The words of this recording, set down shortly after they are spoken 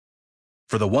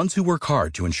For the ones who work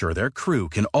hard to ensure their crew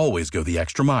can always go the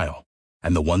extra mile,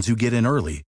 and the ones who get in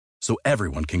early so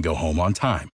everyone can go home on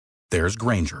time, there's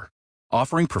Grainger,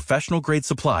 offering professional-grade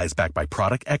supplies backed by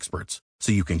product experts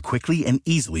so you can quickly and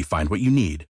easily find what you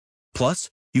need. Plus,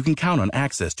 you can count on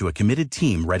access to a committed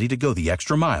team ready to go the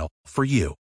extra mile for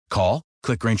you. Call,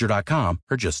 click Grainger.com,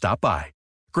 or just stop by.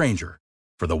 Grainger,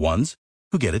 for the ones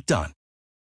who get it done.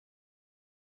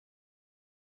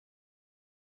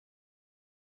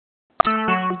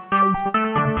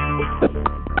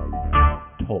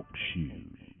 Talk shoes.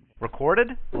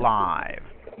 Recorded live.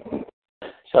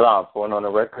 Shalom. For on the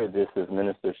record, this is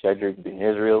Minister Shedrick Ben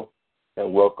Israel,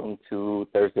 and welcome to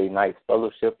Thursday night's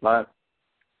fellowship line.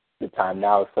 The time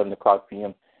now is 7 o'clock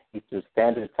p.m. Eastern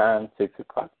Standard Time, 6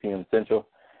 o'clock p.m. Central.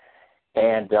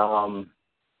 And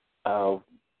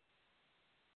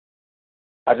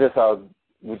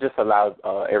we just allowed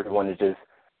everyone to just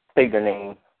state their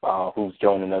name who's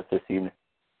joining us this evening.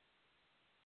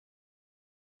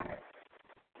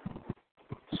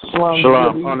 Shalom.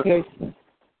 Shalom,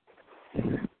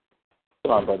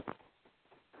 brother.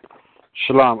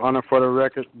 Shalom. Honor for the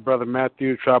record, Brother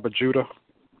Matthew, Tribe of Judah.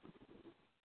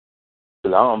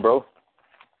 Shalom, bro.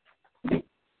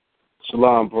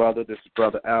 Shalom, brother. This is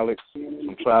Brother Alex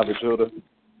from Tribe of Judah.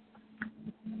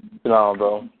 Shalom,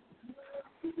 bro.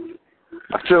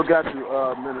 I still got you,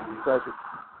 Minister Cedric.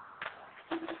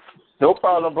 No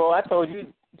problem, bro. I told you,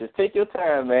 just take your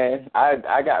time, man.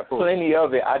 I got plenty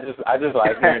of it. I just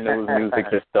like hearing those music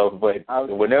and stuff. But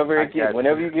whenever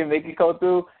you can make it go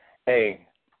through, hey,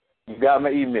 you got my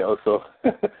email, so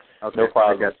okay, no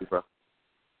problem. I got you, bro.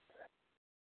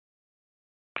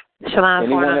 Shalom,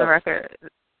 for on the record.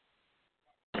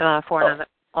 Shalom, for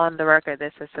on the record.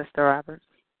 This is Sister Roberts.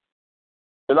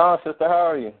 Shalom, sister. How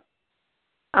are you?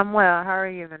 I'm well. How are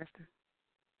you, Minister?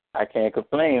 I can't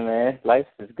complain, man. Life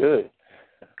is good.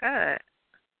 Good.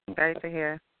 Great to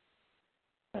hear.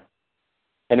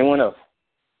 Anyone else?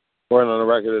 Born on the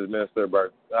record is Minister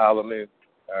Bartholomew,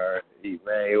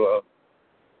 Emmanuel,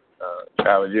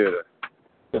 Tribe of Judah.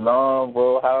 Shalom,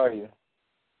 bro. How are you?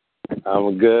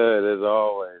 I'm good, as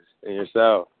always. And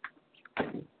yourself?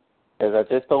 As I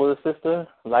just told the sister,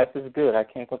 life is good. I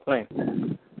can't complain.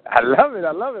 I love it.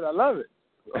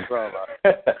 No problem.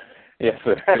 Yes,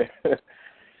 sir.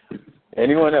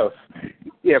 Anyone else?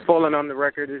 Yeah, falling on the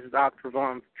record, this is Oxford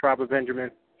from Tribe of Benjamin.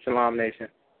 Shalom Nation.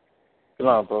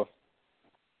 Shalom, bro.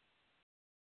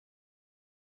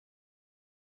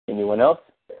 Anyone else?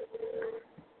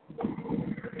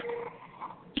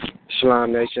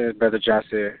 Shalom Nation, Brother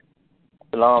Jasir.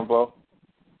 Shalom, bro.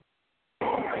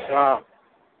 Shalom.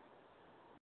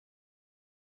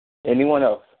 Anyone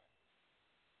else?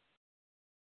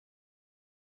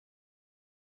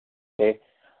 Okay.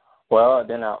 Well,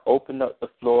 then I'll open up the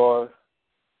floor.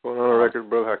 Born on the record,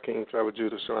 Brother Hakeem, Tribe of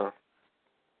Judah. Shalom.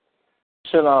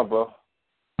 Shalom, bro.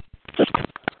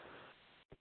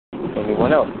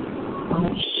 Anyone else?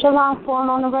 Shalom, form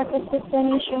on the record, Sister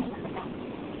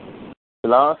Anisha.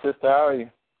 Shalom, sister. How are you?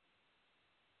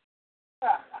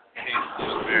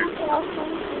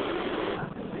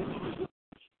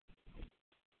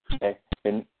 Okay.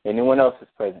 Anyone else is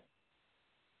present?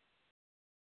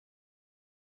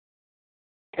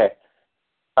 Okay.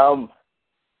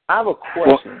 I have a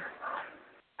question.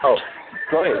 Oh,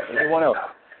 go ahead. Anyone else?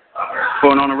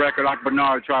 Going on the record,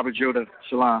 Bernard, Tribe of Judah.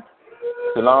 Shalom.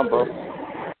 Shalom, bro.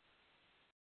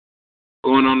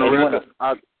 Going on the Anyone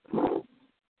record.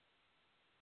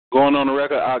 Going on the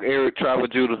record, Eric, Tribe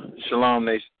of Judah. Shalom,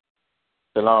 Nation.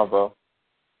 Shalom, bro.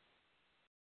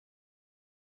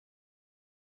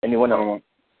 Anyone else?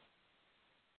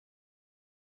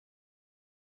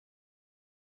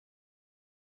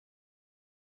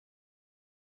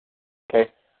 Okay.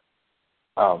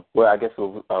 Well, I guess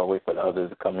we'll wait for the others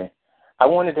to come in. I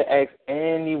wanted to ask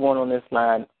anyone on this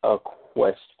line a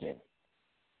question.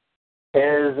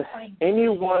 Has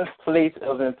anyone's place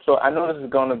of employment, I know this is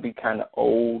going to be kind of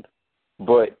old,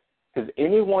 but has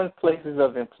anyone's places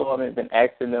of employment been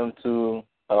asking them to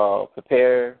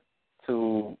prepare,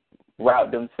 to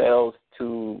route themselves,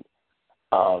 to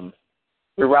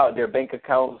reroute their bank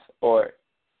accounts or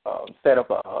set up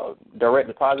a direct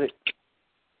deposit?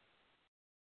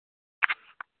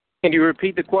 Can you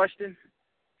repeat the question?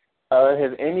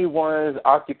 Has anyone's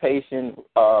occupation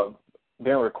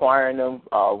been requiring them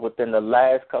within the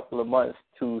last couple of months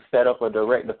to set up a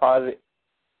direct deposit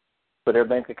for their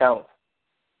bank accounts?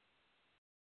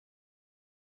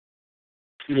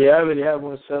 Yeah, I already have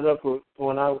one set up for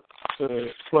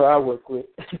where I work with.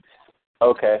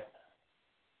 Okay.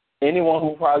 Anyone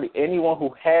who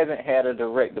hasn't had a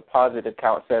direct deposit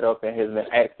account set up and has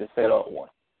been asked to set up one?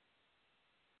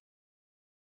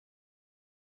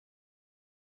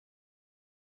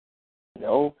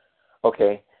 No?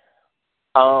 Okay.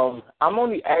 I'm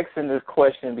only asking this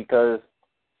question because,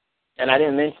 and I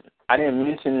didn't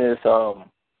mention this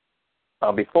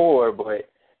before, but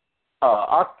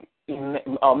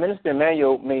Minister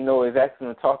Emmanuel may know exactly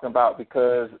what I'm talking about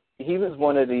because he was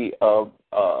one of the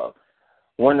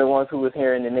ones who was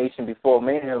here in the nation before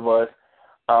many of us,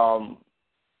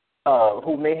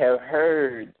 who may have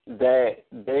heard that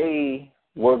they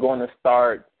were going to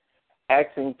start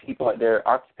asking people at their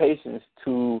occupations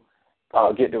to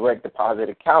get direct deposit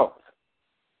accounts.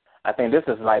 I think this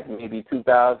is like maybe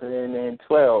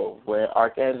 2012 when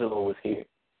Archangelo was here.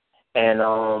 And,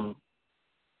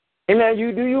 hey man,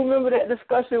 do you remember that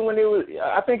discussion when it was,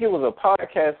 I think it was a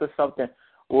podcast or something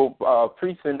where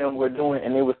priests and them were doing,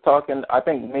 and they was talking, I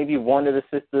think maybe one of the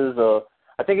sisters,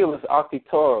 I think it was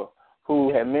Akitora,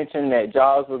 who had mentioned that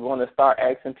jobs were going to start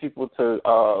asking people to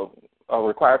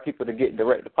require people to get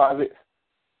direct deposits.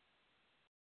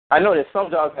 I know that some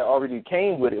jobs had already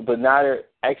came with it, but now they're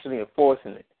actually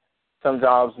enforcing it. Some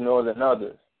jobs more than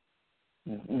others.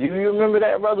 Do you remember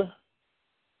that, brother?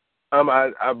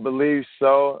 I believe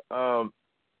so.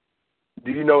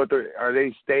 Do you know what are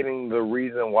they stating the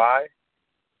reason why?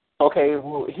 Okay,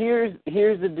 well, here's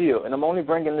the deal, and I'm only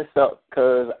bringing this up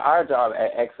because our job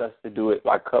asked us to do it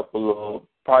like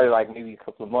maybe a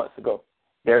couple of months ago.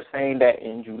 They're saying that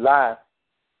in July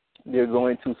they're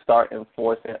going to start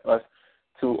enforcing us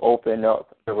to open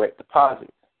up direct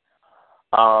deposits,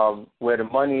 where the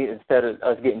money, instead of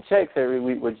us getting checks every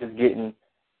week, we're just getting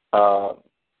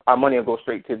our money will go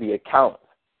straight to the account.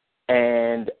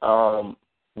 And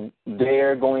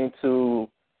they're going to,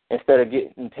 instead of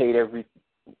getting paid every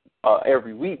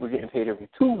week, we're getting paid every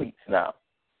 2 weeks now.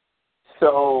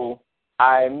 So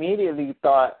I immediately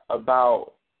thought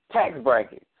about tax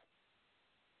brackets,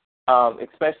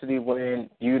 especially when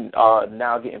you are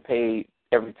now getting paid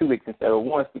every 2 weeks instead of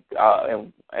once.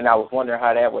 And I was wondering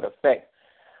how that would affect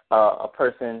a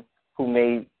person who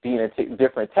may be in a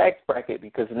different tax bracket,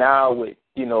 because now with,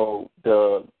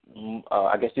 the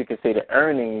I guess you could say the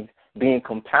earnings being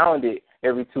compounded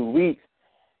every 2 weeks,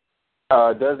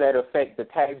 does that affect the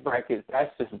tax brackets?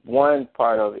 That's just one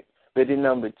part of it. But then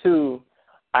number two,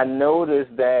 I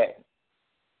noticed that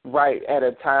right at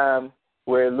a time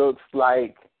where it looks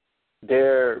like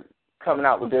they're coming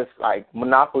out with this like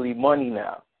monopoly money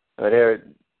now. They're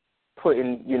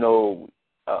putting,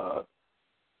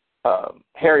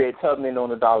 Harriet Tubman on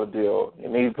the dollar bill,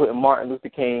 and maybe putting Martin Luther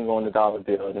King on the dollar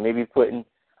bill, and maybe putting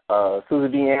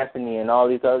Susan B. Anthony and all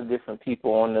these other different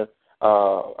people on the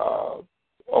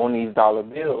on these dollar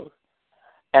bills.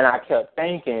 And I kept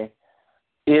thinking,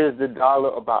 is the dollar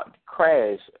about to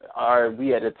crash? Are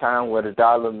we at a time where the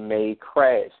dollar may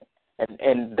crash?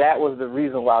 And that was the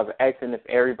reason why I was asking if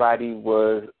everybody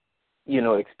was,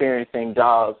 experiencing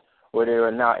jobs where they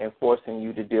are now enforcing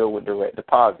you to deal with direct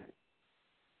deposit.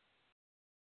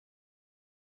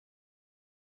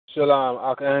 Shalom,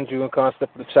 Archangel and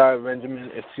Concept of the Child Benjamin.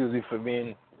 Excuse us for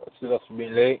being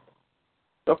late.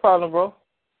 No problem, bro.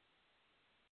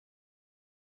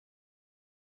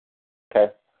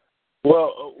 Okay.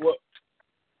 Well,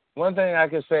 one thing I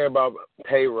can say about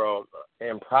payroll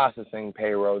and processing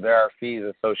payroll, there are fees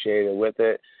associated with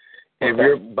it. If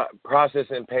you're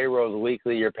processing payrolls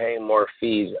weekly, you're paying more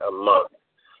fees a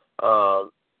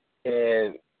month.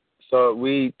 And so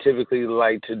we typically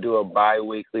like to do a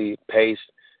bi-weekly pay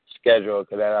schedule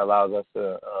because that allows us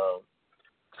to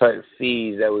cut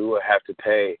fees that we would have to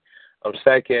pay.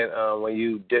 Second, when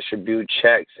you distribute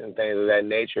checks and things of that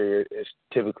nature, it's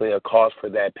typically a cost for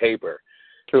that paper.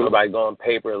 True. So by going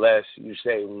paperless, you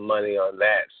save money on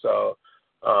that. So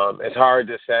it's hard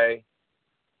to say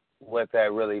what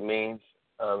that really means.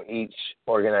 Each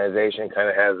organization kind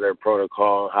of has their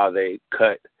protocol, how they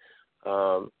cut,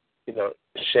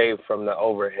 shave from their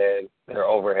overhead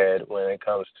when it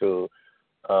comes to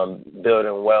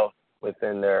building wealth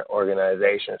within their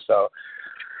organization. So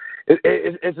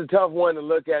it's a tough one to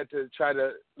look at, to try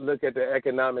to look at the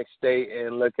economic state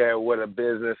and look at what a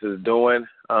business is doing,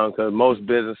 because most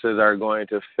businesses are going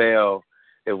to fail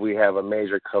if we have a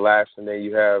major collapse, and then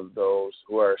you have those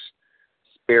who are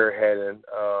spearheading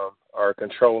or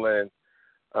controlling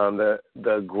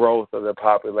the growth of the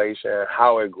population,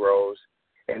 how it grows,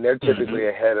 and they're typically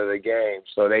ahead of the game.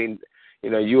 So they,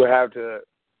 you have to,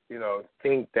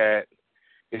 think that,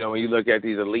 when you look at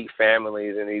these elite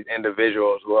families and these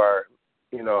individuals who are,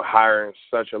 hiring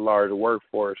such a large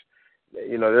workforce,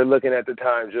 they're looking at the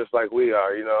time just like we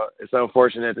are. It's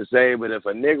unfortunate to say, but if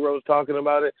a Negro's talking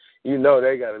about it,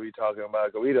 they got to be talking about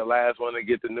it, because we the last one to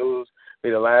get the news,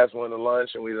 we the last one to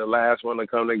lunch, and we the last one to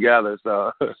come together.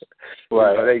 So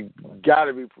right. They got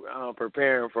to be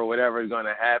preparing for whatever is going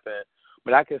to happen.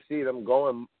 but I can see them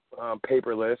going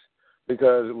paperless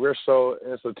because we're so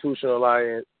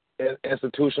institutionalized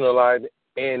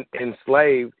and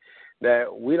enslaved that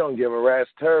we don't give a rat's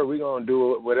turd. We're going to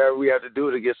do whatever we have to do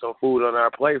to get some food on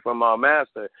our plate from our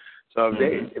master. So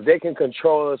if they can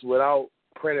control us without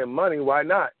printing money, why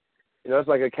not? It's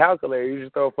like a calculator. You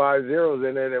just throw 5 zeros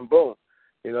in it and boom.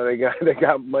 They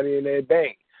got money in their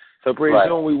bank. So pretty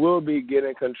soon we will be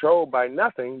getting controlled by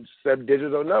nothing except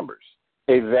digital numbers.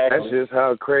 Exactly. That's just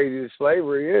how crazy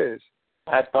slavery is.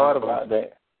 I thought about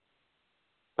that.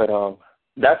 But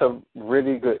that's a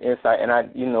really good insight. And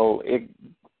it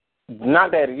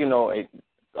not that, it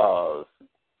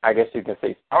I guess you can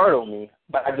say startled me,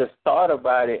 but I just thought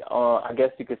about it I guess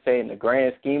you could say in the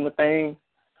grand scheme of things.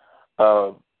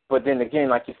 But then again,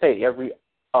 like you say,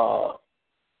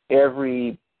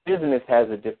 every business has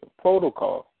a different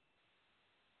protocol.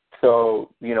 So,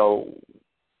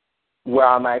 where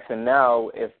I'm asking now,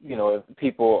 if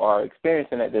people are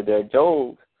experiencing that to their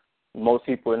jobs, most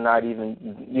people are not even,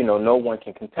 no one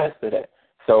can contest to that.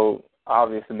 So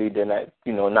obviously then that's,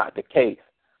 not the case.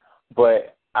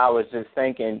 But I was just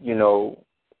thinking,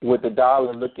 with the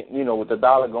dollar with the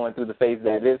dollar going through the phase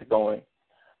that it's going,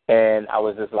 and I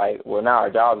was just like, well, now our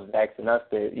job is asking us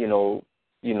that,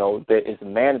 that it's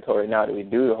mandatory now that we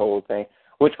do the whole thing,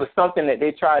 which was something that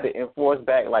they tried to enforce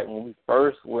back like when we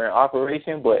first were in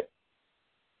operation, but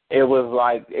it was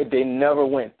like they never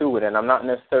went through it, and I'm not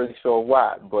necessarily sure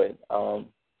why, but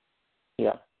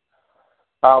yeah.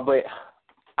 But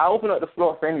I open up the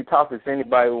floor for any topics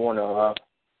anybody want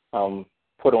to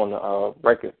put on the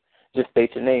record. Just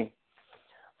state your name,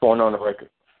 going on the record.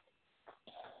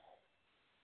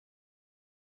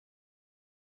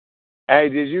 Hey,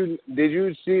 did you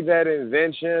see that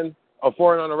invention?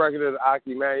 Foreign on the record is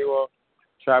Aki Manuel,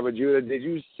 Tribe of Judah. Did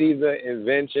you see the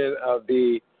invention of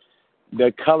the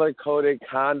color-coded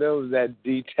condoms that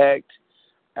detect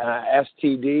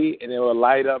STD and it will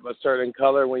light up a certain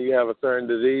color when you have a certain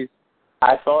disease?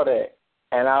 I saw that,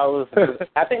 and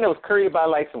I think it was created by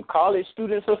like some college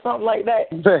students or something like that.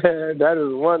 That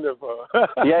is wonderful.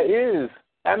 Yeah, it is.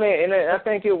 I mean, and I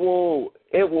think it will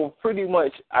pretty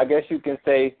much, I guess you can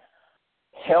say,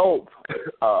 help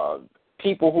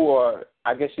people who are,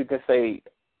 I guess you can say,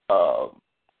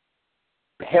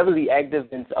 heavily active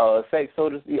in sex, so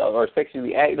to speak, or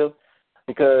sexually active,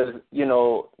 because,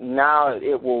 now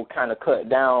it will kind of cut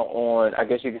down on, I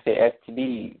guess you could say,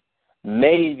 STD,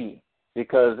 maybe,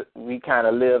 because we kind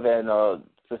of live in a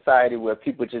society where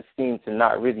people just seem to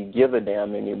not really give a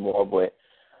damn anymore. But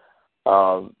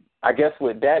I guess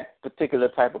with that particular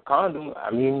type of condom, I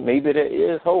mean, maybe there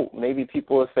is hope. Maybe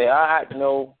people will say, that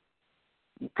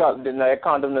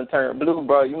condom done turned blue,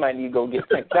 bro. You might need to go get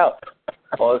checked out.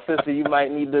 Or sister, you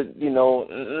might need to,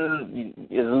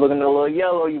 it's looking a little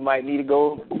yellow. You might need to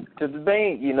go to the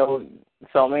bank.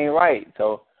 Something ain't right.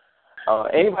 So,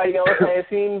 anybody else has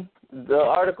seen the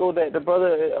article that the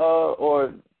brother,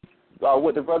 or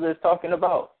what the brother is talking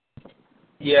about?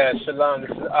 Yeah, shalom.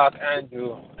 This is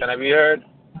Andrew. Can I be heard?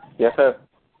 Yes, sir.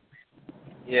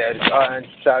 Yeah, this is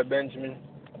Andrew Tribe Benjamin.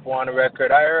 On the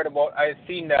record, I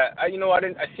seen that. I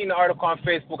seen the article on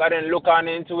Facebook. I didn't look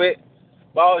into it,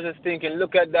 but I was just thinking,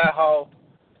 look at that, how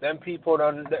them people,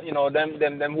 them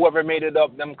whoever made it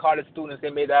up, them college students, they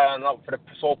made that up for the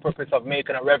sole purpose of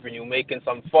making a revenue, making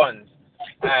some funds,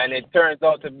 and it turns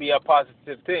out to be a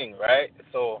positive thing, right?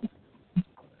 So,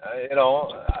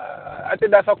 I think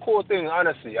that's a cool thing,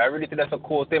 honestly. I really think that's a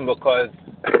cool thing because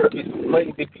there's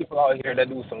crazy people out here that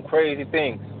do some crazy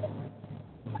things,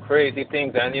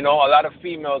 and a lot of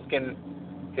females can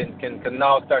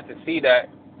now start to see that,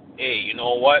 hey, you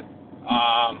know what?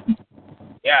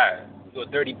 Yeah, you're a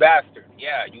dirty bastard.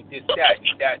 Yeah, you did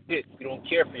that, this. You don't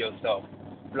care for yourself.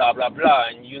 Blah blah blah,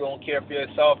 and you don't care for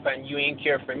yourself, and you ain't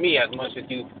care for me as much as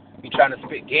you trying to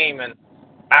spit game and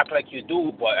act like you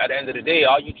do. But at the end of the day,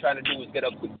 all you trying to do is get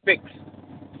a quick fix.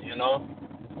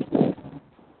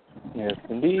 Yes,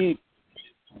 indeed.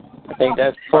 I think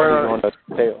that's part on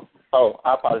the tail. Oh,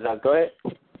 I apologize. Go ahead.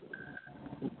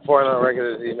 Foreign on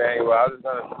record is Emmanuel. I was just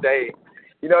going to say,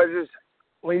 just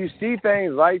when you see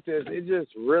things like this, it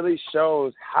just really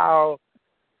shows how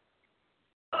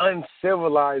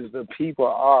uncivilized the people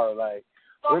are. Like,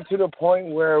 we're to the point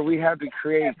where we have to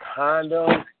create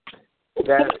condoms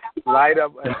that light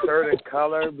up a certain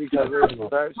color because we're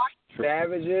such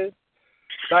savages.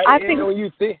 Like,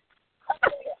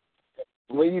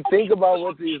 when you think about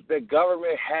what the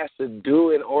government has to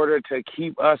do in order to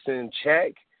keep us in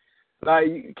check, like,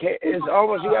 it's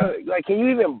almost, you gotta, like, can you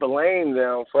even blame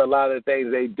them for a lot of the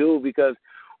things they do? Because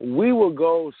we will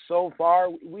go so far,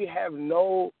 we have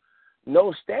no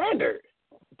standard.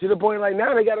 to the point like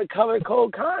now they got to color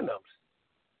code condoms.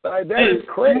 Like that is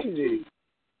crazy.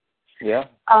 Yeah.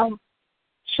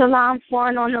 Shalom,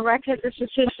 foreign on the record. This is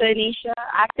Sister Anisha.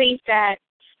 I think that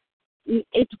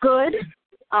it's good.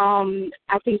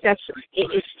 I think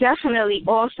it's definitely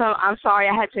awesome. I'm sorry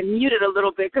I had to mute it a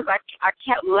little bit because I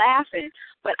kept laughing.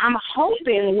 But I'm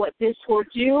hoping what this will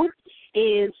do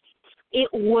is it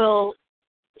will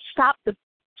stop the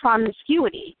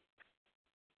promiscuity.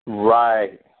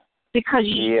 Right. Because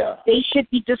they should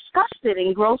be disgusted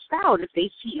and grossed out if they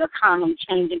see a condom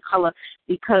changing color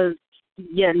because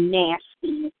you're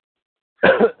nasty.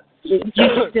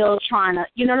 You're still trying to,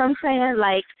 you know what I'm saying?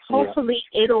 Like, hopefully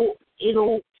it'll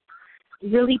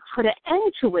really put an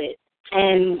end to it,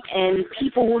 and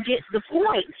people will get the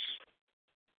point.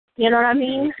 You know what I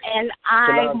mean? And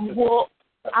I'm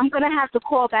going to have to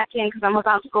call back in because I'm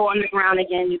about to go underground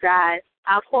again, you guys.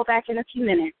 I'll call back in a few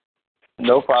minutes.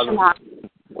 No problem.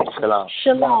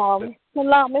 Shalom.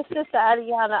 It's Sister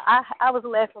Adriana. I was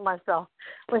laughing myself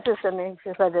when Sister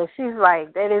Nisha said that. She's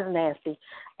right. That is nasty.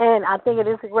 And I think it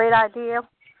is a great idea.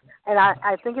 And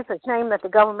I think it's a shame that the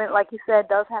government, like you said,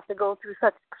 does have to go through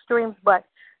such extremes. But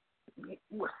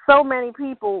so many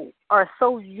people are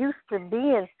so used to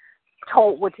being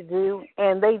told what to do,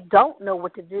 and they don't know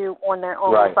what to do on their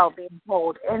own without being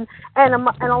told. And a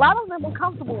lot of them are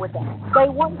comfortable with that. They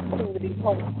want to be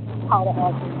told how to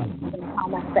act and how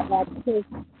not to act. Because,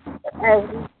 as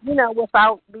you know,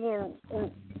 without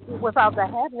that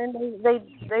happening,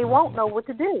 they won't know what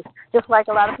to do. Just like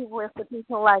a lot of people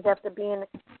institutionalized after being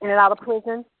in and out of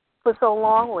prison for so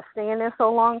long or staying there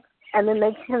so long, and then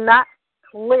they cannot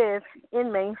live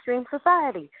in mainstream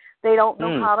society. They don't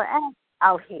know how to act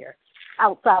out here,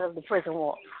 outside of the prison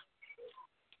walls.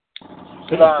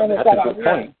 Shalom, that's a good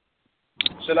point.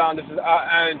 Shalom, this is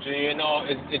Andrew. You know,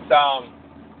 it's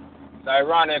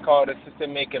ironic how the sister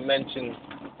making mention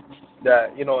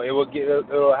that, you know, it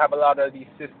will have a lot of these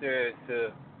sisters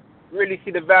to really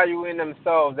see the value in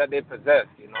themselves that they possess,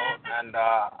 you know. And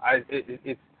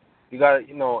you got,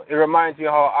 you know, it reminds me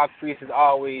how our priest is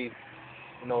always,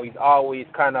 you know, he's always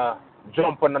kind of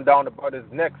jumping down the brothers'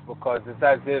 necks because it's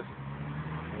as if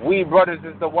we brothers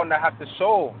is the one that have to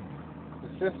show the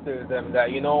sisters them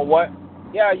that, you know what,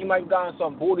 yeah, you might go on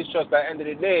some booty shots, but at the end of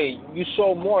the day, you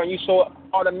show more, and you show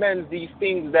all the men these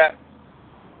things that,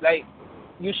 like,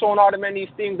 you showing all the men these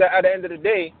things that at the end of the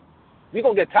day, we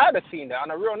going to get tired of seeing that on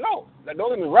a real note. Like,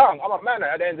 don't get me wrong, I'm a man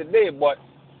at the end of the day, but,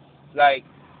 like,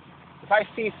 if I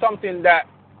see something that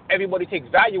everybody takes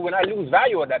value in, I lose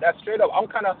value in that. That's straight up. I'm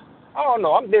kind of, I don't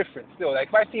know, I'm different still. Like,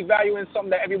 if I see value in something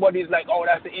that everybody's like, oh,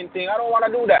 that's the in thing, I don't want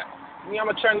to do that. Me, I'm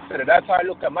a trendsetter. That's how I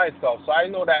look at myself. So I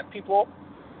know that people,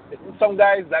 some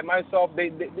guys like myself, they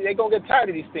going to get tired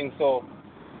of these things. So,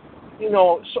 you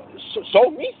know, show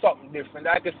me something different.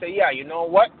 I could say, yeah, you know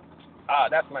what?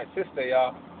 That's my sister,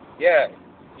 y'all. Yeah,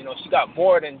 you know, she got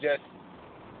more than just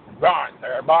bronze,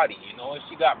 her body, you know.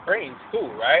 She got brains,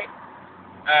 too, right?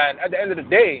 And at the end of the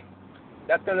day,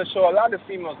 that's going to show a lot of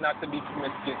females not to be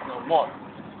promiscuous no more,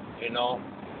 you know.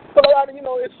 But a lot of, you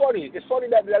know, it's funny. It's funny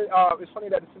that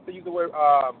the sister used the word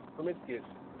promiscuous.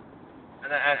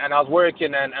 And I was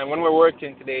working, and when we're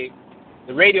working today,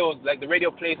 the radio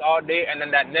plays all day, and then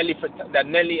that Nelly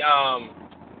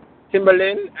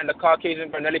Timberland and the Caucasian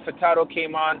girl Nelly Furtado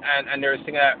came on, and they were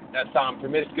singing that song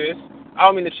Promiscuous. I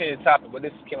don't mean to change the topic, but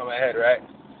this came on my head, right?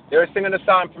 They were singing the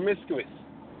song Promiscuous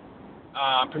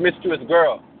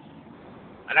Girl.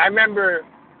 And I remember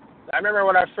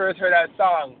when I first heard that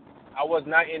song, I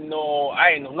ain't know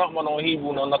nothing about no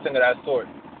Hebrew, no nothing of that sort.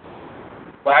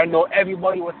 But I know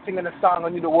everybody was singing the song, I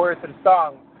knew the words to the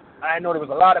song. And I know there was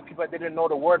a lot of people that didn't know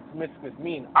the word promiscuous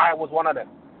mean. I was one of them.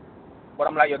 But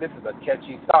I'm like, yo, this is a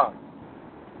catchy song.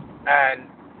 And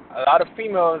a lot of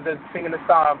females that's singing the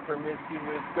song,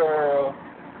 Promiscuous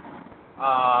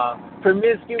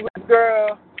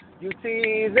Girl, you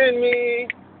teasing me,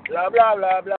 blah, blah,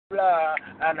 blah, blah, blah,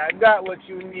 and I got what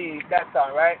you need, that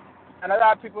song, right? And a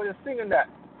lot of people are singing that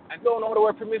and don't know what the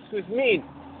word promiscuous means.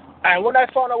 And when I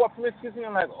found out what promiscuous means,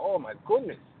 I'm like, oh my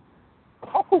goodness,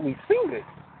 how could we sing this?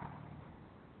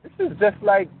 This is just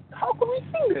like, how could we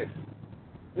sing this?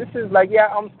 This is like, yeah,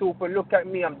 I'm stupid, look at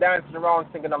me, I'm dancing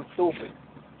around thinking I'm stupid.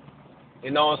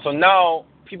 You know, so now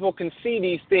people can see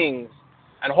these things,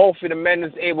 and hopefully the men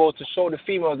is able to show the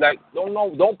females, like,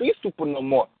 don't be stupid no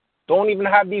more. Don't even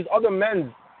have these other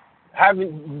men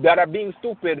that are being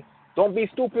stupid, don't be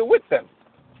stupid with them.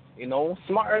 You know,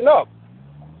 smarten up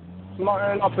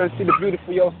and see the beauty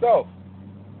for yourself.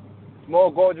 It's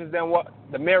more gorgeous than what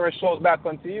the mirror shows back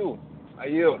onto you. I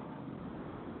yield.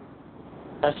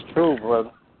 That's true,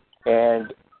 brother.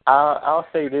 And I'll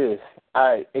say this.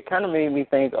 it kind of made me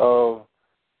think of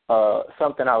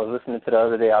something I was listening to the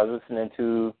other day. I was listening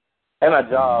to, at my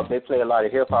job, they play a lot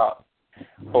of hip-hop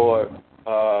or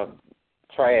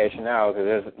trash now, because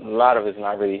there's a lot of it's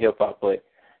not really hip-hop, but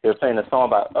they were playing a song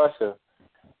by Usher,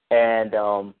 and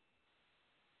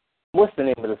what's the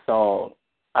name of the song?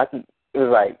 It was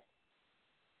like,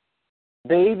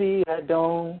 baby, I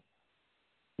don't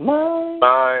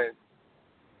mind.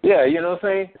 Yeah, you know what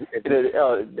I'm saying?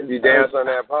 If you dance on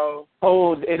that pole?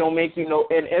 Oh, it don't make you know,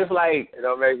 and it's like... It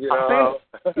don't make you know.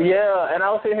 Yeah, and I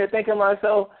was sitting here thinking to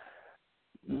myself,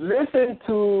 listen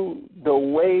to the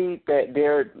way that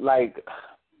they're, like,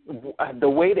 the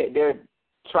way that they're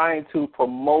trying to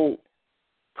promote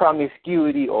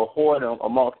promiscuity or whoredom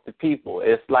amongst the people.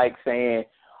 It's like saying,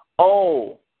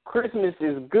 oh, Christmas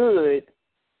is good,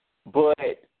 but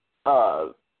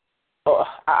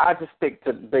I just stick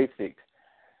to the basics.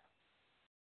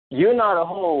 You're not a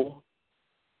hoe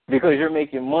because you're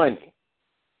making money.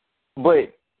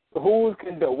 But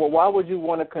why would you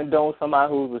want to condone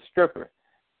somebody who's a stripper?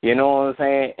 You know what I'm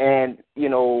saying? And, you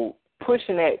know,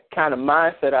 pushing that kind of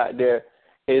mindset out there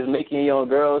is making young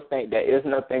girls think that there's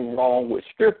nothing wrong with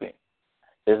stripping.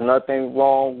 There's nothing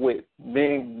wrong with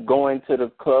going to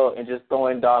the club and just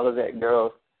throwing dollars at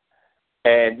girls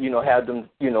and, you know, have them,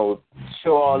 you know,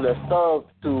 show all their stuff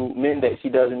to men that she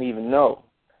doesn't even know.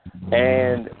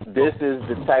 And this is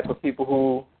the type of people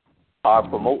who are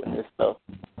promoting this stuff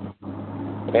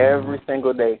every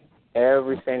single day,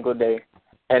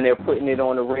 and they're putting it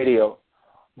on the radio.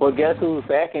 But guess who's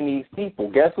backing these people?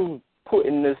 Guess who's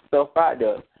putting this stuff out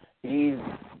there? These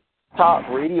top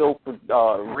radio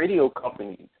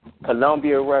companies,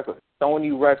 Columbia Records,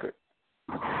 Sony Records.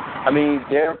 I mean,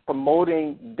 they're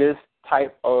promoting this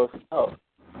type of stuff.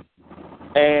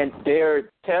 And they're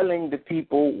telling the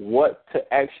people what to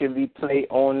actually play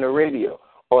on the radio.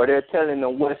 Or they're telling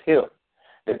them what's hip.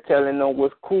 They're telling them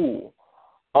what's cool.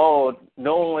 Oh,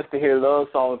 no one wants to hear love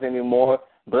songs anymore.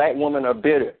 Black women are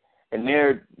bitter. And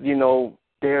they're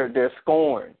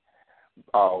scorned.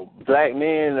 Black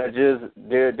men are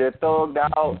they're thugged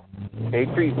out. They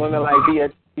treat women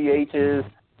like BHs.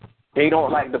 They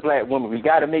don't like the black woman. We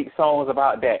got to make songs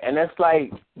about that. And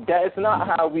that's not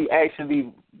how we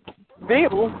actually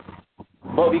feel,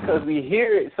 but because we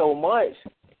hear it so much,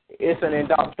 it's an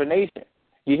indoctrination.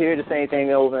 You hear the same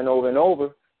thing over and over and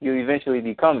over, you eventually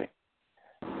become it.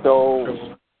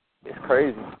 So it's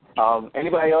crazy.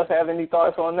 Anybody else have any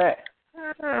thoughts on that?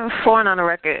 Foreign on the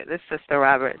record, this is Sister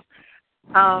Robert.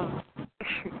 I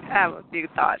have a few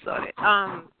thoughts on it.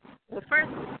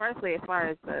 Firstly, as far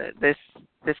as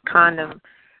this condom,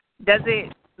 does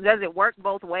it work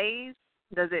both ways?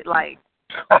 Does it like?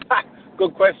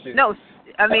 Good question. No,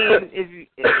 I mean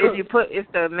if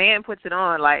the man puts it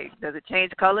on, like, does it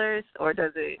change colors or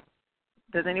does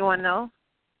anyone know?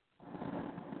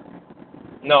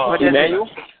 No, Emmanuel?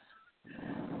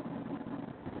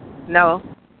 No.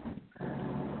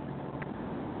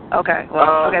 Okay.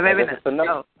 Well, okay, maybe not.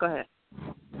 No, go ahead.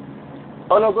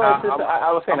 Oh no, go ahead, sister.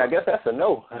 I was saying, I guess that's a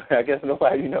no. I guess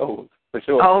nobody knows for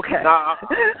sure. Oh, okay. No,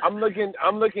 I'm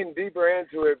looking deeper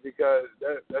into it because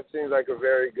that seems like a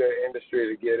very good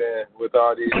industry to get in with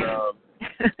all these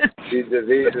these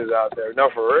diseases out there. No,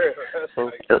 for real. That's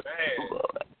like, man.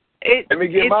 Let me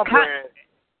get my brand.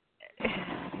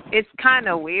 It's kind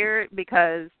of weird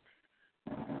because,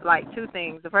 like, two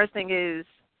things. The first thing is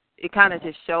it kind of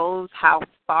just shows how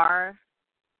far,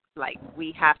 like,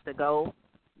 we have to go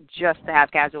just to have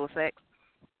casual sex.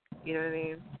 You know what I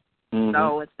mean? Mm-hmm.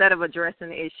 So instead of addressing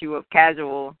the issue of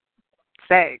casual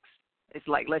sex, it's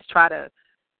like let's try to,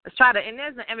 and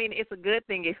it's a good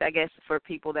thing if, I guess, for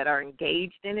people that are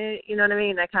engaged in it, you know what I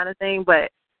mean, that kind of thing.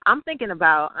 But I'm thinking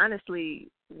about, honestly,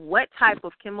 what type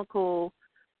of chemical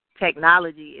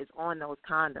technology is on those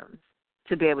condoms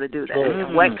to be able to do that,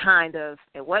 and what kind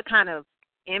of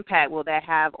impact will that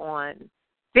have on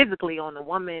physically on the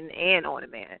woman and on the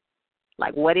man?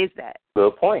 Like, what is that?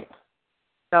 Good point.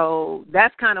 So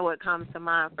that's kind of what comes to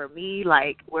mind for me.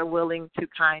 Like, we're willing to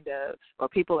or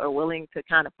people are willing to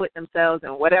kind of put themselves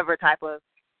in whatever type of,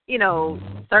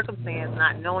 circumstance,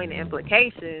 not knowing the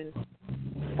implications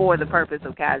for the purpose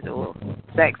of casual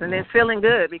sex. And then feeling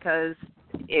good because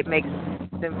it makes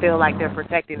them feel like they're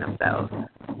protecting themselves.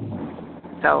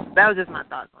 So that was just my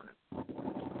thoughts on it.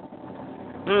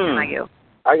 Thank you.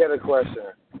 I got a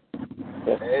question.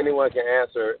 Anyone can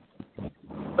answer it.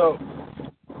 So,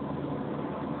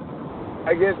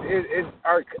 I guess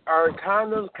are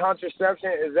condoms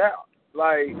contraception? Is that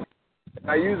like,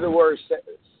 I use the word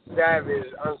savage,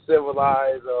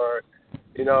 uncivilized, or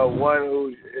one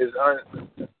who is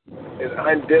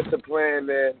undisciplined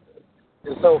and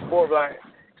so forth? Like,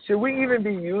 should we even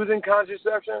be using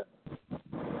contraception?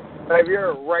 Like, if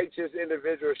you're a righteous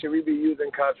individual, should we be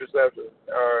using contraception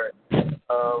or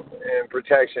and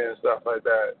protection and stuff like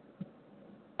that?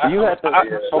 You have to.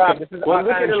 Okay. Well,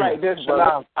 look at it like this,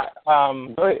 brother.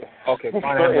 Go ahead. Okay,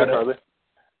 fine, go ahead, brother.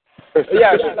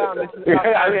 Yeah, Shalom.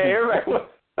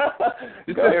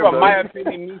 This is from my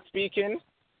opinion, me speaking.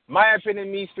 My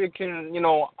opinion, me speaking. You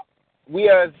know, we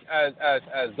as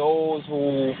those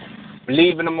who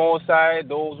believe in the Most High,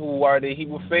 those who are the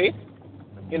Hebrew faith,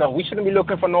 you know, we shouldn't be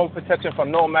looking for no protection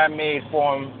from no man-made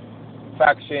form,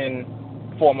 faction,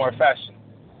 form, or fashion.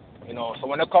 You know, so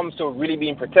when it comes to really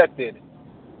being protected,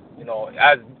 you know,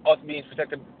 as us being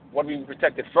protected, what are we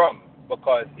protected from?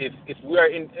 Because if we are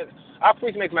our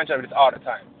priests make mention of this all the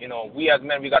time. You know, we as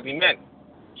men, we got to be men.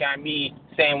 Can't be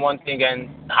saying one thing and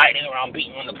hiding around,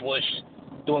 beating on the bush,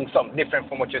 doing something different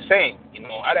from what you're saying. You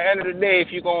know, at the end of the day,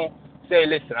 if you're going to say,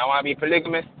 listen, I want to be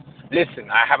polygamous, listen,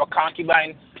 I have a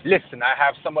concubine, listen, I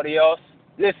have somebody else,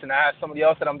 listen, I have somebody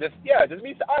else that I'm just be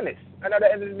honest. And at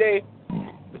the end of the day,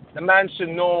 the man should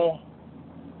know,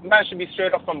 the man should be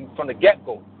straight up from the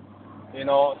get-go. You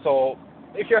know, so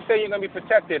if you're saying you're going to be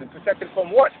protected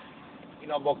from what? You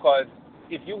know, because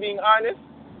if you're being honest,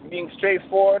 being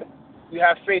straightforward, you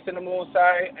have faith in the Most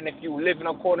High, and if you live in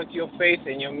accordance to your faith,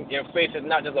 and your faith is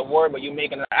not just a word, but you're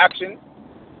making an action,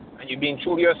 and you're being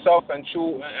true to yourself and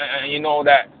you know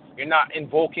that you're not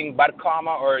invoking bad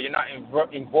karma, or you're not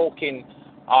invoking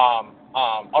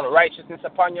unrighteousness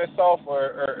upon yourself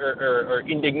or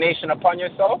indignation upon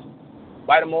yourself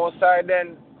by the Most High,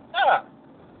 then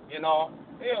you know,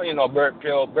 birth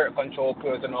pill, birth control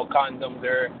pills, you know, condoms,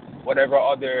 or whatever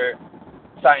other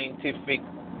scientific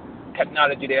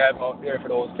technology they have out there for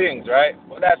those things, right?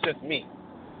 Well, that's just me.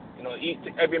 You know,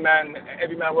 every man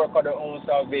work out their own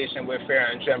salvation with fear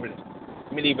and trembling.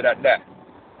 Let me leave it at that.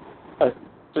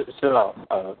 Shalom.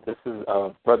 This is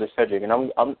Brother Cedric, and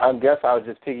I guess I'll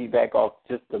just piggyback off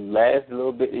just the last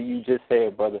little bit that you just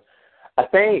said, brother. I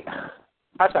think,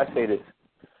 how should I say this?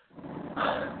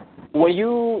 When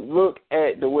you look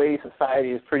at the way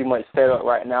society is pretty much set up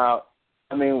right now,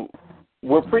 I mean,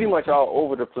 we're pretty much all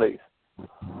over the place.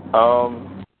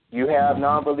 You have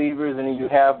non-believers and then you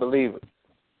have believers.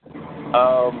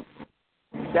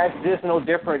 That's just no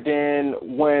different than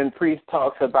when priest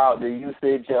talks about the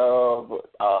usage of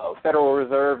Federal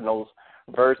Reserve notes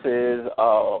versus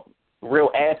real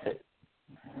assets.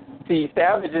 See,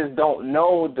 savages don't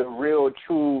know the real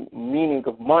true meaning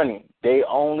of money. They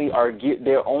only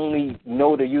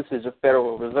know the usage of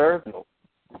Federal Reserve notes,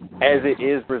 as it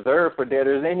is reserved for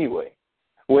debtors anyway.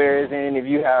 Whereas if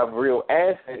you have real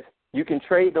assets, you can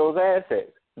trade those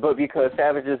assets. But because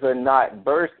savages are not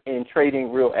versed in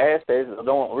trading real assets, or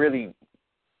don't really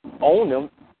own them,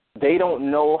 they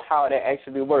don't know how that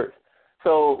actually works.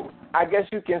 So I guess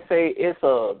you can say it's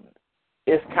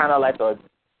kind of like a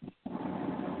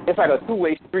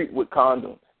two-way street with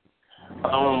condoms.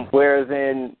 Whereas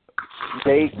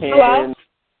they can. Hello?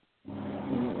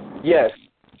 Yes.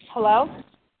 Hello?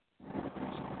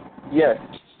 Yes.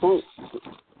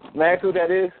 May I ask who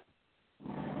that is?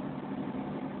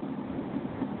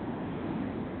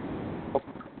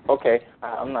 Okay,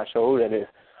 I'm not sure who that is.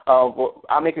 Well,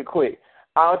 I'll make it quick.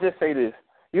 I'll just say this.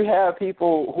 You have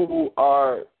people who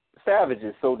are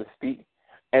savages, so to speak,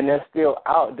 and they're still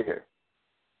out there.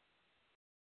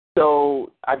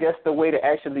 So I guess the way to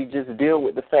actually just deal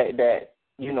with the fact that,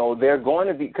 you know, they're going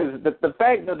to be, because the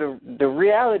fact of the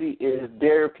reality is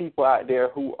there are people out there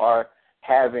who are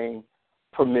having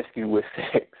promiscuous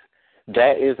sex.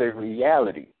 That is a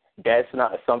reality. That's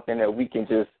not something that we can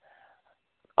just,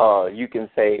 you can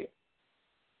say,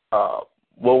 well,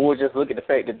 we'll just look at the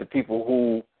fact that the people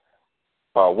who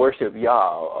worship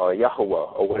Yah or Yahweh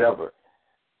or whatever,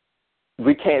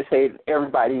 we can't say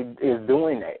everybody is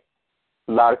doing that.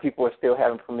 A lot of people are still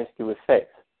having promiscuous sex.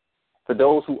 For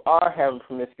those who are having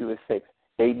promiscuous sex,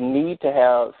 they need to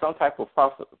have some type of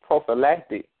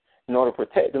prophylactic in order to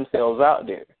protect themselves out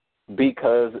there,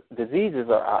 because diseases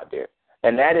are out there.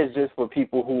 And that is just for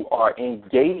people who are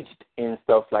engaged in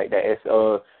stuff like that, as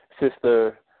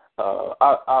Sister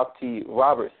Alti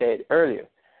Roberts said earlier.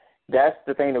 That's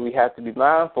the thing that we have to be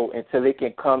mindful until they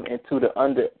can come into the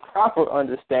proper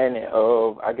understanding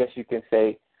of, I guess you can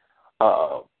say,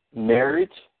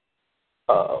 marriage,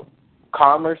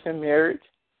 commerce in marriage,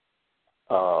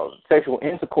 sexual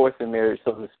intercourse in marriage,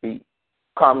 so to speak,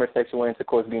 commerce, sexual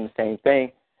intercourse being the same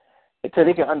thing, until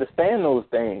they can understand those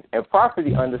things and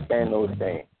properly understand those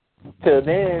things. Till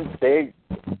then,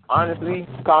 honestly,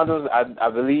 condoms, I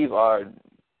believe, are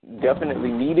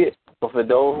definitely needed. But for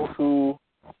those who,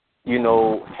 you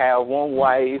know, have one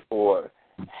wife or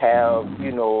have,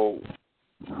 you know,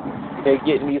 they're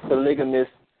getting these polygamous,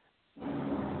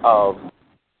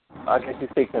 I guess you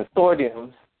say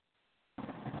consortiums,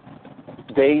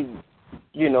 they,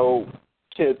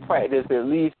 should practice at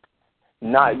least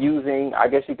not using, I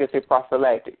guess you could say,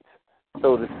 prophylactics,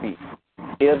 so to speak,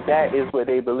 if that is what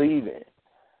they believe in.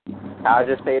 I'll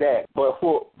just say that. But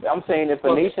I'm saying if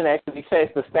a nation actually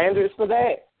sets the standards for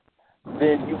that,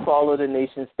 then you follow the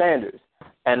nation's standards.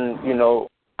 And,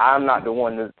 I'm not the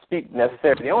one to speak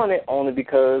necessarily on it, only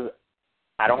because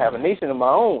I don't have a nation of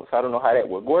my own, so I don't know how that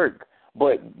would work.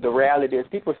 But the reality is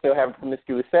people still have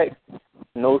promiscuous sex,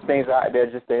 and those things are out there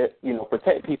just to,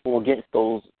 protect people against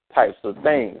those types of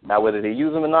things. Now, whether they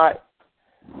use them or not,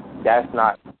 that's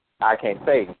not, I can't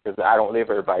say, because I don't live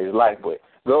everybody's life. But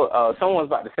someone's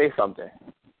about to say something.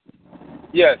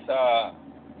 Yes,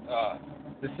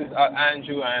 this is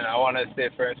Andrew, and I want to say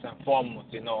first and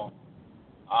foremost, good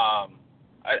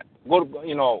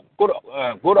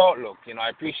outlook. I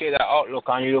appreciate that outlook,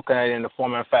 and you looking at it in the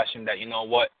form and fashion that,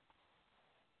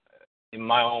 in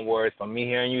my own words, from me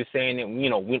hearing you saying it,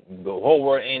 the whole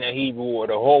world ain't a Hebrew, or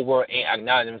the whole world ain't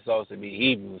acknowledging themselves to be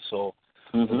Hebrew. So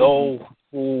those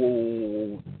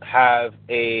who have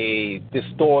a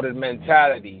distorted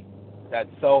mentality that's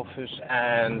selfish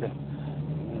and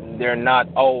they're not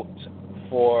out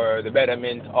for the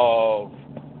betterment of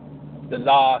the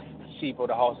lost sheep of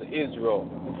the house of Israel,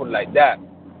 put it like that.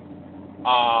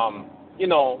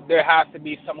 There has to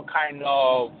be some kind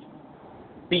of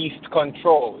beast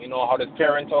control. How there's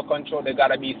parental control, there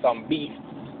gotta be some beast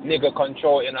nigger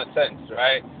control in a sense,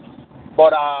 right?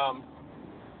 But I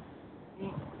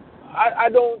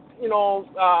don't,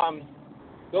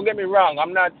 don't get me wrong.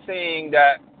 I'm not saying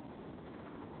that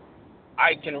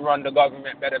I can run the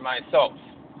government better myself.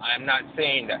 I am not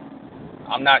saying that.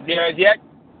 I'm not there as yet,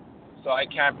 so I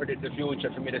can't predict the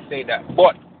future for me to say that.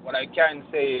 But what I can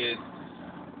say is,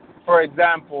 for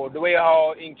example, the way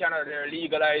how in Canada they're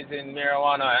legalizing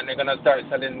marijuana and they're going to start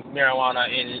selling marijuana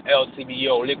in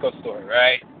LCBO liquor store,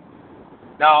 right?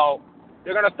 Now,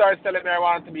 they're going to start selling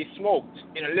marijuana to be smoked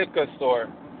in a liquor store,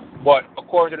 but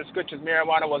according to the scriptures,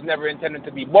 marijuana was never intended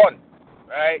to be burned,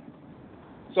 right?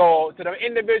 So to the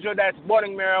individual that's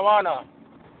burning marijuana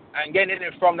and getting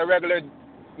it from the regular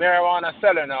marijuana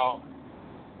seller now,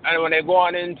 and when they go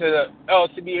on into the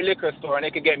LCB liquor store and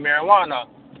they can get marijuana,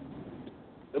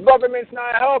 the government's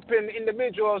not helping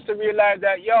individuals to realize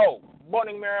that,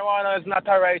 burning marijuana is not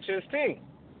a righteous thing.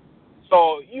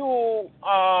 So you,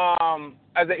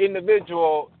 as an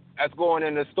individual that's going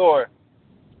in the store,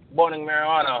 burning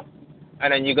marijuana,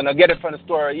 and then you're going to get it from the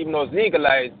store even though it's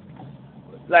legalized,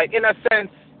 like, in a sense,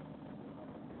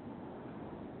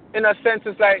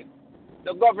 it's like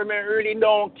the government really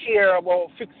don't care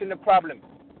about fixing the problem,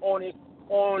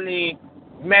 only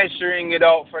measuring it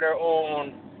out for their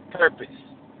own purpose.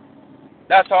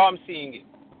 That's how I'm seeing it.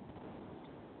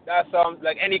 That's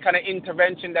like any kind of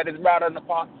intervention that is brought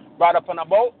up and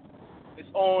about, it's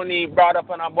only brought up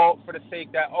and about for the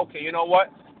sake that, okay, you know what,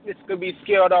 this could be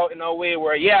scaled out in a way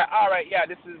where,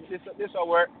 this will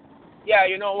work. Yeah,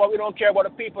 you know what, we don't care about the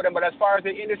people then, but as far as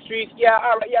the industries,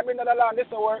 bring that along, this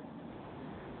will work.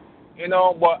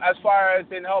 But as far as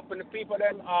in helping the people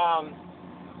then,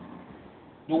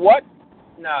 do what?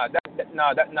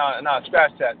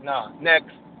 Scratch that. Nah,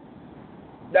 next.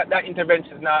 That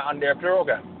intervention is not on their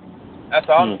program. That's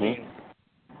all I'm saying.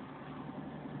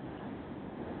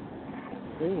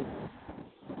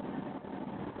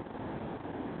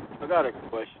 I got a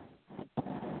question.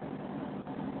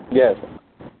 Yes.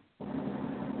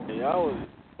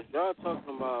 Y'all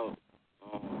talking about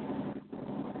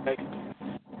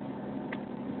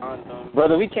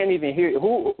brother, we can't even hear you.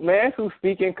 Who? May I ask who's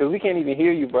speaking? Because we can't even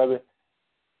hear you, brother.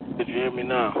 Did you hear me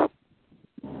now?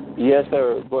 Yes,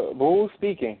 sir. But who's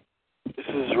speaking? This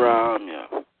is Ram, yeah.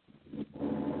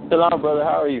 Shalom, brother.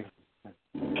 How are you?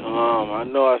 Shalom. I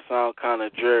know I sound kind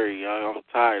of dreary. I'm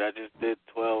tired. I just did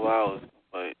 12 hours.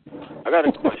 But I got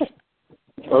a question.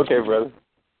 Okay, brother.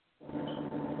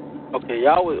 Okay,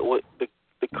 y'all,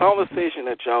 the conversation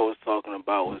that y'all was talking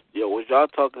about was y'all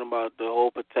talking about the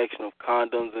whole protection of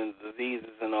condoms and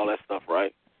diseases and all that stuff,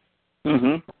 right?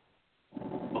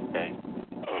 Okay.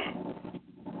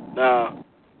 Now,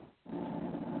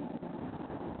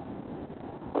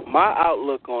 my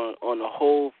outlook on the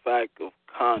whole fact of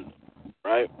condoms,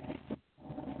 right?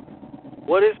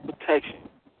 What is protection?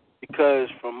 Because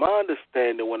from my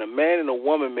understanding, when a man and a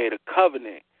woman made a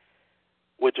covenant,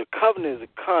 which a covenant is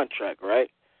a contract,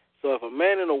 right? So if a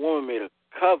man and a woman made a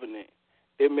covenant,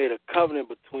 they made a covenant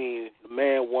between the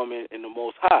man, woman, and the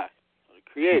Most High, the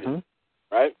Creator,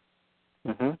 right?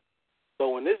 So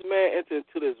when this man enters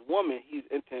into this woman, he's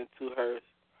entering into her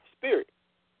spirit,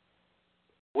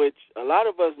 which lot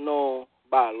of us know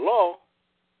by law,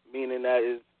 meaning that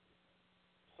is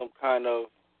some kind of,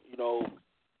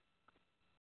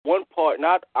 one part.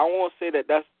 Not, I won't say that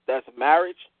that's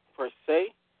marriage per se,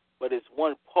 but it's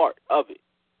one part of it.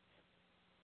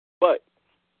 But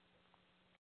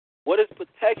what is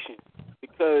protection?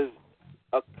 Because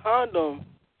a condom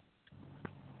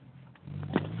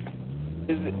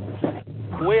the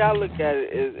way I look at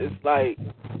it is, it's like,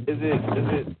 is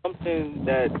it something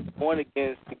that's going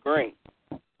against the grain?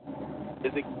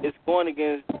 It's going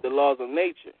against the laws of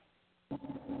nature?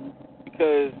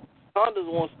 Because condoms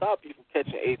won't stop you from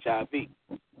catching HIV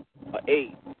or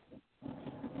AIDS.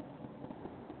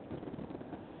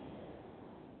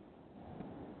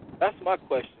 That's my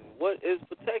question. What is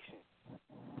protection?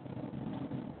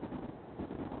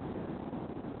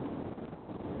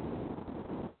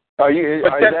 Is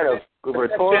that a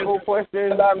rhetorical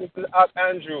question?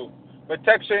 Andrew,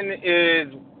 protection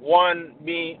is one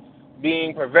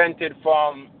being prevented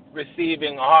from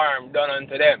receiving harm done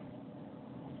unto them.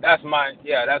 That's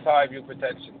how I view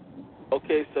protection.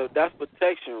 Okay, so that's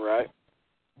protection, right?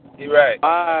 You're right.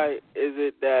 Why is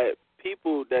it that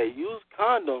people that use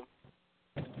condoms,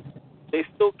 they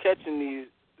still catching these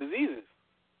diseases?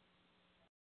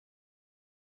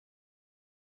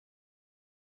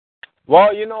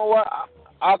 Well, you know what?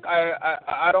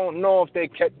 I don't know if they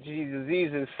catch these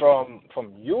diseases from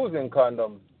using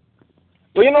condoms.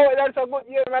 But you know what? That's a good.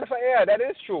 Matter of fact, that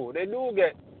is true. They do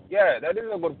get. Yeah, that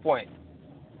is a good point.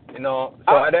 So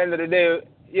at the end of the day,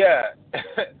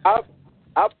 I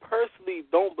personally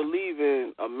don't believe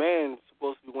in a man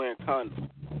supposed to be wearing condoms.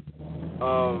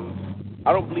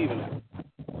 I don't believe in that.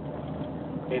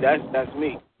 Hey, that's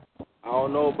me. I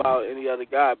don't know about any other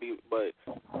guy, but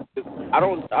I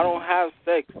don't have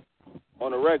sex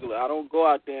on a regular. I don't go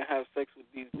out there and have sex with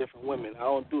these different women. I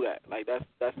don't do that. Like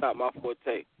that's not my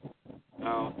forte.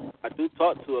 I do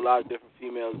talk to a lot of different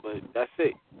females, but that's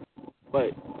it.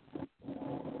 But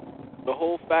the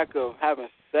whole fact of having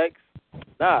sex,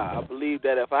 I believe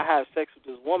that if I have sex with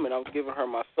this woman, I'm giving her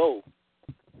my soul.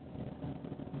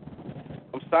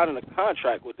 I'm signing a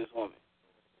contract with this woman.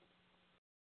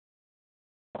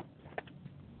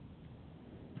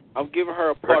 I'm giving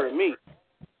her a part of me.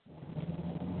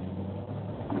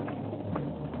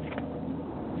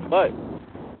 But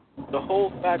the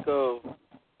whole fact of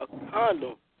a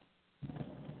condom,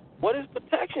 what is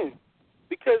protection?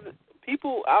 Because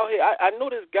people out here, I know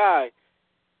this guy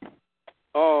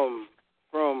from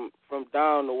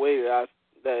down the way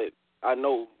that I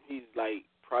know. He's like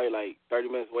probably like 30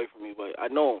 minutes away from me, but I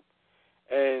know him.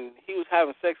 And he was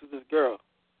having sex with this girl,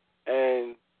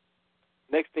 and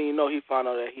next thing you know, he found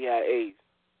out that he had AIDS.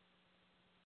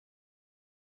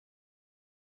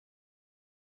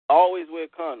 Always wear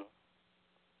condoms.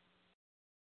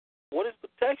 What is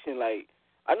protection? Like,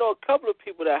 I know a couple of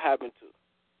people that happened to.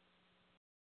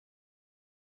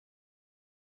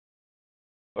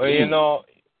 Well,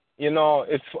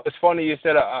 it's funny you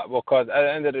said that because at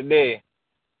the end of the day,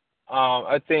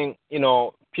 I think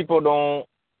people don't.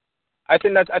 I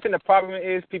think the problem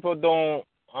is people don't.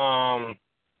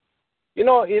 It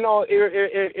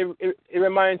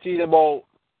reminds you about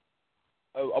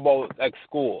like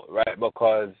school, right?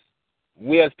 Because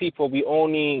we as people, we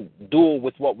only do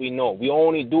with what we know. We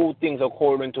only do things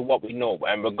according to what we know,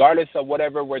 and regardless of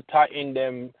whatever we're taught in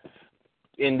them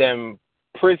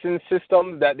prison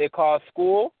system that they call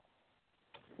school.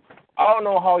 I don't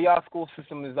know how y'all school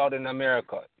system is out in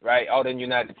America, right? Out in the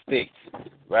United States,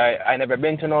 right? I never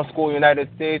been to no school in the United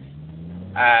States,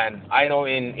 and I know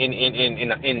in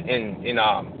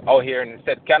out here in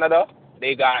Canada,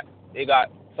 they got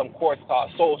some course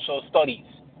called social studies.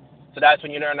 So that's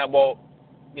when you learn about,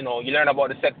 you learn about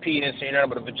the sex penis, and you learn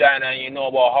about the vagina, and you know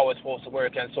about how it's supposed to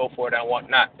work and so forth and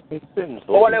whatnot. But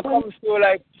when it comes to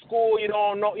like school, they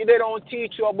don't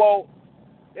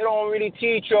really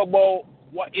teach you about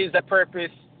what is the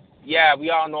purpose. Yeah, we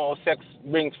all know sex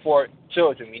brings forth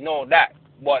children. We know that.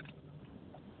 But,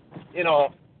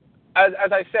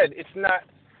 as I said, it's not,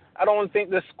 I don't think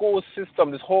the school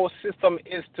system, this whole system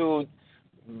is to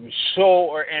show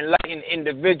or enlighten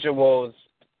individuals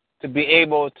to be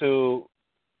able to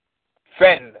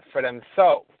fend for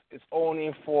themselves. It's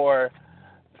only for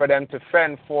them to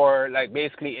fend for, like,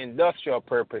 basically industrial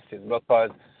purposes,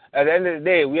 because at the end of the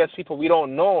day, we as people, we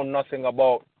don't know nothing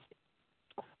about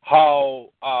how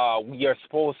we are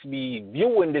supposed to be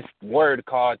viewing this word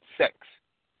called sex.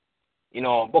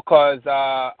 Because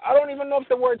I don't even know if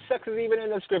the word sex is even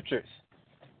in the scriptures.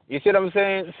 You see what I'm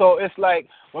saying? So it's like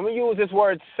when we use this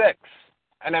word sex,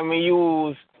 and then we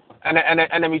use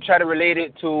and then we try to relate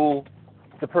it to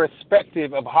the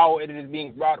perspective of how it is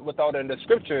being brought without in the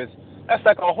scriptures, That's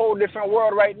like a whole different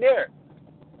world right there.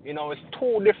 You know, it's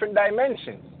two different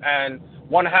dimensions, and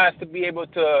one has to be able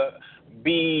to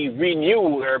be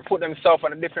renewed or put themselves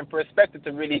on a different perspective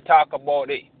to really talk about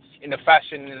it in the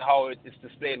fashion and how it's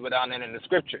displayed within in the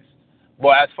scriptures.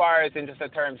 But as far as in just the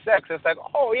term sex, it's like,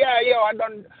 oh yeah, I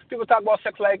done. People talk about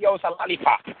sex like, it's a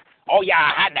lollipop. Oh yeah,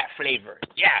 I had that flavor.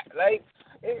 Yeah, like,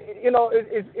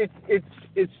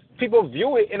 it's people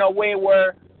view it in a way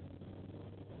where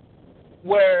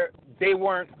they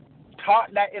weren't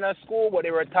taught that in a school, but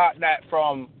they were taught that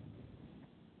from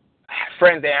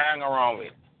friends they hang around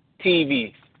with,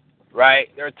 TV, right?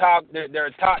 They're taught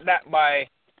that by,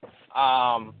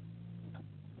 I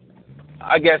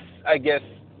guess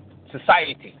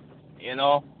society,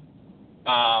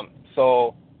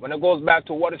 So when it goes back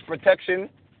to what is protection,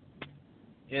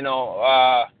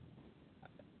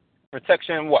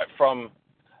 protection what from?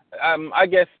 I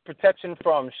guess protection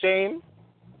from shame.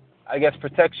 I guess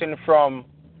protection from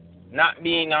not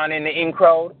being on in the in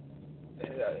crowd.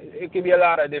 It could be a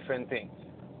lot of different things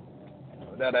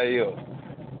that I use.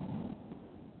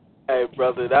 Hey,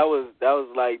 brother, that was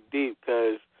like deep,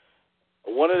 because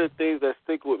one of the things that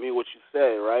stick with me, what you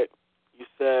said, right? You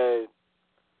said,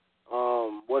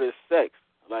 what is sex?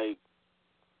 Like,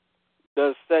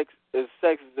 is sex in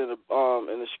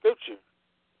the scripture?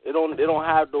 It don't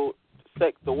have the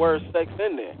word sex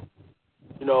in there.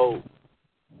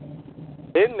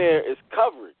 In there is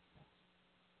covered.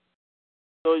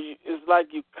 So it's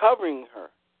like you covering her,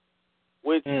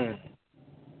 which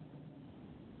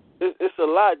it's a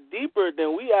lot deeper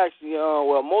than we actually,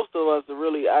 most of us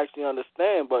really actually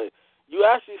understand. But you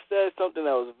actually said something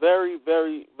that was very,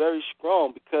 very, very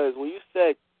strong, because when you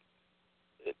said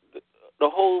the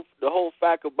whole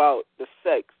fact about the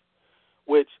sex,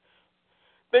 which,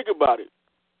 think about it,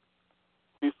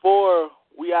 before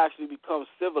we actually become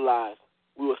civilized,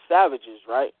 we were savages,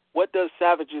 right? What does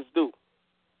savages do?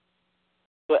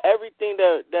 So everything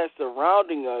that's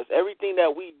surrounding us, everything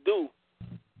that we do,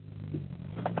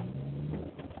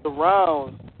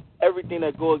 surrounds everything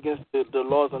that goes against the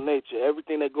laws of nature,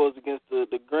 everything that goes against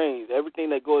the grains, everything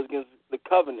that goes against the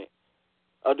covenant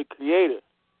of the Creator.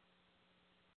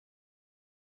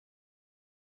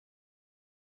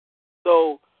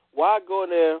 So why go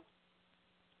there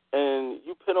and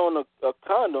you put on a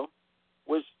condom,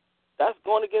 which that's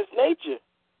going against nature?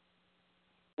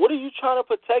 What are you trying to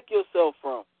protect yourself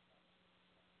from?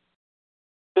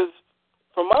 Because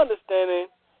from my understanding,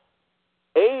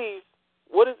 AIDS,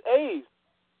 what is AIDS?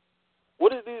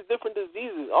 What is these different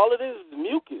diseases? All it is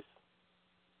mucus.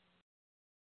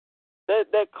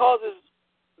 That causes,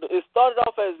 it started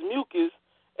off as mucus,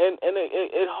 and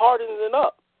it hardens it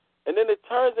up. And then it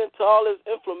turns into all this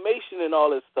inflammation and all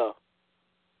this stuff.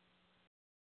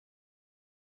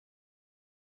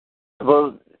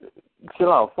 Well,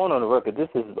 Shalom, phone on the record. This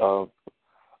is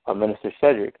Minister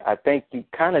Cedric. I think you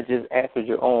kind of just answered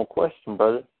your own question,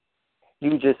 brother.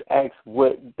 You just asked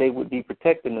what they would be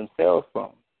protecting themselves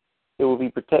from. They would be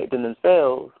protecting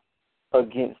themselves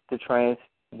against the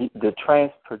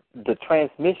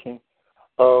transmission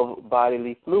of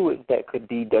bodily fluids that could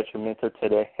be detrimental to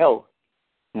their health.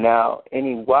 Now,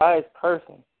 any wise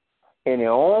person in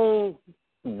their own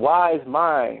wise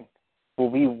mind will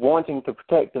be wanting to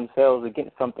protect themselves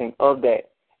against something of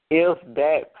that if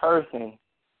that person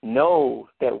knows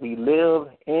that we live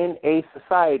in a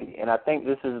society, and I think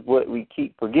this is what we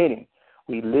keep forgetting.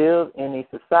 We live in a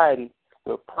society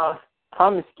where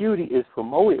promiscuity is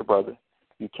promoted, brother.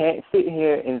 You can't sit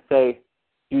here and say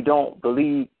you don't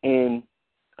believe in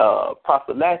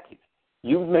prophylactics.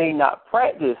 You may not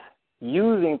practice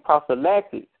using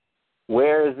prophylactics,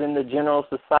 whereas in the general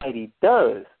society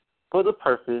does, for the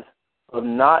purpose of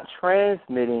not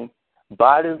transmitting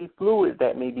bodily fluids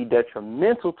that may be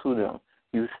detrimental to them.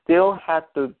 You still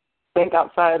have to think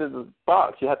outside of the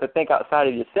box. You have to think outside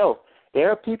of yourself. There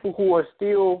are people who are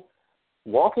still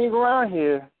walking around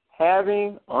here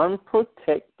having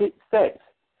unprotected sex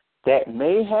that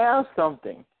may have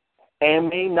something and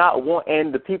may not want,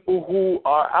 and the people who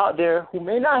are out there who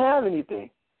may not have anything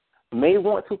may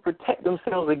want to protect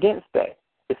themselves against that.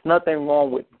 It's nothing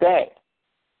wrong with that.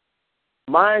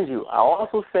 Mind you, I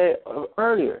also said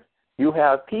earlier, you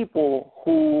have people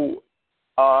who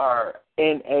are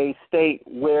in a state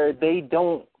where they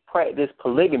don't practice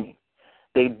polygamy.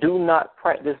 They do not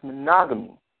practice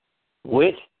monogamy,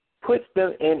 which puts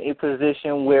them in a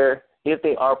position where if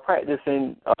they are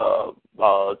practicing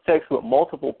sex with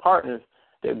multiple partners,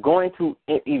 they're going to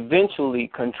eventually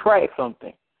contract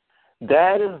something.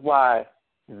 That is why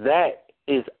that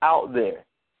is out there.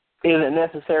 Isn't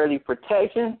necessarily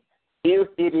protection if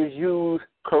it is used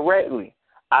correctly.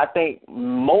 I think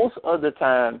most of the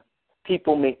time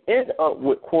people may end up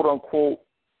with quote-unquote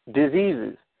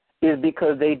diseases is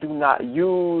because they do not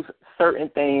use certain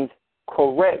things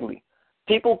correctly.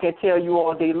 People can tell you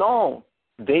all day long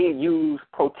they use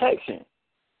protection.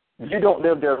 You don't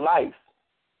live their life,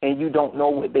 and you don't know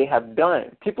what they have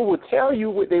done. People will tell you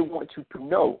what they want you to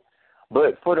know.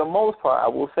 But for the most part, I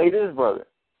will say this, brother,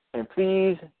 and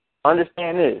please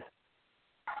understand this.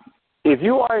 If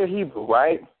you are a Hebrew,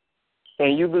 right,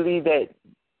 and you believe that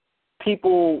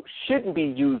people shouldn't be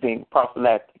using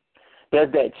prophylactics, does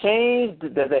that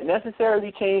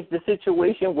necessarily change the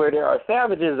situation where there are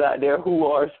savages out there who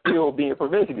are still being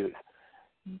promiscuous?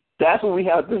 That's what we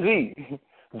have to see.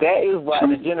 That is why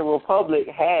the general public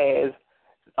has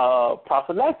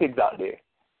prophylactics out there.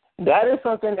 That is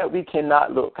something that we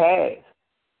cannot look past.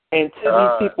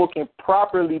 Until these people can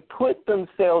properly put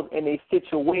themselves in a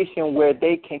situation where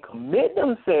they can commit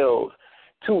themselves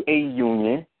to a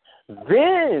union,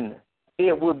 then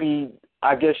it will be,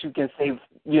 I guess you can say,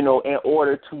 in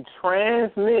order to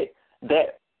transmit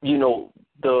that,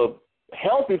 the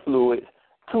healthy fluids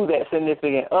to that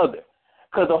significant other.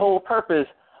 Because the whole purpose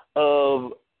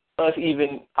of us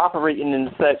even operating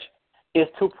in such is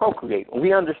to procreate.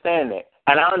 We understand that.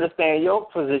 And I understand your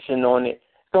position on it.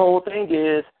 The whole thing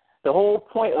is, the whole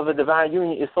point of a divine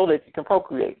union is so that you can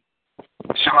procreate.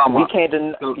 We can't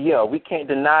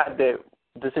deny that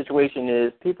the situation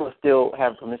is people still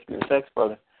have promiscuous sex,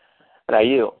 brother. But I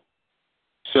yield.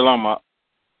 Shalom.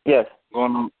 Yes.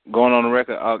 Going on the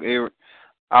record, Eric,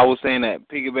 I was saying that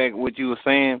piggyback what you were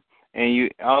saying, and you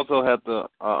also have to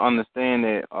understand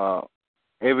that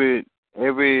we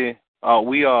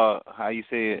are, how you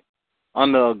say it,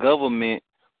 under a government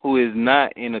who is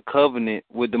not in a covenant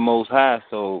with the Most High.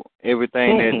 So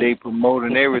everything that they promote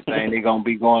and everything, they're going to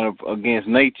be going against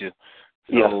nature.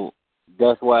 So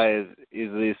that's why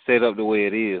it's set up the way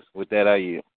it is. With that, I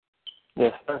yield.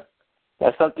 Yes, sir.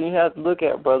 That's something you have to look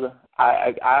at, brother.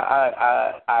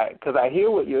 Because I hear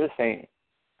what you're saying,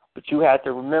 but you have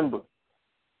to remember,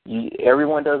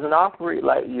 everyone doesn't operate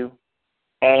like you,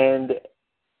 and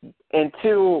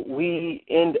until we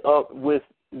end up with,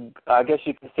 I guess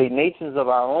you can say, nations of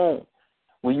our own,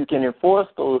 where you can enforce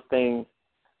those things,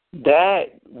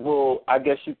 that will, I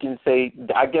guess you can say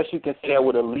that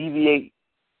would alleviate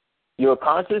your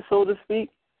conscience, so to speak.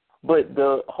 But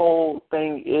the whole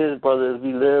thing is, brothers,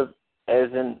 we live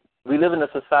in a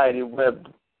society where,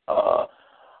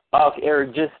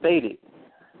 Eric just stated,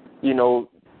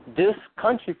 this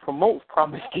country promotes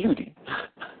promiscuity.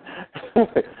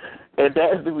 And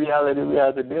that's the reality we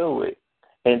have to deal with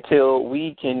until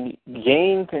we can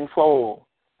gain control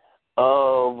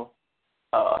of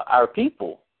our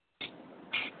people.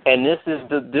 And this is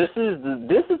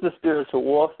the spiritual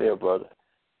warfare, brother.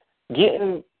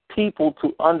 Getting people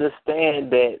to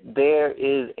understand that there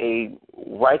is a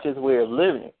righteous way of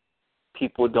living.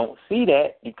 People don't see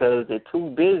that because they're too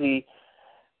busy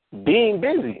being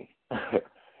busy.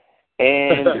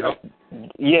 And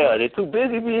they're too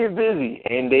busy being busy,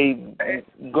 and they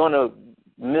gonna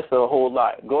miss a whole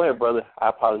lot. Go ahead, brother. I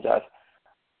apologize.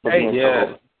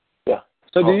 Yeah.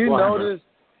 So do you notice?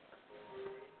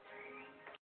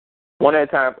 One at a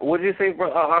time. What did you say,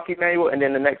 Hockey Manual, and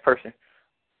then the next person?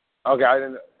 Okay, I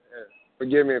didn't.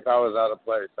 Forgive me if I was out of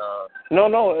place. No. I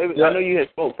know you had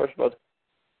spoke first, brother.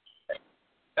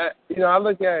 I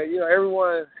look at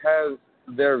everyone has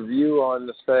their view on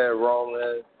the said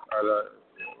Roman or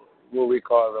what we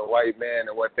call the white man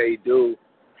and what they do.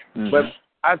 Mm-hmm. But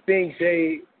I think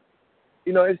they,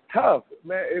 it's tough,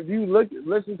 man. If you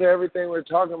listen to everything we're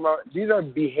talking about, these are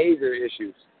behavior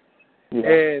issues. Yeah.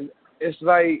 And it's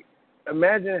like,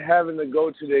 imagine having to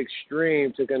go to the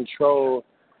extreme to control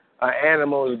an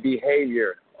animal's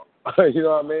behavior. You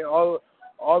know what I mean? All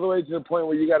the way to the point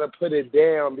where you got to put it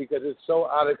down because it's so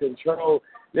out of control.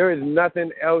 There is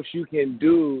nothing else you can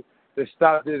do to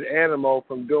stop this animal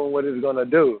from doing what it's going to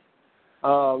do.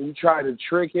 You try to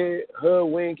trick it,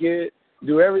 hoodwink it,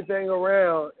 do everything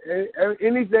around,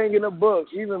 anything in the book,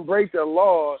 even break the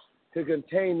law to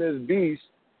contain this beast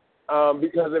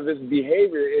because of its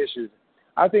behavior issues.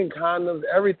 I think condoms,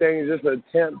 everything is just an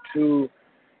attempt to,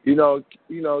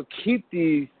 keep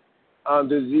these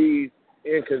disease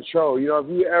in control. If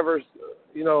you ever,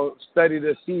 study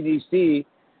the CDC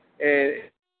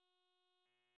and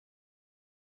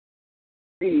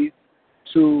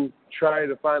to try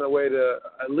to find a way to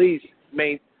at least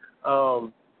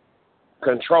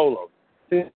control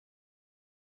them.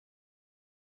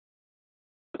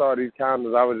 Saw these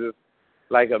condoms, I was just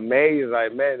amazed,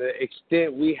 man, the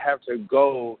extent we have to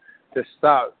go to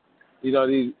stop,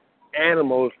 these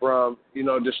animals from,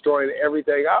 destroying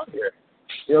everything out here.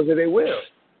 Because they will.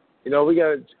 We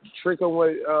got to trick them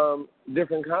with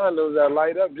different condoms that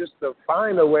light up just to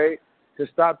find a way to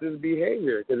stop this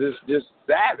behavior because it's just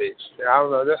savage. I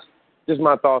don't know. That's just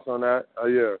my thoughts on that.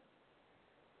 Yeah.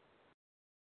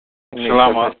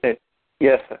 Shalom.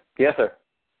 Yes, sir. Yes, sir.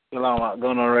 Shalom.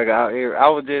 Going on record out here. I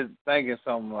was just thinking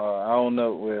something. I don't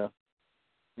know. Well,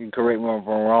 you can correct me if I'm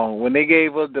wrong. When they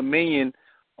gave us dominion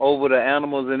over the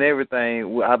animals and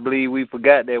everything, I believe we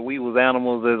forgot that we was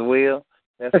animals as well.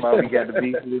 That's why we got to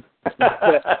be here.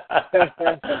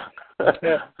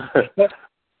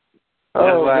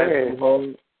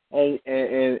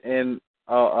 And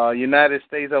United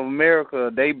States of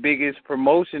America, their biggest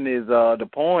promotion is the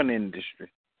porn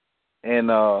industry, and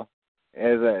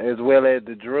as well as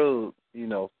the drugs,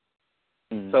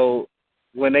 Mm-hmm. So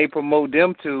when they promote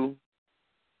them two,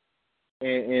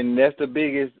 and that's the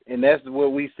biggest, and that's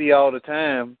what we see all the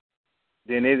time,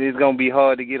 then it's gonna be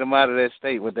hard to get them out of that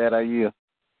state with that idea.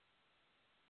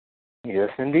 Yes,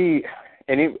 indeed.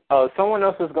 And someone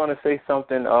else was going to say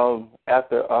something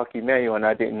after Archimanuel, and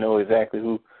I didn't know exactly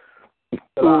who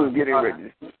was getting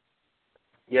ready.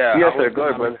 Yeah. Yes, sir. Go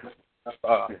ahead,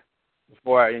 brother.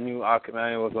 Before I knew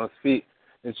Archimanuel was going to speak,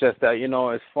 it's just that,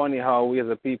 it's funny how we as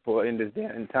a people in this day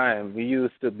and time, we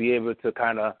used to be able to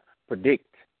kind of predict.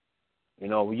 We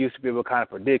used to be able to kind of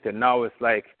predict, and now it's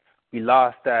like we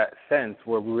lost that sense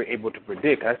where we were able to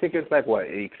predict. I think it's like,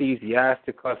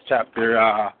 Ecclesiasticus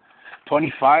chapter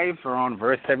 25, around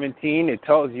verse 17, it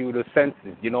tells you the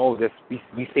senses.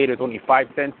 We say there's only 5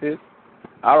 senses.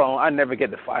 I never get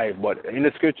the 5, but in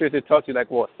the scriptures it tells you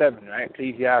 7, right?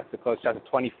 Ecclesiasticus chapter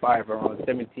 25, around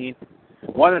 17.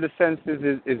 One of the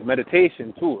senses is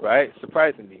meditation too, right?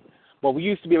 Surprisingly. But we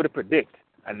used to be able to predict,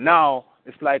 and now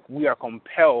it's like we are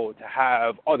compelled to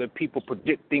have other people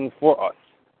predict things for us.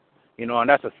 And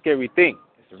that's a scary thing.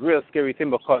 It's a real scary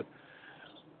thing because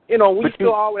we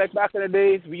still are, like back in the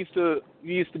days, we used to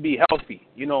be healthy.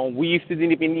 We used to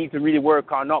didn't even need to really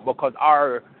work on up because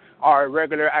our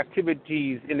regular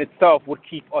activities in itself would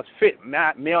keep us fit,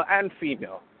 male and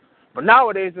female. But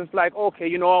nowadays it's like, okay,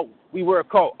 we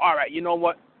work out. All right, you know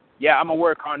what? Yeah, I'm gonna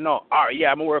work on now. All right,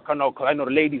 yeah, I'm gonna work on now because I know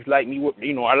the ladies like me.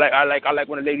 I like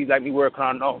when the ladies like me working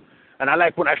on now, and I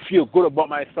like when I feel good about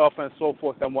myself and so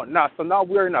forth and whatnot. So now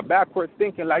we're in a backwards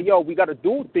thinking, we got to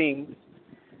do things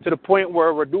to the point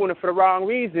where we're doing it for the wrong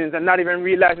reasons and not even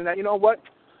realizing that,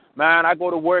 man, I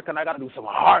go to work and I got to do some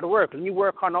hard work. Let me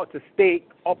work on out to stay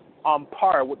up on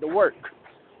par with the work.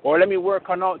 Or let me work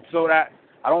on out so that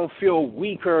I don't feel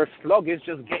weak or sluggish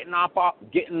just getting up off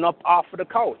of the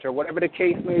couch or whatever the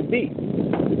case may be.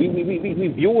 We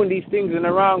viewing these things in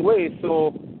the wrong way.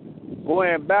 So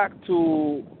going back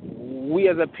to we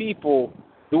as a people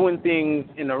doing things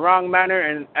in the wrong manner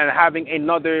and having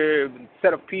another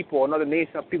set of people, another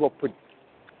nation of people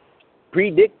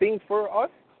predict things for us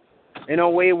in a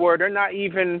way where they're not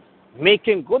even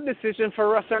making good decisions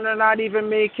for us, and they're not even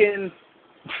making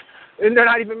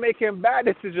bad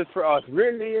decisions for us,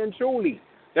 really and truly.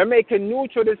 They're making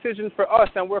neutral decisions for us,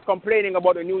 and we're complaining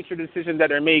about the neutral decisions that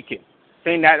they're making,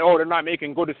 saying that, they're not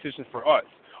making good decisions for us.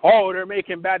 They're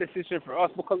making bad decisions for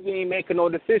us because we ain't making no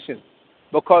decisions,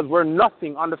 because we're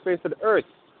nothing on the face of the earth.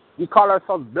 We call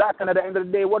ourselves black, and at the end of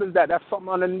the day, what is that? That's something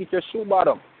underneath your shoe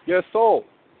bottom, your soul,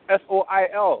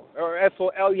 S-O-I-L, or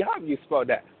S-O-L, how you spell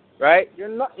that, right? You're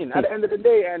nothing at the end of the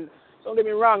day, and don't get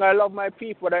me wrong, I love my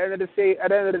people, but at the end of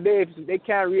the day, if they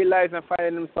can't realize and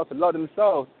find themselves and love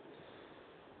themselves,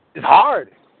 it's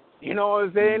hard. You know what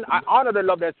I'm saying? I honor the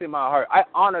love that's in my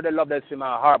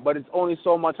heart. But it's only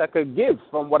so much I could give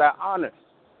from what I honor,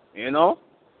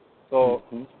 So,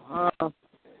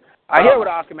 I hear what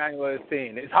Archimanuel is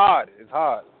saying. It's hard.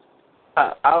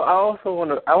 I also want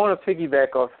to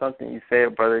piggyback off something you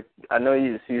said, brother. I know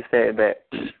you said that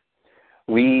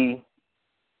we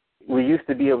used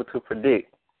to be able to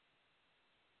predict.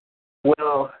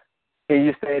 Well,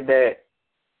 you said that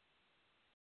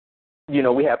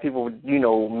we have people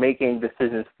making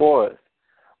decisions for us,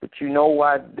 but you know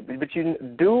why? But you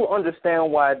do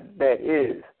understand why that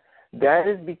is. That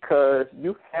is because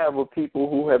you have a people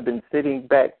who have been sitting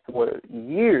back for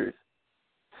years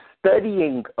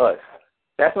studying us.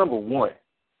 That's number one.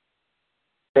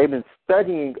 They've been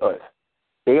studying us.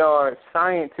 They are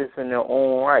scientists in their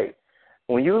own right.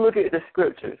 When you look at the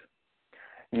scriptures,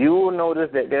 you will notice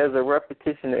that there's a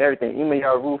repetition of everything. Even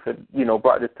Ruth had,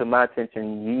 brought this to my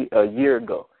attention a year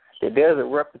ago, that there's a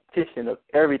repetition of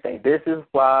everything. This is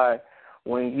why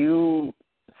when you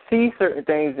see certain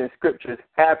things in scriptures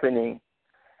happening,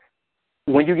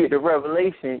 when you get the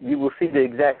revelation, you will see the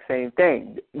exact same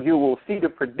thing. You will see the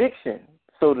prediction,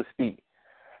 so to speak.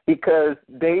 because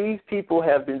these people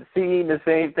have been seeing the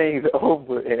same things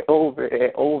over and over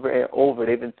and over and over.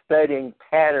 They've been studying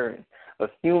patterns of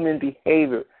human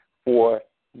behavior for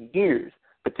years,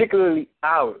 particularly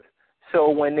ours. So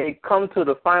when they come to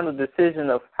the final decision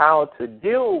of how to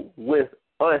deal with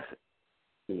us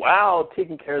while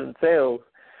taking care of themselves,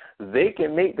 they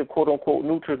can make the quote-unquote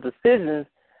neutral decisions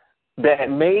that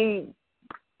may,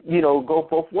 go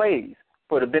both ways,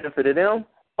 for the benefit of them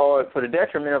or for the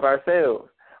detriment of ourselves.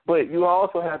 But you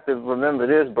also have to remember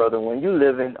this, brother. When you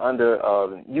living under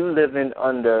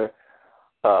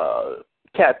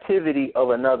captivity of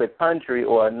another country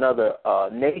or another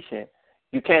nation,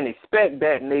 you can't expect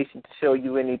that nation to show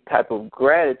you any type of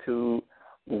gratitude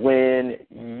when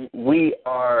we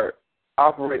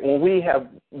have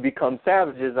become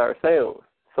savages ourselves,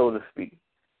 so to speak.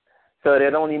 So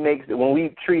that only makes when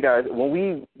we treat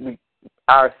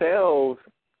ourselves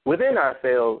within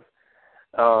ourselves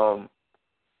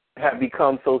have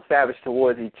become so savage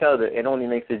towards each other, it only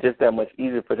makes it just that much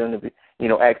easier for them to be,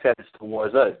 act savage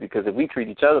towards us. Because if we treat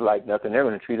each other like nothing, they're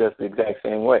going to treat us the exact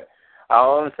same way.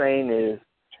 All I'm saying is,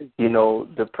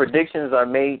 the predictions are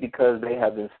made because they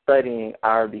have been studying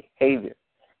our behavior.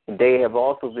 And they have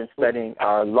also been studying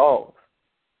our laws.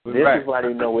 This is why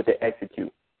they know what to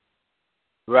execute.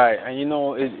 Right, and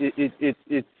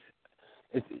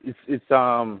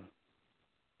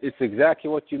it's exactly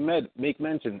what you make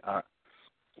mention.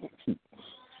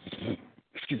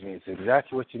 Excuse me. It's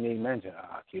exactly what you made mention.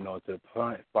 To the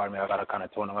point. Pardon me, I got to kind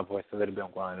of tone my voice a little bit.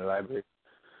 I'm going in the library.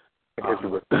 It's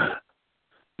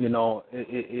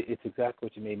exactly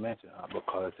what you made mention.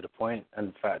 Because to the point and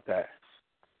the fact that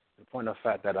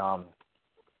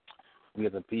we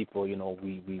as a people, we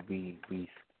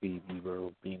were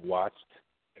being watched.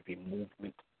 Every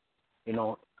movement,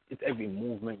 it's every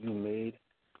movement you made.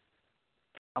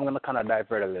 I'm gonna kind of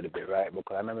divert a little bit, right?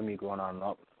 Because I remember me growing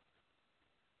up.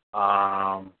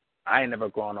 I ain't never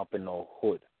grown up in no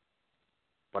hood,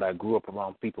 but I grew up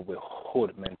around people with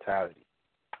hood mentality.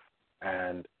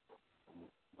 And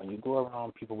when you go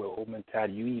around people with hood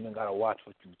mentality, you even gotta watch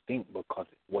what you think, because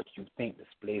what you think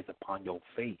displays upon your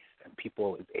face, and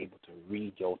people is able to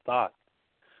read your thoughts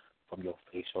from your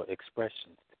facial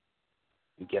expressions.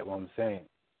 You get what I'm saying?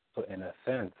 So in a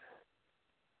sense,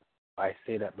 I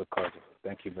say that because,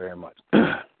 thank you very much.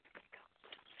 All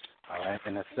right,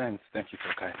 in a sense, thank you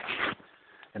for kind.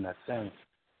 In a sense,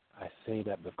 I say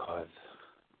that because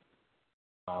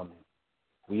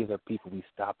we as a people, we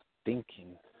stopped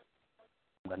thinking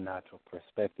from the natural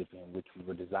perspective in which we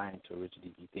were designed to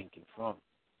originally be thinking from.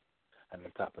 And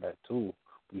on top of that, too,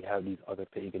 we have these other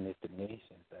paganistic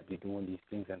nations that be doing these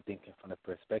things and thinking from the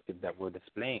perspective that we're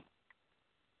displaying.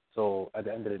 So at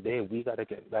the end of the day, we got to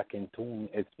get back in tune.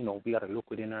 We got to look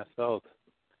within ourselves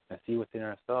and see what's in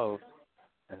ourselves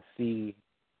and see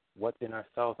what's in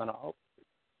ourselves and our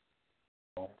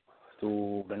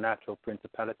through the natural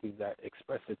principalities that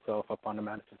express itself upon the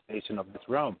manifestation of this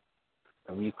realm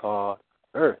that we call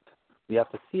Earth. We have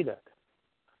to see that.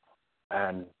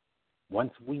 And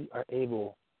once we are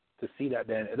able to see that,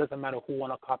 then it doesn't matter who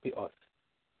want to copy us,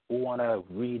 who want to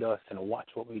read us and watch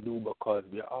what we do, because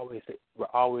we're always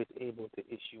able to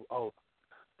issue out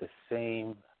the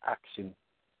same action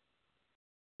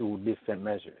through different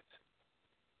measures,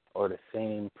 or the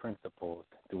same principles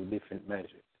through different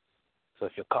measures. So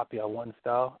if you copy a one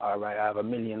style, all right, I have a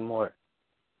million more.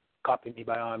 Copy me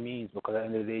by all means, because at the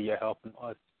end of the day, you're helping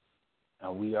us.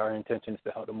 And our intention is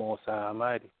to help the Most High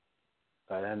Almighty.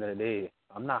 So at the end of the day,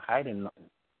 I'm not hiding nothing.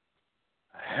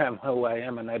 I am who I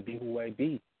am, and I be who I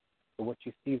be. So what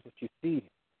you see is what you see.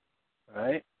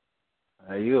 Right?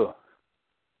 Are you?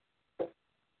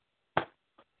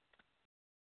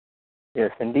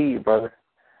 Yes, indeed, brother.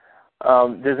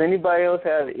 Does anybody else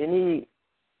have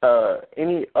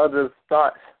any other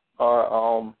thoughts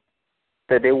or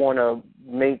that they want to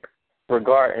make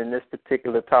regarding this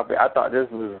particular topic? I thought this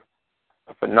was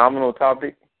a phenomenal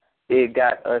topic. It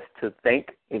got us to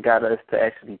think. It got us to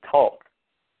actually talk.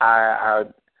 I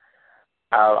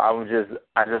just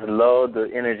love the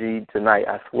energy tonight,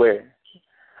 I swear.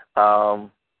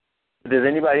 Does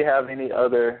anybody have any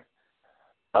other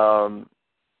thoughts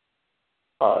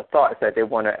that they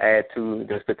want to add to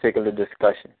this particular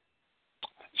discussion?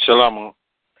 Shalom.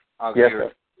 Yes,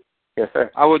 sir. Yes,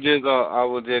 sir. I was just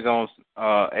gonna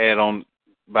add on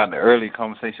about the early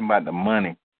conversation about the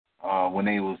money when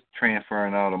they was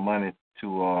transferring all the money to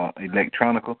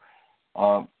electronica.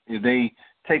 If they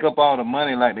take up all the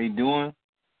money like they doing,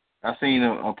 I seen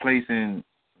a place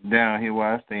down here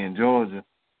where I stay in Georgia,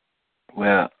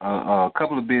 where a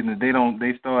couple of businesses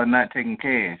they start not taking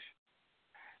cash.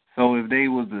 So if they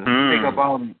was to take up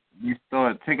all you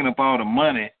start taking up all the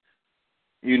money,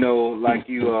 you know, like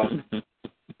you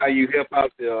how you help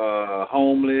out the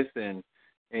homeless, and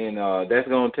that's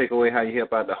gonna take away how you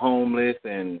help out the homeless,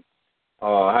 and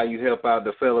how you help out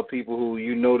the fellow people who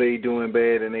you know they doing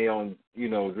bad and they on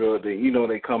drug.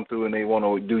 They come through and they want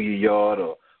to do your yard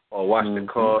or wash the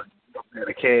car. You don't have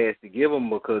the cash to give them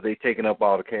because they taking up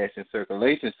all the cash in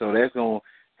circulation. So that's gonna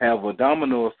have a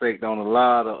domino effect on a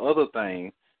lot of other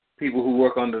things. People who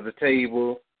work under the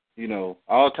table,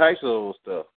 all types of old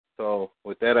stuff. So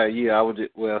with that idea, I was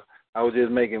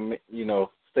just making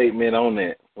statement on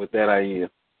that with that idea.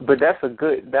 But that's a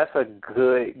good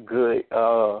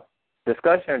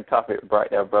discussion topic right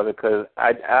there, brother. Because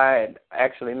I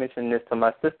actually mentioned this to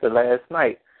my sister last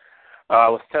night. I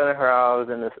was telling her I was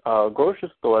in this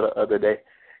grocery store the other day,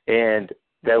 and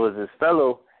there was this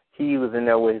fellow. He was in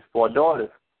there with his 4 daughters,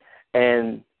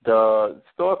 and the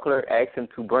store clerk asked him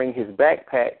to bring his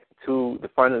backpack to the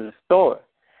front of the store.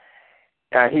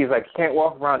 And he's like, you can't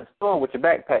walk around the store with your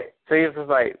backpack. So he was just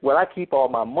like, well, I keep all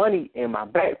my money in my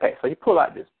backpack. So he pulled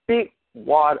out this big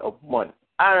wad of money.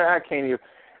 I can't even.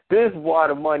 This wad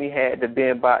of money had to be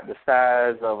about the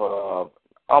size of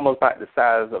almost about the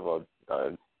size of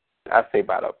I'd say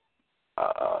about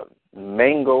a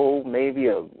mango, maybe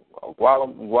a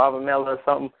guava melon or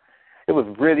something. It was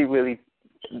really, really.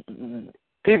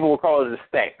 People would call it a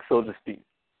stack, so to speak.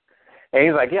 And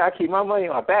he's like, yeah, I keep my money in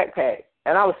my backpack.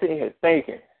 And I was sitting here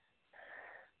thinking,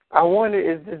 I wonder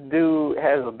if this dude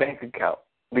has a bank account.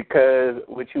 Because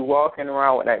with you walking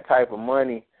around with that type of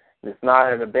money that's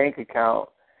not in a bank account,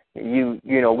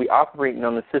 we operating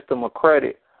on the system of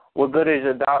credit. What good is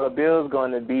your dollar bill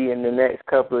going to be in the next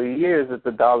couple of years if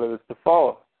the dollar is to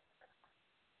fall?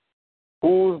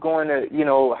 Who's going to,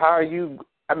 how are you?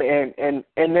 I mean, and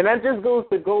then that just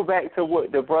go back to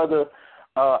what the brother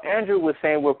Andrew was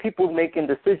saying, where people making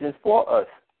decisions for us.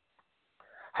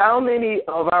 How many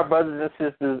of our brothers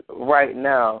and sisters right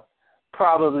now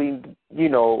probably,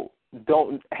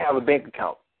 don't have a bank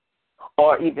account,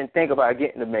 or even think about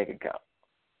getting a bank account,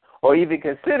 or even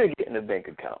consider getting a bank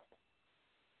account?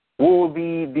 What would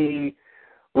be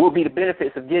the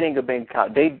benefits of getting a bank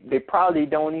account? They probably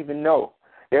don't even know.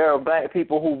 There are black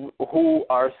people who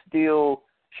are still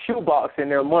shoeboxing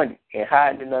their money and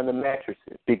hiding it under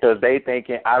mattresses because they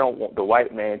thinking, I don't want the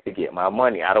white man to get my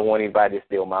money. I don't want anybody to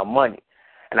steal my money.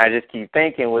 And I just keep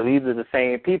thinking, well, these are the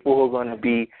same people who are going to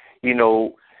be,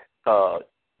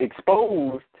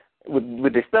 exposed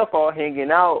with their stuff all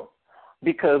hanging out,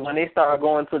 because when they start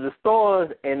going to the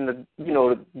stores and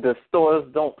the stores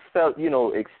don't sell,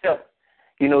 accept,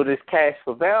 this cash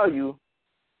for value,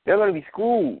 they're going to be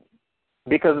screwed.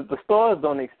 Because if the stores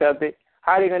don't accept it,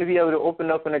 how are they going to be able to open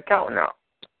up an account now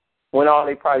when all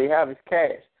they probably have is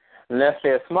cash? Unless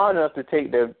they're smart enough to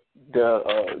take the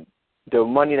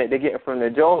money that they're getting from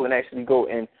their job and actually go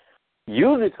and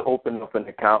use it to open up an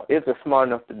account, if they're smart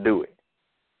enough to do it.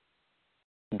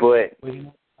 But,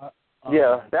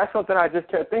 yeah, that's something I just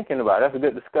kept thinking about. That's a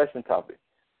good discussion topic.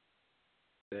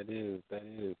 That is.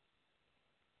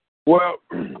 Well,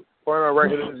 for our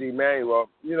record, this is Emmanuel.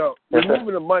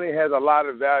 Removing the money has a lot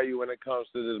of value when it comes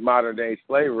to this modern day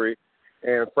slavery,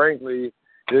 and frankly,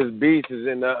 this beast is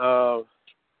in the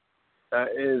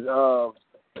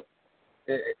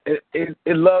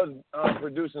it loves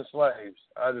producing slaves.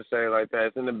 I'll just say it like that.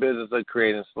 It's in the business of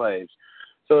creating slaves.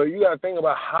 So you got to think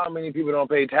about how many people don't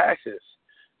pay taxes.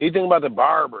 You think about the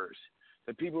barbers,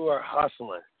 the people who are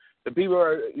hustling, the people who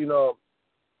are,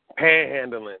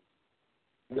 panhandling,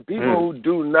 the people who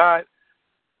do not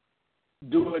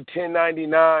do a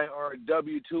 1099 or a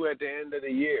W-2 at the end of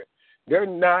the year. Those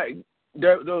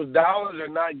dollars are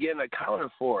not getting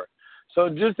accounted for. So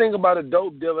just think about a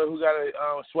dope dealer who got to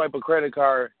swipe a credit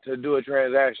card to do a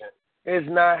transaction. It's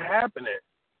not happening.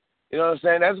 You know what I'm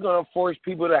saying? That's going to force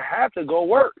people to have to go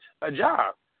work a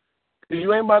job. Because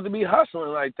you ain't about to be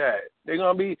hustling like that. They're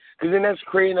going to be, because then that's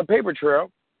creating a paper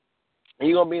trail, and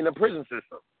you're going to be in the prison system.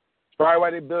 That's probably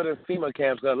why they're building FEMA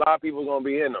camps, because a lot of people are going to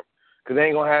be in them. Because they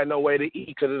ain't going to have no way to eat,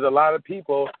 because there's a lot of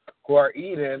people who are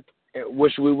eating,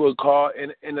 which we would call,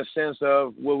 in the sense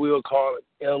of what we would call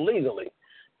illegally.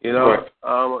 There's a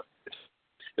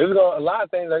lot of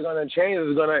things are going to change.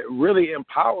 It's going to really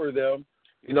empower them,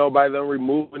 by them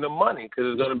removing the money, because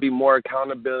there's going to be more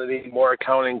accountability, more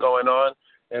accounting going on,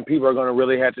 and people are going to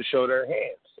really have to show their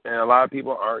hands. And a lot of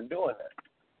people aren't doing that.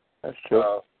 That's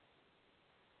true.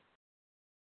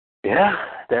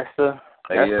 That's the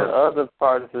other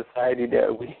part of society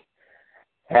that we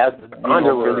have to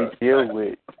really deal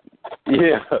with.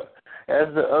 Yeah,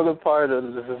 that's the other part of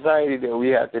the society that we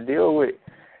have to deal with,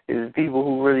 is people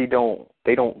who really don't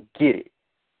get it.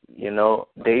 You know,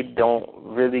 they don't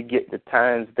really get the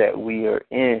times that we are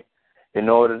in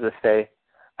order to say,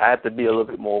 I have to be a little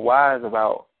bit more wise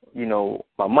about, you know,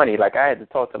 my money. Like I had to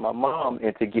talk to my mom I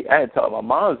had to talk my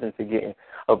mom's into getting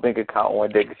a bank account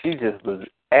one day because she just was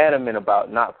adamant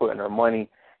about not putting her money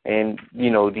in, you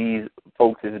know, these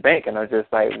folks' bank. And I was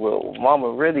just like, well,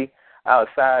 Mama, really,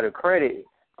 outside of credit,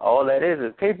 all that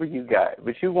is paper you got.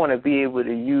 But you want to be able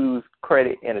to use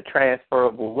credit in a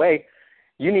transferable way,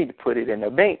 you need to put it in a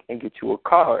bank and get you a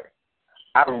card.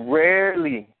 I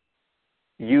rarely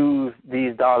use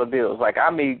these dollar bills. Like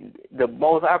the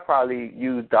most I probably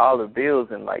use dollar bills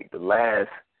in like the last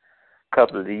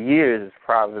couple of years is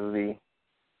probably,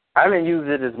 I haven't used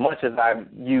it as much as I've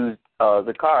used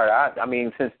the card. I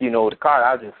mean, since, you know, the card,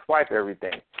 I'll just swipe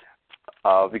everything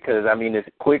because, I mean, it's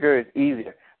quicker, it's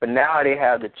easier. But now they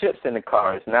have the chips in the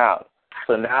cards now.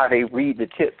 So now they read the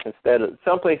chips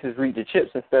some places read the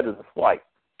chips instead of the swipe.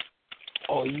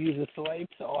 Oh, you use the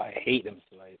swipes? Oh, I hate them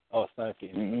swipes. Oh, sorry.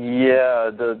 Yeah,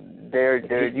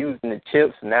 they're using the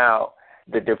chips now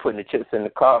that they're putting the chips in the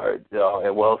cards.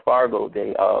 At Wells Fargo,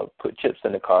 they put chips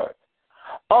in the cards.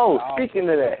 Oh, speaking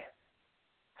of that,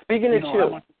 speaking of chips. I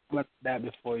want to comment that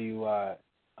before you. I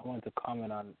wanted to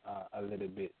comment on a little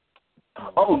bit.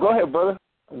 Oh, go ahead, brother.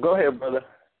 Go ahead, brother.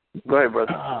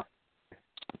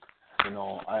 You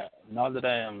know, now that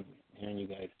I am hearing you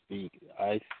guys speak,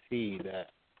 I see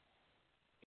that,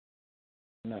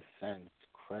 in a sense, the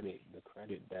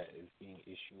credit that is being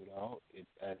issued out, it's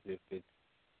as if it's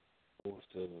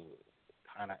supposed to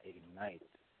kind of ignite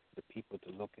the people to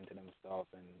look into themselves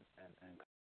and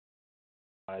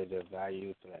their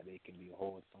values so that they can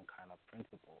behold some kind of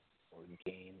principle or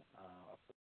gain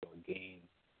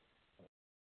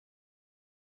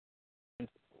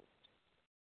principles.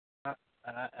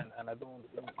 And I don't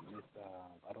think this.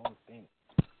 I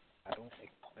don't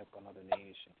expect another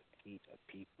nation to teach a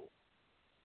people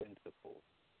principles.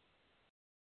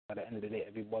 At the end of the day,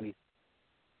 everybody's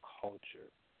culture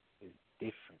is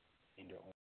different in their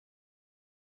own.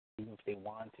 Even if they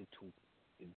wanted to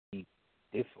be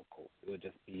difficult, it would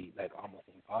just be like almost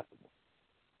impossible.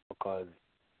 Because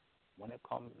when it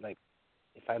comes, like,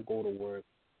 if I go to work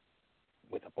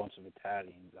with a bunch of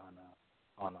Italians on a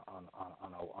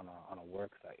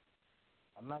work site,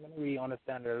 I'm not going to really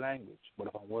understand their language. But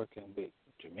if I'm working with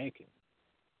Jamaicans,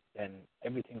 then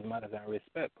everything matters and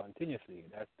respect continuously.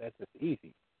 That's just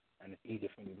easy, and it's easy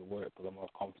for me to work because I'm more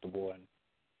comfortable. And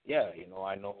yeah, you know,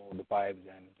 I know the vibes,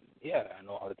 and yeah, I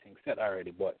know how the thing's set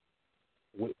already. But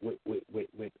with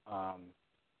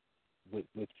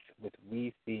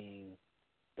we seeing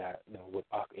that, you know, with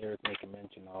Eric making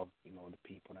mention of, you know, the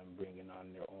people I'm bringing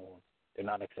on their own, they're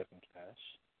not accepting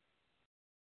cash.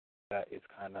 That is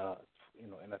kind of, you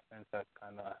know, in a sense, that's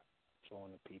kind of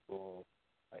showing the people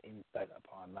insight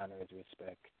upon manners,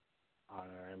 respect,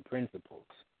 honor, and principles.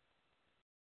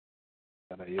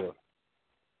 How about you?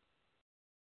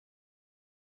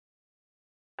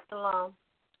 Hello.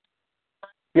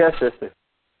 Yes, sister.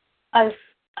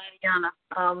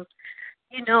 Ayana.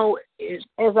 You know,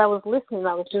 as I was listening,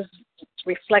 I was just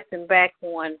reflecting back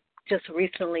on just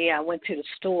recently. I went to the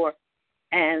store,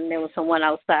 and there was someone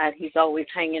outside. He's always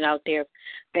hanging out there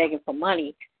begging for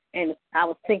money. And I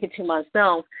was thinking to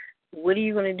myself, what are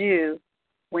you going to do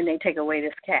when they take away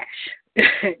this cash?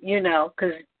 You know,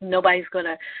 because nobody's going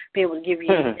to be able to give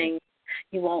you anything.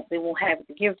 They won't have it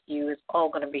to give to you. It's all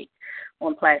going to be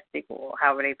on plastic or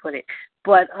however they put it.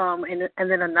 But and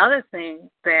then another thing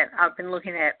that I've been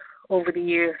looking at over the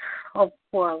years,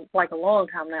 for like a long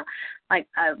time now, like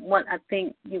I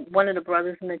think one of the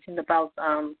brothers mentioned about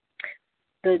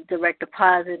the direct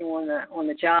deposit on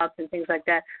the jobs and things like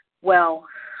that. Well,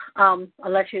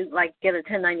 unless you like get a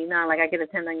 1099, like I get a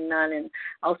 1099 and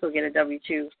also get a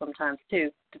W-2 sometimes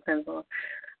too. Depends on,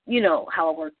 you know,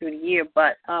 how I work through the year.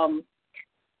 But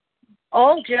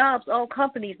all jobs, all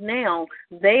companies now,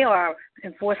 they are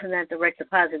enforcing that direct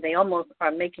deposit. They almost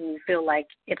are making you feel like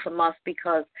it's a must,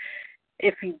 because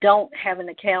if you don't have an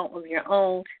account of your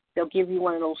own, they'll give you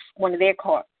one of their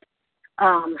cards,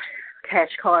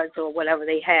 cash cards or whatever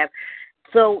they have.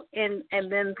 So, and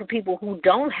then for people who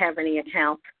don't have any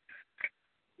accounts,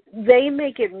 they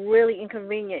make it really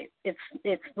inconvenient.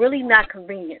 It's really not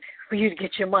convenient for you to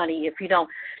get your money if you don't.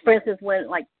 For instance, when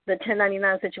like the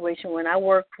 1099 situation, when I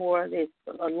work for a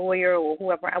lawyer or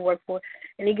whoever I work for,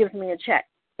 and he gives me a check.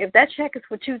 If that check is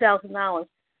for $2,000,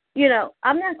 you know,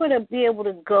 I'm not going to be able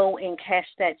to go and cash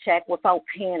that check without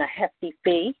paying a hefty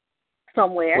fee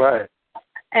somewhere. Right.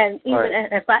 And even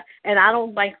if I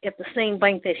don't bank at the same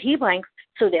bank that he banks,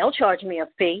 so they'll charge me a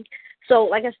fee. So,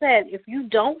 like I said, if you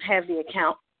don't have an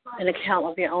account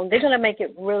of your own, they're going to make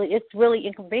it's really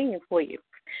inconvenient for you.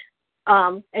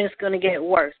 and it's going to get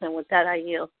worse. And with that, I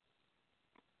yield.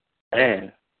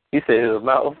 Man, you said it was a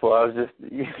mouthful. I was just,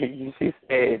 she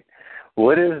said,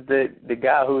 what is the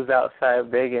guy who's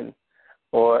outside begging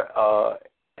or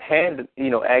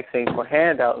asking for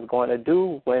handouts going to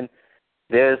do when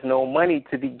there's no money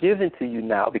to be given to you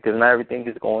now because not everything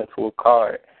is going to a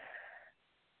card?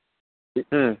 He's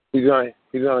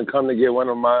gonna come to get one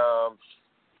of my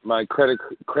credit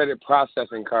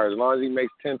processing cards. As long as he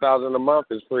makes $10,000 a month,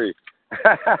 it's free.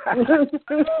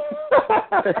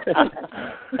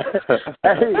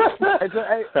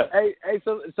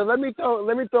 So let me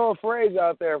throw a phrase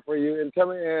out there for you and tell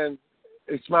me and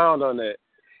expound on it.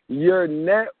 Your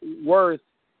net worth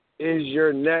is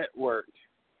your network,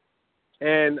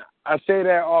 and I say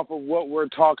that off of what we're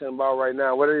talking about right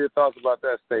now. What are your thoughts about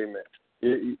that statement?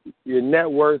 Your net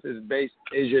worth is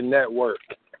your net worth.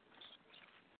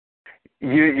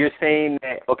 You're saying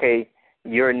that, okay,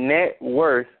 your net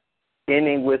worth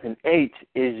ending with an H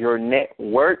is your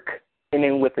network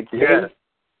ending with a K?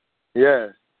 Yes.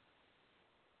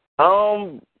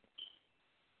 I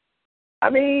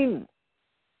mean,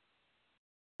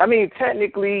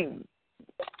 technically,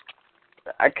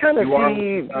 I kind of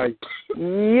see,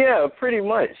 yeah, pretty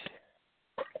much.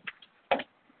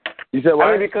 You said what?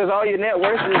 I mean, because all your net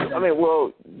worth is,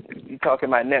 you're talking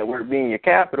about net worth being your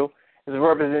capital, is a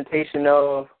representation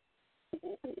of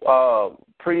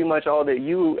pretty much all that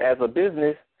you as a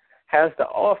business has to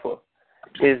offer.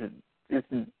 It's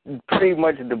pretty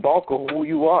much the bulk of who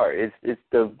you are. It's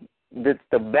the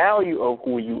value of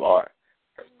who you are.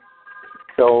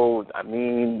 So, I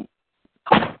mean,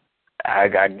 I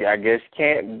guess you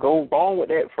can't go wrong with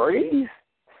that phrase,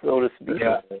 so to speak.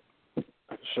 Yeah.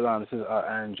 Shalom, this is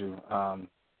Andrew.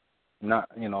 My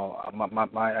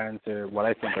answer, what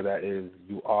I think of that is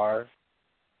you are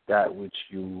that which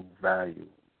you value.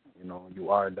 You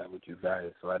are that which you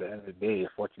value. So at the end of the day,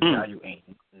 if what you value ain't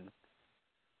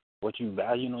what you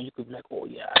value, you could be like, oh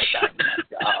yeah,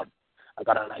 I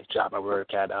got a nice job. I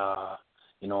work at I'm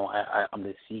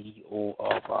the CEO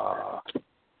of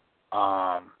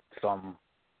some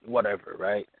whatever,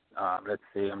 right? Let's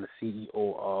say I'm the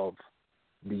CEO of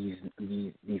these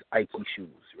IT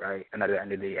shoes, right? And at the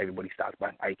end of the day, everybody starts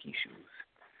buying IT shoes,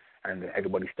 and then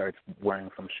everybody starts wearing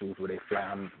some shoes where they fly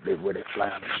on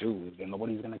the shoes, and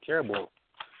nobody's gonna care about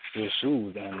your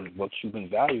shoes and what you've been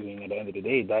valuing. At the end of the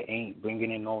day, that ain't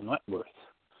bringing in no net worth.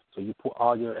 So you put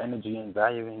all your energy in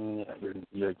valuing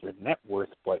your net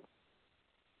worth, but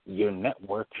your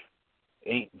network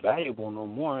ain't valuable no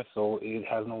more, so it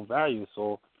has no value.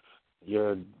 So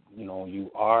you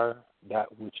are that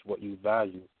which what you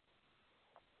value.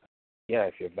 Yeah,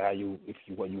 if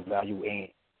what you value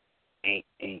ain't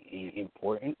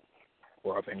important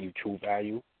or of any true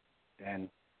value, then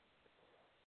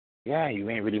yeah, you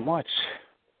ain't really much.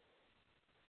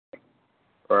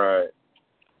 All right.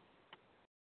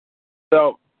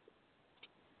 So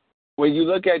when you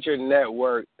look at your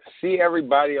network, see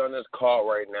everybody on this call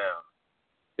right now.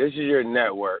 This is your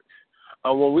network.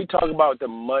 When we talk about the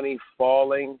money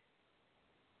falling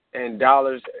and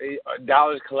dollars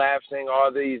collapsing,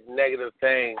 all these negative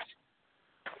things,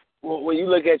 when you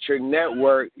look at your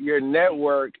network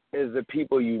is the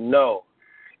people you know.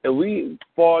 If we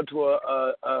fall to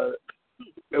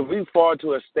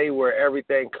a state where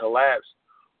everything collapses,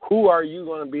 who are you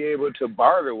going to be able to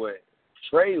barter with,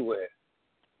 trade with?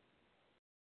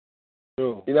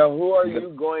 True. Who are you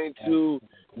going to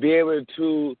be able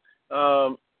to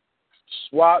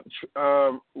swap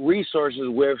resources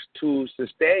with to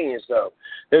sustain yourself?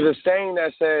 There's a saying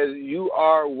that says you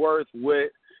are worth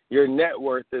what your net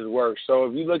worth is worth. So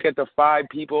if you look at the 5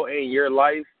 people in your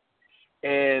life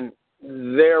and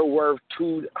they're worth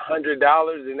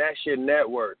 $200, then that's your net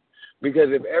worth.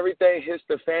 Because if everything hits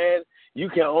the fan, you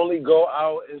can only go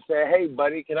out and say, hey,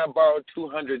 buddy, can I borrow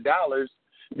 $200?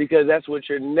 Because that's what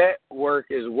your network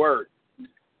is worth.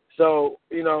 So,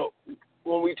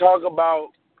 when we talk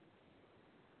about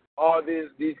all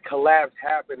these collapse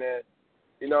happening,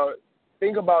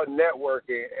 think about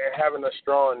networking and having a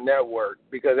strong network,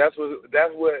 because that's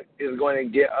what is going to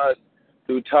get us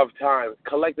through tough times.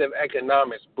 Collective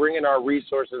economics, bringing our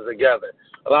resources together.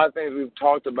 A lot of things we've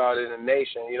talked about in the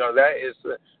nation, that is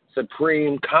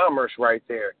supreme commerce right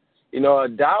there. A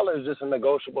dollar is just a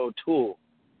negotiable tool.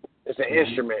 It's an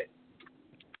instrument.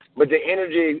 But the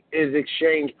energy is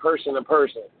exchanged person to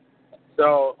person.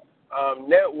 So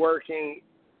networking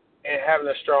and having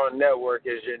a strong network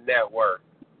is your network.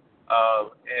 And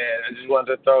I just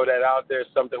wanted to throw that out there,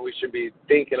 something we should be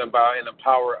thinking about in the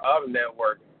power of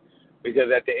networking.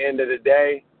 Because at the end of the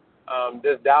day,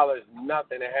 this dollar is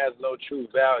nothing. It has no true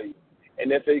value.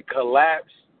 And if it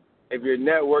collapses, if your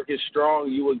network is strong,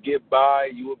 you will get by,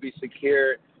 you will be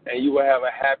secure, and you will have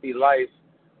a happy life,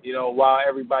 while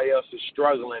everybody else is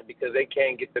struggling because they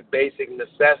can't get the basic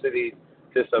necessities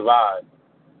to survive.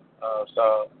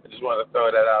 So I just want to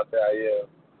throw that out there, yeah.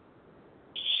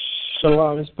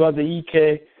 Shalom, it's Brother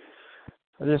EK.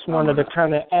 I just wanted to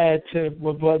kind of add to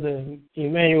what Brother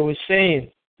Emmanuel was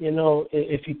saying.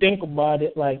 If you think about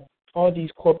it, like all these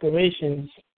corporations,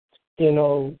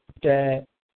 that,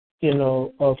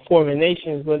 of foreign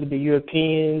nations, whether it be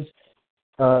Europeans,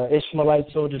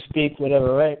 Ishmaelites, so to speak,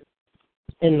 whatever, right?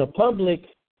 In the public,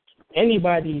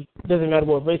 anybody, doesn't matter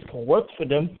what race, can work for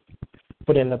them.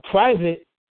 But in the private,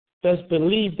 just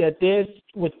believe that there's,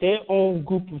 with their own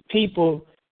group of people,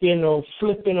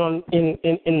 flipping on in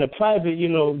the private,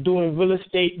 doing real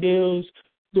estate deals,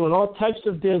 doing all types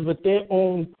of deals with their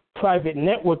own private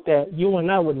network that you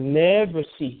and I would never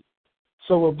see.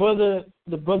 So what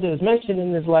the brother is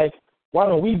mentioning is like, why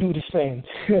don't we do the same?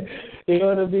 You know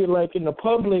what I mean? Like in the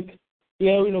public,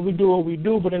 yeah, we do what we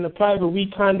do, but in the private,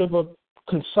 we kind of are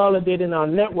consolidating our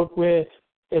network where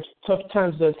if tough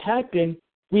times does happen,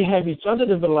 we have each other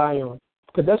to rely on,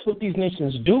 because that's what these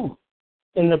nations do.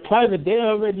 In the private, they're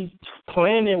already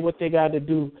planning what they got to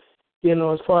do,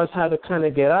 as far as how to kind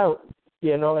of get out,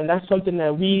 and that's something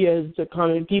that we as the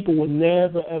common people will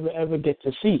never, ever, ever get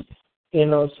to see,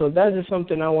 So that is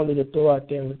something I wanted to throw out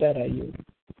there, and with that, I yield.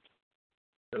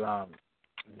 Shalom.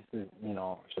 This is,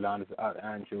 Shalom, this is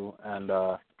Andrew, and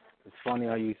it's funny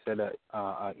how you said that,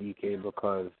 EK,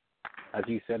 because as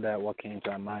you said that, what came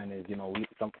to our mind is,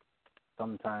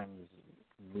 sometimes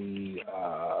we,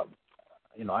 I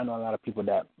know a lot of people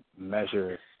that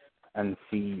measure and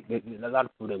see, a lot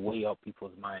of people that weigh up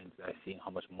people's minds by seeing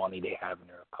how much money they have in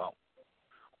their account,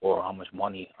 or how much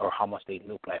money, or how much they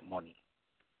look like money.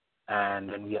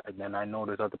 And then I know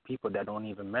there's other people that don't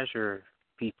even measure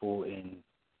people in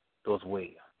those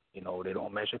ways. They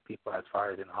don't measure people as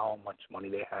far as in how much money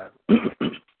they have,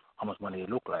 how much money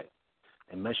they look like.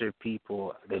 They measure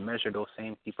those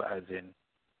same people as in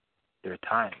their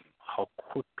time. How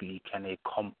quickly can they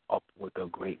come up with a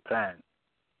great plan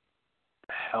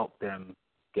to help them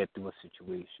get through a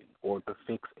situation or to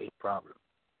fix a problem?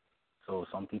 So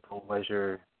some people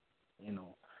measure,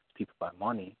 people by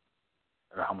money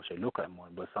or how much they look like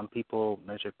money, but some people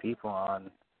measure people on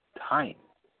time.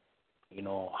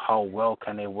 How well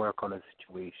can they work on a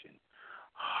situation?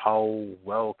 How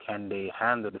well can they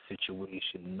handle the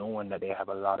situation knowing that they have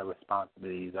a lot of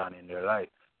responsibilities on in their life?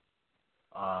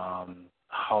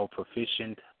 How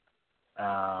efficient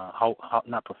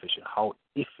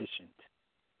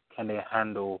can they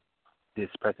handle this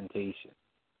presentation?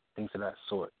 Things of that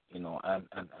sort, and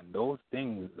those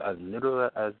things, as little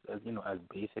as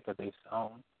basic as they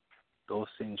sound, those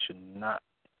things should not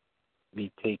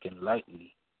be taken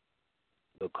lightly,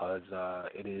 because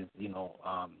it is,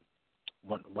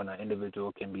 when an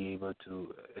individual can be able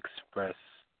to express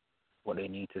what they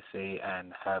need to say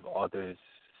and have others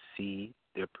see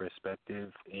their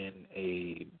perspective in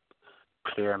a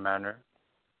clear manner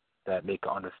that they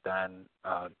can understand,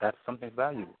 that's something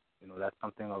valuable. That's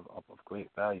something of great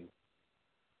value.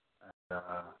 And,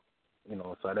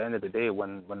 so at the end of the day,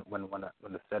 when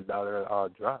the said dollar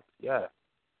drops, yeah,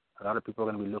 a lot of people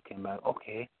are going to be looking back,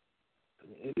 okay,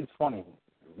 it's funny.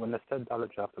 When the said dollar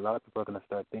drops, a lot of people are going to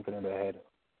start thinking in their head,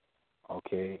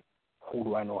 okay, who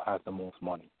do I know has the most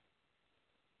money?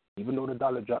 Even though the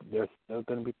dollar dropped, they're still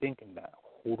going to be thinking that.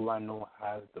 Who do I know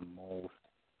has the most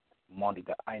money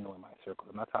that I know in my circle?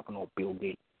 I'm not talking about Bill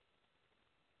Gates.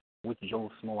 Which Joe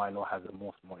Snow I know has the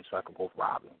most money so I could go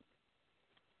rob him?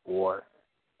 Or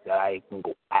that I can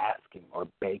go ask him or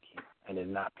beg him and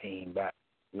then not pay him back,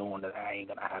 knowing that I ain't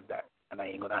going to have that and I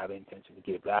ain't going to have the intention to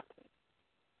give it back to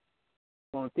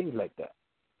him. Things like that,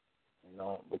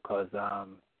 because at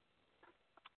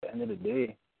the end of the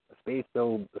day, a spade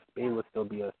would still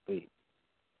be a spade.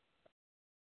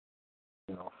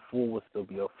 A fool would still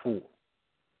be a fool.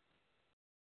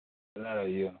 That are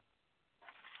you.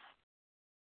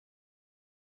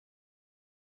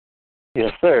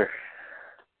 Yes, sir.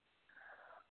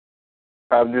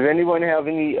 Does anyone have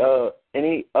any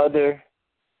other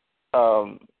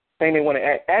thing they want to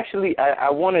add? Actually, I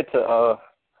wanted to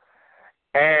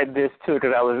add this too,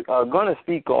 because I was going to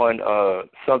speak on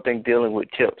something dealing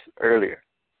with chips earlier,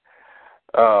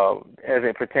 as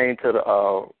it pertains to the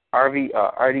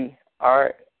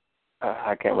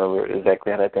I can't remember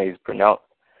exactly how that thing is pronounced.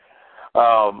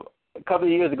 A couple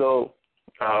of years ago,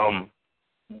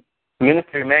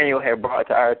 Minister Emmanuel had brought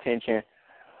to our attention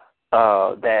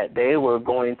that they were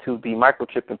going to be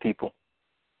microchipping people.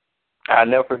 I'll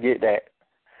never forget that.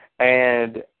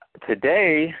 And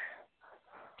today,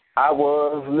 I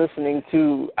was listening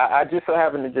to. I just so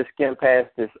happened to just skim past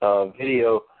this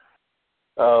video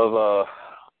of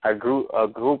a group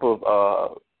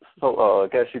of I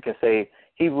guess you can say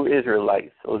Hebrew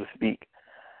Israelites, so to speak.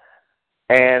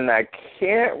 And I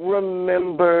can't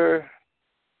remember.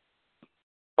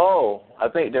 Oh, I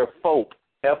think they're FOPE,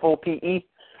 FOPE.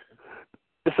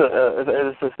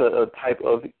 It's just a type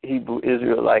of Hebrew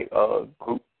Israelite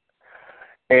group,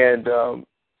 and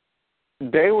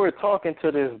they were talking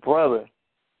to this brother,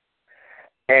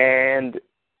 and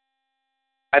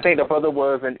I think the brother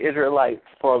was an Israelite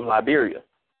from Liberia.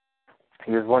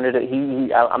 He was one of the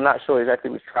I'm not sure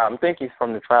exactly which tribe. I think he's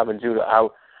from the tribe of Judah.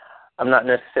 I'm not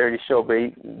necessarily sure,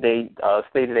 but they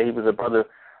stated that he was a brother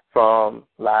from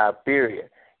Liberia.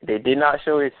 They did not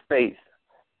show his face,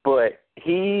 but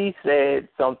he said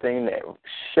something that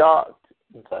shocked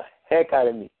the heck out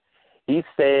of me. He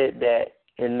said that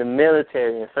in the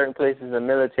military, in certain places in the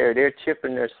military, they're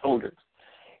chipping their soldiers.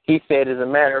 He said, as a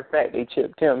matter of fact, they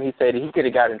chipped him. He said he could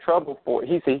have got in trouble for it.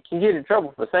 He said he can get in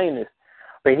trouble for saying this,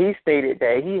 but he stated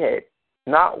that he had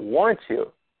not one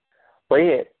chip, but he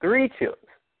had 3 chips.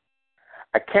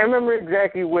 I can't remember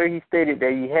exactly where he stated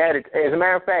that he had it. As a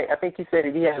matter of fact, I think he said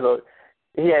that he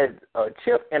had a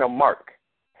chip and a mark.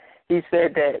 He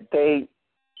said that they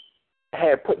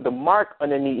had put the mark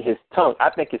underneath his tongue. I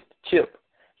think it's the chip.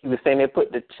 He was saying they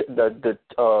put the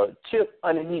chip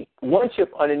underneath, one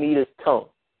chip underneath his tongue.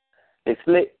 They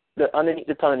slit underneath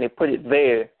the tongue and they put it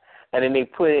there, and then they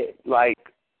put it like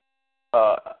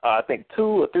I think 2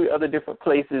 or 3 other different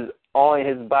places on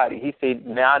his body. He said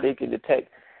now they can detect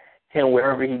him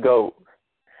wherever he goes.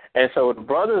 And so the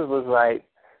brothers was like,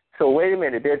 so wait a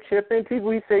minute, they're chipping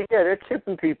people? He said, yeah, they're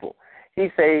chipping people. He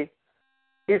said,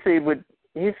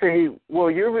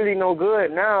 well, you're really no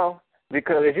good now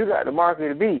because you got the mark of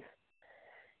the beast.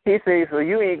 He said, so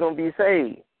you ain't going to be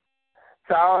saved.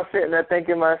 So I was sitting there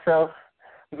thinking to myself,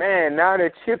 man, now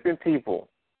they're chipping people.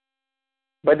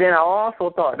 But then I also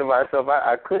thought to myself,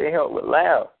 I couldn't help but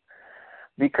laugh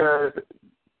because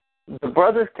the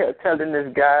brothers kept telling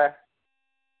this guy,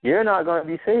 you're not going to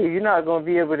be saved. You're not going to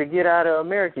be able to get out of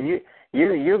America.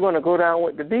 You're going to go down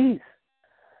with the beast.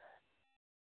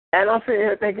 And I'm sitting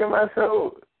here thinking to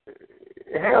myself,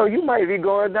 hell, you might be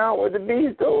going down with the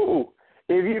beast too.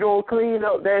 If you don't clean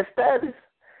up that status,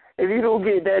 if you don't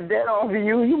get that debt off of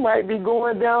you, you might be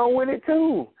going down with it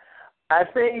too. I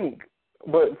think,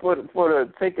 but for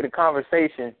the sake of the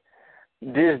conversation,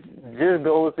 this just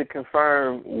goes to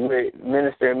confirm what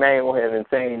Minister Emmanuel had been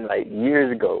saying like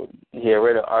years ago. He had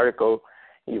read an article,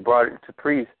 he brought it to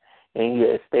priests, and he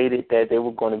had stated that they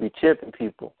were going to be chipping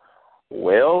people.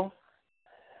 Well,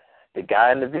 the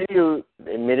guy in the video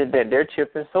admitted that they're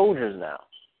chipping soldiers now.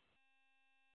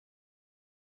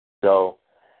 So,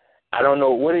 I don't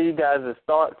know. What are you guys'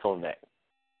 thoughts on that?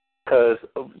 Because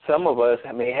some of us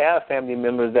may have family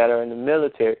members that are in the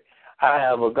military. I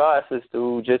have a god sister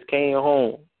who just came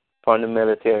home from the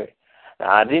military.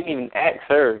 Now, I didn't even ask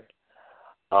her.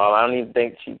 I don't even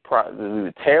think she probably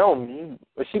would tell me.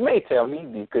 But she may tell me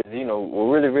because, we're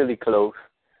really, really close.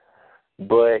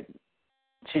 But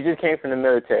she just came from the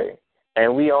military.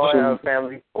 And we all have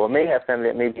family, or may have family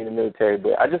that may be in the military.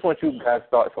 But I just want you guys'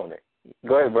 thoughts on it.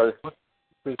 Go ahead, brother.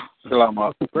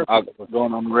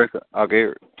 Going on the record. I'll get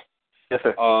it. Yes,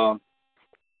 sir.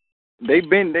 They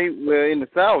were in the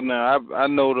South now. I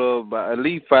know about at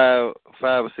least 5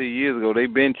 or 6 years ago,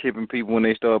 they've been chipping people when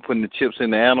they start putting the chips in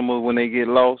the animals when they get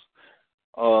lost.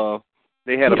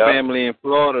 They had a family in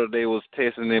Florida. They was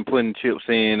testing and putting chips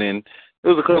in, and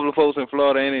there was a couple of folks in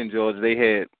Florida and in Georgia. They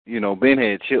had, been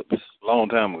had chips a long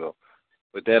time ago,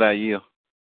 but that I year.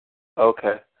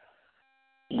 Okay.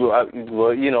 Well,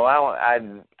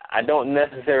 I don't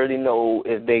necessarily know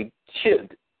if they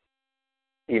chipped,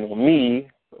 me,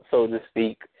 so to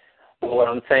speak. But what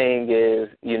I'm saying is,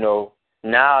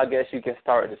 now I guess you can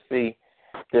start to see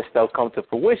this stuff come to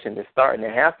fruition. It's starting to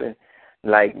happen,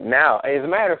 like now. As a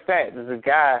matter of fact, there's a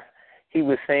guy, he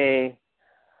was saying,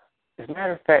 as a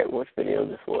matter of fact, which video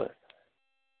this was?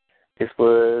 This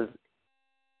was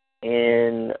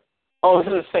in,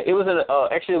 it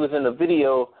was in a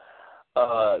video.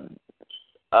 I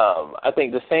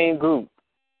think the same group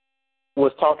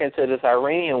was talking to this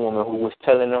Iranian woman who was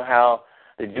telling them how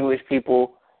the Jewish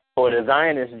people or the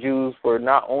Zionist Jews were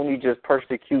not only just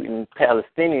persecuting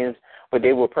Palestinians, but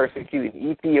they were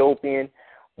persecuting Ethiopian,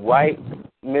 white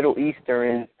Middle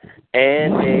Easterns,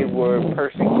 and they were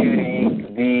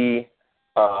persecuting the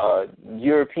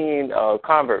European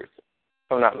converts,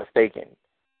 if I'm not mistaken,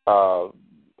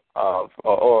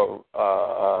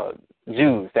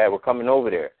 Jews that were coming over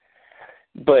there.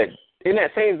 But in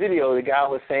that same video, the guy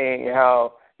was saying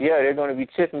how, Yeah, they're going to be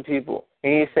chipping people.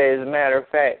 And he said, as a matter of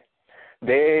fact,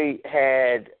 they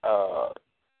had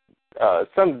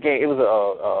some game. It was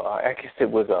I guess it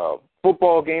was a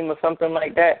football game or something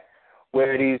like that,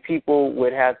 where these people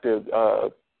would have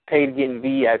to pay to get in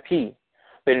VIP.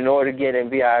 But in order to get in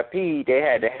VIP, they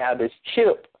had to have this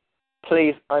chip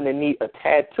placed underneath a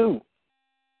tattoo.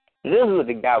 This is what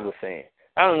the guy was saying.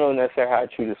 I don't know necessarily how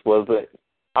true this was, but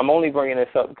I'm only bringing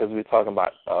this up because we're talking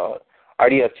about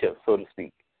RDF chips, so to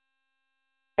speak.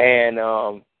 And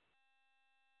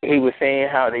he was saying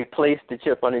how they placed the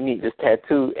chip underneath this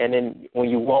tattoo, and then when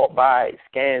you walk by, it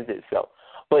scans itself.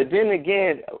 But then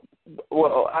again,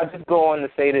 well, I'll just go on to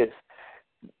say this.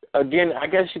 Again, I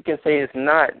guess you can say it's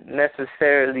not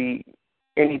necessarily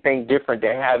anything different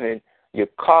than having your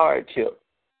card chip,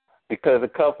 because a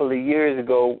couple of years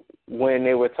ago, when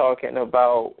they were talking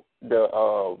about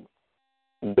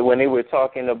when they were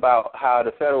talking about how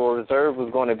the Federal Reserve was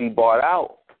going to be bought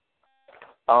out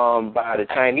by the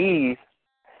Chinese,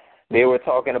 they were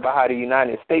talking about how the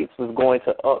United States was going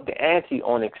to up the ante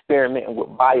on experimenting with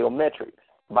biometrics.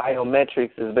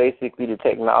 Biometrics is basically the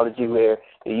technology where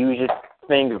they use your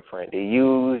fingerprint, they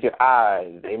use your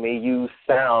eyes, they may use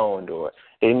sound, or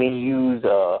they may use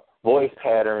voice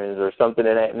patterns or something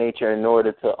of that nature in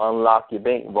order to unlock your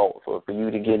bank vaults, or for you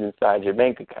to get inside your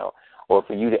bank account, or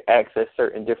for you to access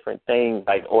certain different things,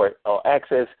 like or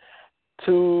access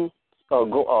to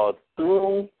go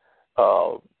through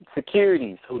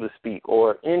security, so to speak,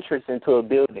 or entrance into a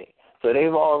building. So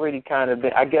they've already kind of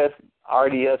been, I guess,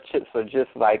 RDF chips are just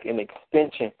like an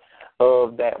extension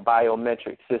of that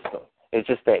biometric system. It's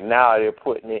just that now they're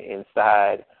putting it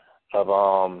inside of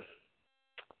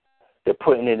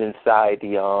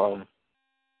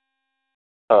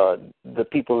the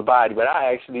people's body. But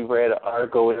I actually read an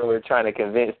article where they were trying to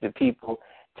convince the people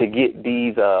to get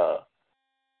these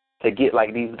to get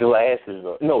like these glasses,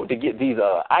 to get these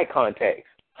eye contacts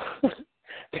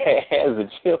that has a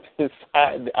chip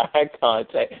inside the eye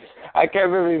contact. I can't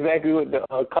remember exactly what the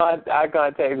eye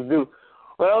contacts do.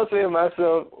 But I was saying to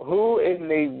myself, who in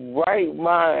their right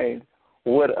mind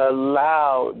would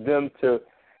allow them to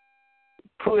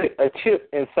put a chip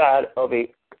inside of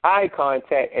a eye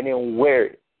contact and then wear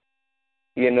it?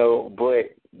 You know,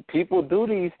 but people do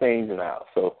these things now.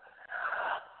 So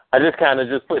I just kind of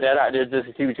just put that out there just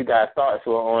to see what you guys' thoughts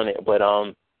were on it. But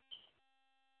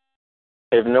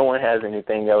if no one has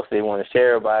anything else they want to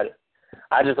share about it,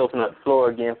 I just open up the floor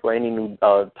again for any new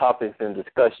topics and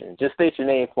discussion. Just state your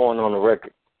name for on the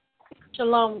record.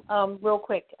 Shalom, real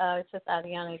quick. It's just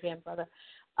Adriana again, brother.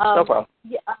 No problem.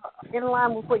 Yeah, in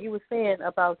line with what you were saying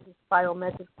about these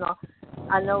biometrics and all,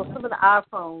 I know some of the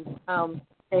iPhones,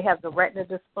 they have the retina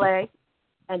display,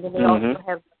 and then they also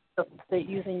have the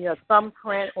using your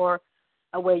thumbprint or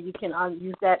a way you can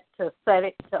use that to set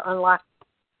it to lock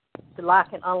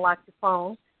and unlock your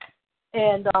phone.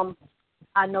 And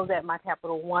I know that my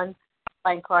Capital One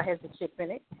bank card has a chip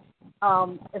in it.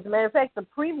 As a matter of fact, the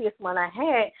previous one I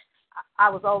had, I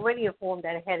was already informed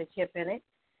that it had a chip in it,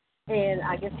 and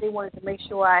I guess they wanted to make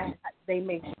sure they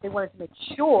wanted to make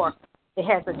sure it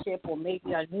has a chip, or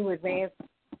maybe a new advanced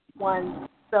one.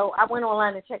 So I went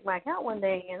online to check my account one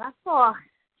day, and I saw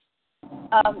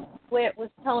where it was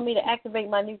telling me to activate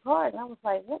my new card, and I was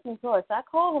like, what new card? So I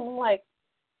called them. I'm like,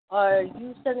 are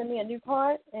you sending me a new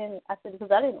card? And I said,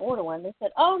 because I didn't order one. They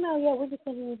said, oh, no, yeah, we're just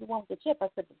sending you the one with the chip. I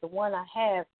said, but the one I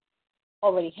have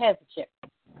already has a chip.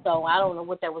 So I don't know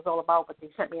what that was all about, but they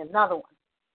sent me another one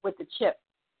with the chip.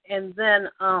 And then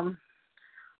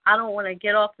I don't want to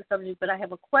get off the subject, but I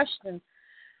have a question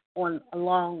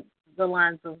along the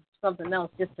lines of something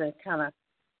else, just to kind of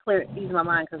ease my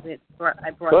mind, because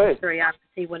I brought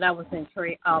curiosity when I was in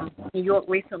New York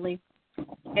recently,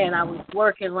 and I was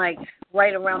working like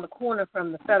right around the corner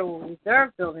from the Federal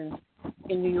Reserve Building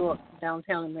in New York,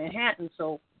 downtown in Manhattan.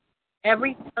 So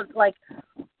every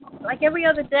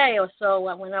other day or so,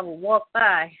 when I would walk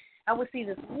by, I would see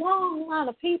this long line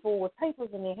of people with papers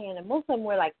in their hand, and most of them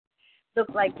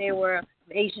looked like they were of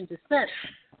Asian descent.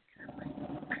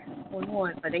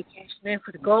 Are they cashing in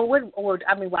for the gold?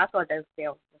 I thought that they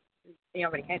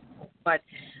already had it, but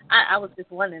I was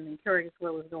just wondering and curious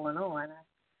what was going on.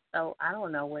 So I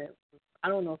don't know what it was. I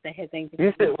don't know if that had anything to do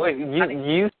with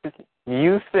it.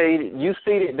 You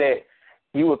stated that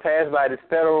you would pass by this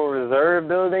Federal Reserve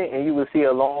Building and you would see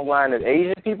a long line of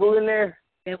Asian people in there?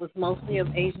 It was mostly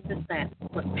of Asian descent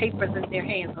with papers in their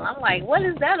hands. And I'm like, what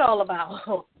is that all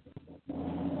about?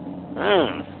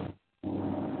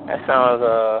 That sounds,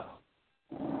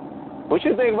 what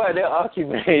you think about that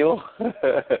argument, yo?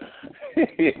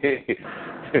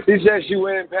 She said she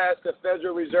went past the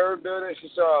Federal Reserve Building. She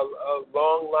saw a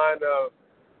long line of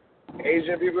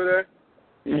Asian people there?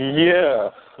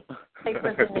 Yeah.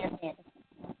 Papers in their hands.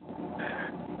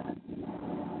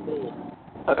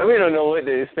 We don't know what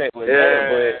to expect with that,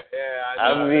 but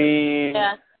I mean,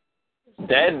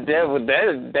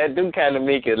 that do kind of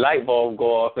make your light bulb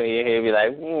go off in your head. Be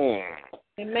like,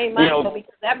 It made mine go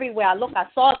because everywhere I look, I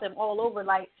saw them all over.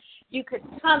 Like you could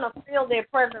kind of feel their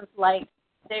presence. Like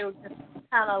they were just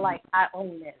kind of like, I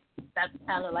own this. That's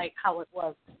kind of like how it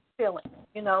was feeling,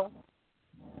 you know.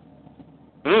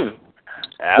 Were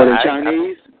they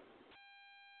Chinese?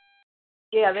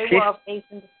 Yeah, they were of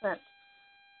Asian descent.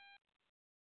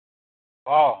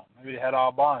 Oh, maybe they had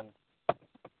all bonds.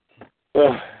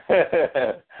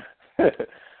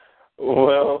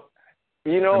 Well,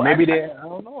 you know, maybe they. I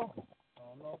don't know.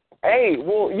 Hey,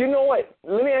 well, you know what?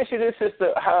 Let me ask you this,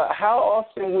 sister. How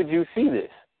often would you see this?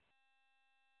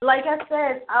 Like I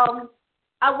said, I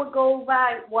would go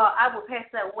by. Well, I would pass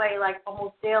that way like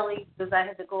almost daily because I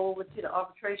had to go over to the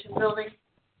arbitration building.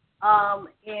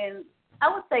 And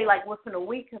I would say like within a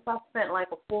week, because I spent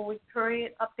like a 4-week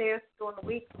period up there during the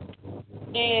week,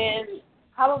 and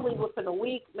probably within a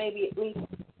week, maybe at least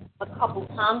a couple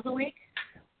times a week.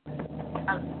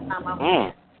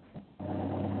 Well,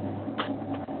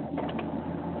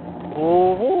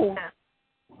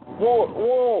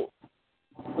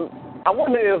 I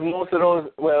wonder if most of those.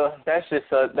 Well,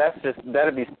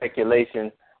 that'd be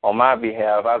speculation on my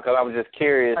behalf. Because I was just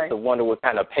curious to wonder what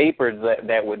kind of papers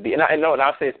that would be. And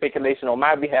I say speculation on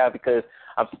my behalf because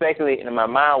I'm speculating in my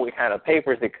mind what kind of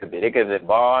papers it could be. It could be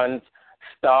bonds,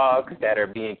 stocks that are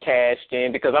being cashed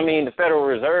in. Because I mean, the Federal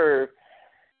Reserve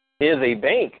is a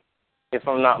bank. If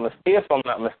I'm not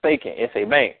mistaken, it's a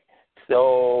bank.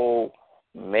 So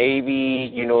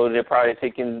maybe they're probably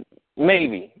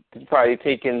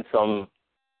taking some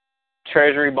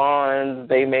treasury bonds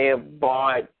they may have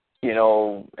bought,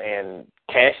 and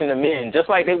cashing them in, just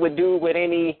like they would do with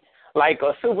any, like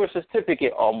a silver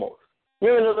certificate almost.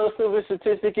 Remember those silver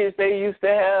certificates they used to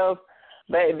have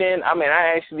back then? I mean,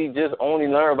 I actually just only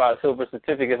learned about silver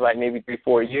certificates like maybe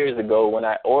 3-4 years ago when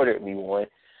I ordered me one.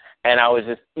 And I was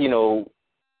just,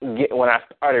 when I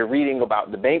started reading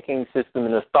about the banking system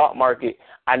and the stock market,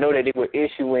 I know that they were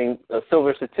issuing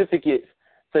silver certificates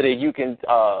so that you can,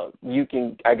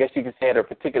 I guess you can say at a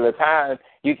particular time,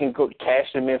 you can go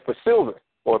cash them in for silver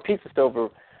or a piece of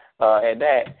silver at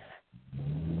that.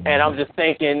 And I'm just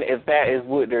thinking if that is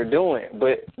what they're doing.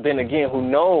 But then again, who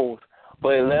knows?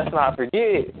 But let's not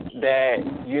forget that,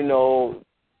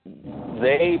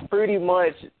 they pretty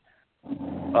much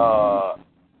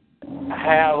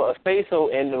have a say-so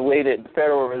in the way that the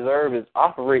Federal Reserve is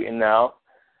operating now.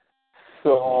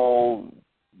 So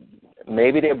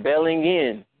maybe they're bailing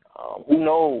in. Who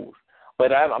knows?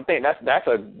 But I think that's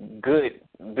a good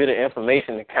bit of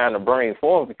information to kind of bring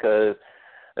forward because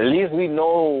at least we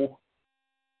know,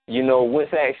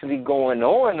 what's actually going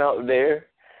on out there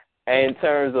in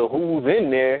terms of who's in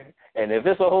there. And if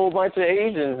it's a whole bunch of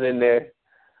Asians in there,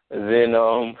 then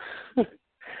oh,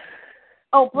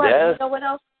 Brett, you know what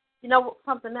else?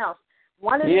 Something else.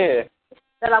 One of the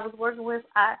that I was working with,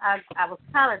 I was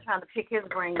kind of trying to pick his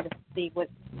brain to see what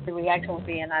the reaction would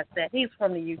be, and I said, he's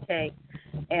from the UK,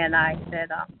 and I said,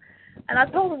 and I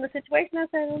told him the situation. I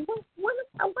said,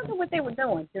 I wonder what they were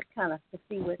doing, just kind of to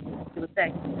see what he would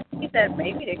say. He said,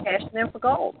 maybe they're cashing in for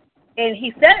gold. And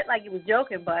he said it like he was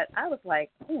joking, but I was like,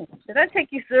 did I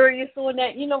take you serious on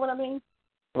that? You know what I mean?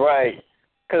 Right.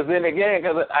 Because then again,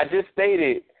 because I just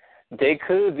stated, they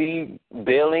could be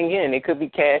bailing in. They could be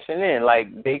cashing in.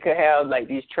 Like, they could have, like,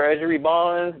 these treasury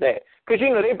bonds that, because,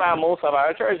 they buy most of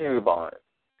our treasury bonds.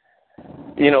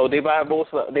 They buy a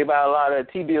lot of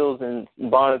T-bills and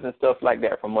bonds and stuff like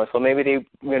that from us. So maybe they,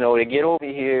 they get over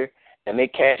here and they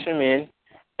cash them in,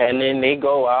 and then they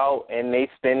go out and they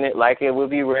spend it like it would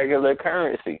be regular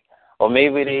currency. Or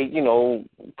maybe they,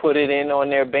 put it in on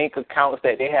their bank accounts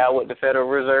that they have with the Federal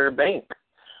Reserve Bank.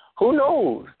 Who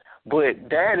knows? But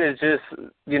that is just,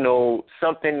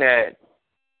 something that,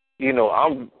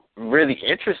 I'm really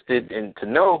interested in to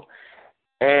know.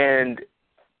 And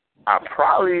I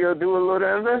probably will do a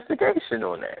little investigation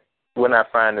on that when I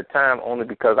find the time, only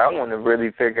because I want to really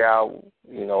figure out,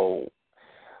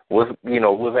 what's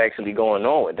actually going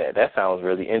on with that. That sounds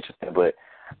really interesting. But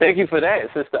thank you for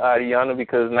that, Sister Adiana,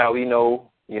 because now we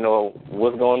know,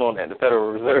 what's going on at the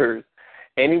Federal Reserve.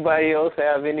 Anybody else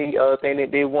have any thing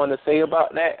that they want to say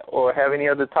about that or have any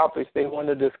other topics they want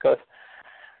to discuss?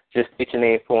 Just state your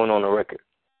name for on the record.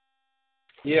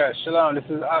 Yeah, Shalom. This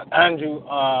is Andrew.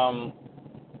 I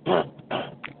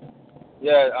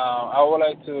would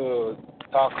like to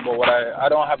talk about what I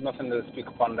don't have nothing to speak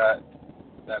upon that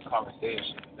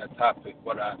conversation, that topic,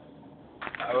 but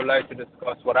I would like to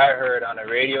discuss what I heard on the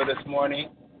radio this morning.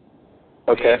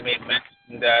 Okay. They made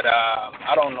mention that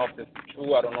I don't know if it's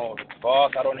true. I don't know if it's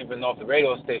false. I don't even know if the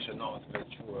radio station knows if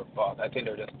it's true or false. I think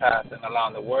they're just passing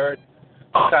along the word,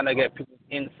 trying to get people's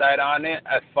insight on it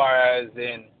as far as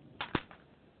in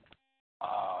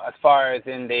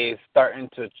they starting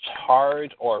to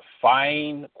charge or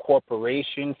fine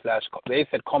corporations / they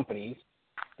said companies.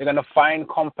 They're gonna fine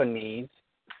companies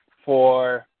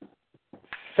for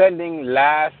sending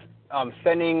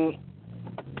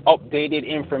updated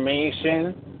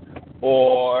information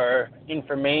or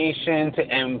information to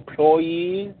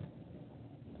employees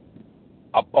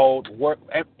about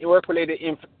work-related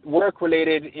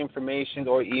information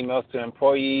or emails to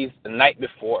employees the night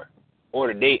before or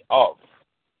the day of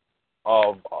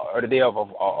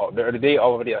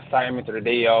the assignment or the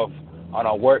day of on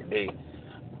a work day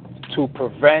to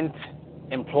prevent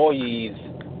employees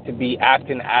to be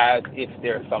acting as if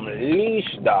they're some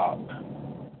leash dog.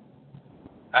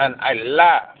 And I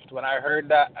laughed. When I heard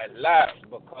that, I laughed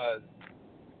because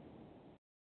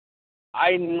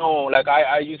I know, like,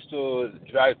 I used to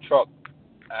drive truck,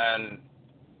 and,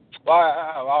 well,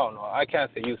 I don't know. I can't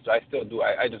say used to. I still do.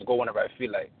 I just go whenever I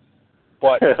feel like.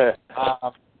 But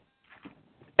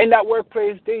in that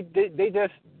workplace,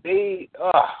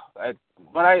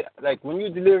 when you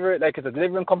deliver, like, it's a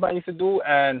delivering company I used to do,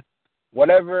 and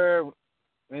whatever,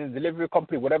 in the delivery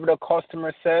company, whatever the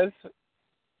customer says,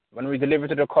 when we deliver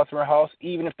to the customer house,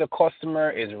 even if the customer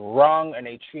is wrong and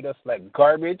they treat us like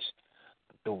garbage,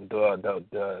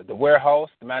 the warehouse,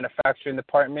 the manufacturing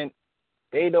department,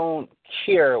 they don't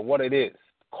care what it is.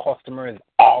 The customer is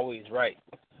always right.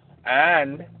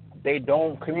 And they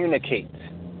don't communicate.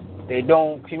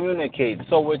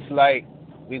 So it's like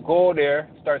we go there,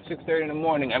 start 6:30 in the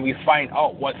morning, and we find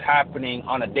out what's happening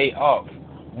on a day of.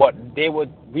 But they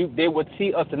would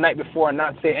see us the night before and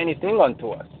not say anything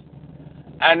unto us.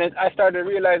 And I started to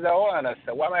realize that, and I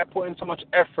said, why am I putting so much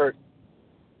effort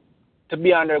to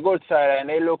be on their good side, and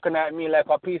they looking at me like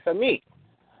a piece of meat?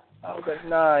 I was like,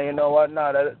 nah, you know what?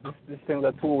 Nah, this thing's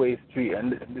a two-way street,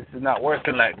 and this is not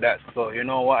working like that. So you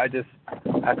know what? I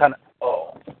kind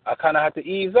of had to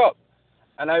ease up,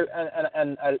 and I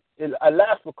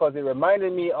laughed because it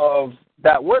reminded me of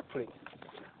that workplace,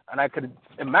 and I could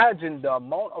imagine the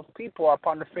amount of people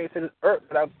upon the face of the earth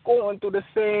that are going through the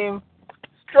same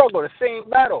struggle, the same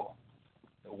battle.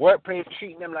 The workplace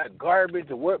treating them like garbage,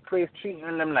 the workplace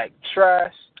treating them like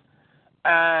trash,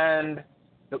 and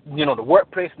the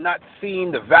workplace not seeing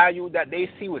the value that they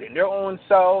see within their own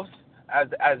selves, as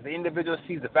the individual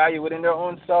sees the value within their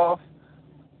own self.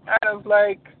 And it's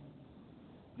like,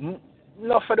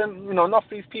 enough of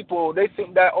these people, they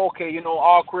think that, okay,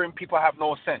 all Korean people have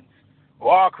no sense.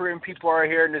 All Korean people are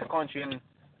here in this country and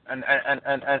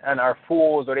are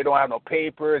fools, or they don't have no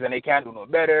papers and they can't do no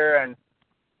better, and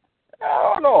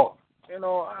I don't know.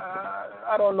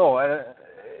 I don't know.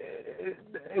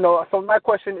 So my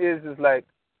question is like,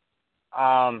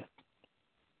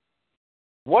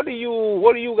 what do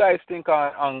you guys think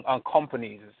on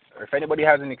companies? Or if anybody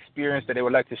has an experience that they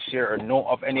would like to share or know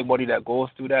of anybody that goes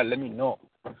through that, let me know.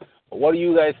 But what do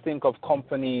you guys think of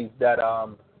companies that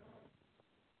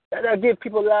give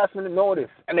people last minute notice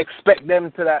and expect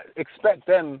when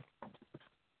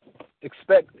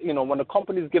the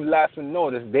companies give last minute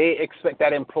notice, they expect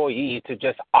that employee to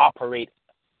just operate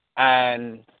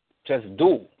and just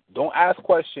do. Don't ask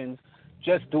questions,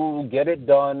 just do, get it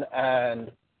done,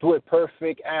 and do it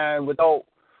perfect and without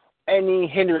any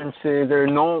hindrances or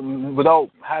without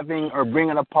having or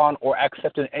bringing upon or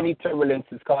accepting any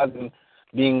turbulences happen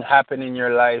in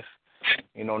your life.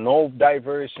 No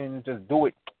diversion, just do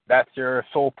it. That's your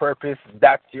sole purpose.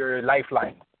 That's your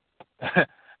lifeline.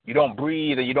 You don't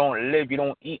breathe, or you don't live, you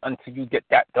don't eat until you get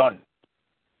that done.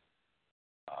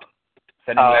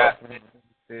 Sending last minute.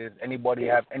 Anybody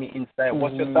have any insight?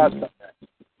 What's your thoughts on that?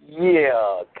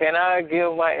 Yeah, can I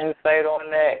give my insight on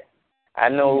that? I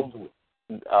know.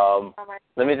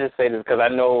 Let me just say this because I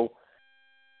know.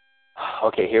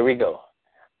 Okay, here we go.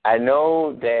 I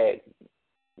know that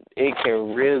it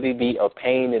can really be a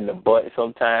pain in the butt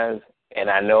sometimes, and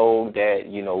I know that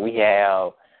we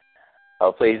have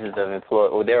places of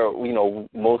employment. Or there,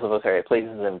 most of us are at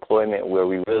places of employment where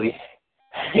we really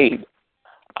hate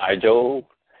our job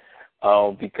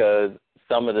because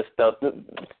some of the stuff,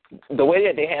 the way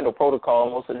that they handle protocol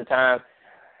most of the time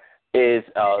is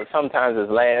sometimes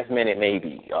it's last minute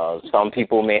maybe. Some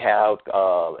people may have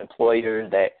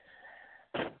employers that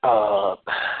are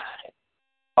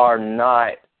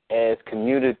not as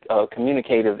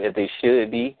communicative as they should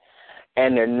be,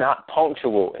 and they're not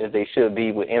punctual as they should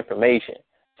be with information.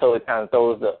 So it kind of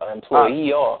throws the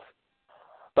employee off.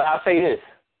 But I'll say this.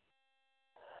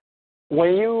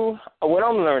 What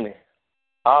I'm learning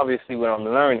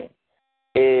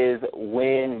is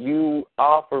when you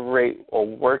operate or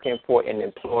working for an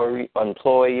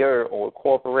employer or a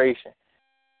corporation,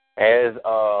 as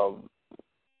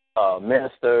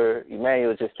Minister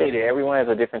Emmanuel just stated, everyone has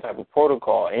a different type of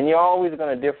protocol, and you're always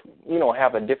going to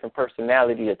have a different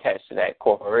personality attached to that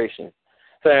corporation.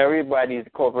 So everybody's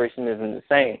corporation isn't the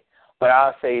same. But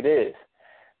I'll say this.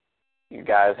 You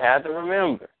guys have to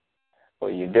remember,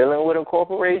 when you're dealing with a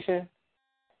corporation,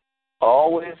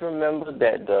 always remember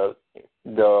that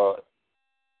the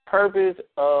purpose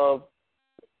of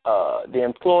the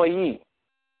employee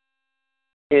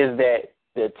is that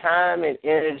the time and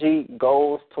energy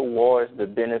goes towards the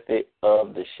benefit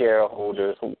of the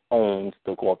shareholders who owns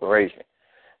the corporation.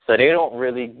 So they don't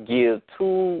really give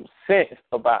 2 cents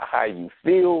about how you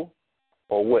feel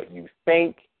or what you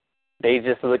think. They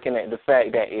just looking at the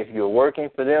fact that if you're working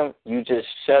for them, you just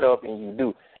shut up and you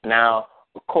do. Now,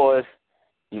 of course,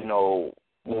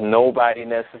 nobody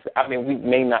we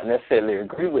may not necessarily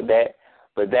agree with that,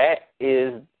 but that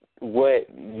is what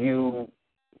you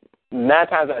 9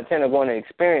 times out of 10 are going to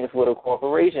experience with a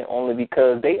corporation, only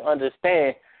because they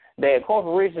understand that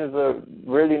corporations are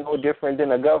really no different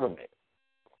than a government.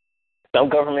 Some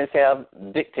governments have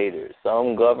dictators.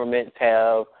 Some governments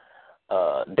have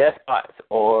despots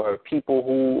or people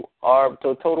who are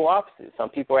the total opposite. Some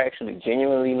people are actually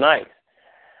genuinely nice,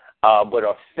 but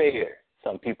are fair.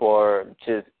 Some people are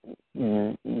just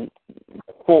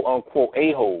quote-unquote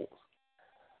a-holes.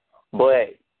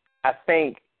 But I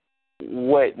think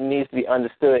what needs to be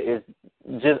understood is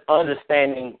just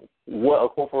understanding what a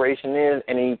corporation is,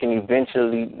 and then you can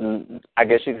eventually, I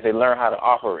guess you could say, learn how to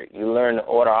operate. You learn the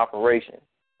order of operation.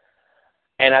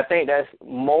 And I think I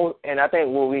think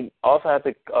what we also have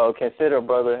to consider,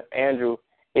 Brother Andrew,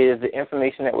 is the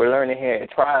information that we're learning here at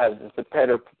Tribes is to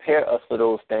better prepare us for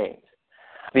those things.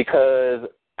 Because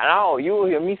you will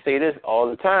hear me say this all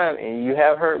the time, and you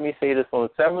have heard me say this on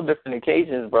several different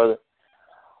occasions, brother,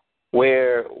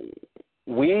 where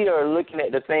we are looking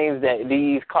at the things that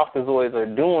these Caucasoids are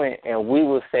doing, and we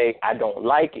will say, I don't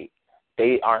like it.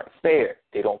 They aren't fair.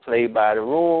 They don't play by the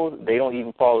rules. They don't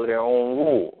even follow their own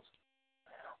rules.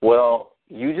 Well,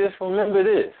 you just remember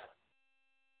this,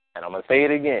 and I'm going to say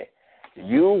it again.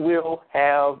 You will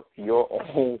have your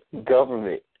own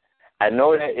government. I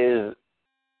know that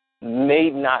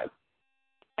may not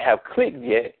have clicked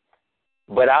yet,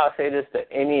 but I'll say this to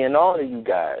any and all of you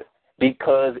guys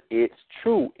because it's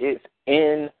true. It's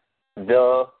in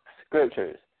the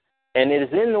scriptures, and it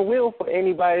is in the will for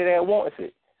anybody that wants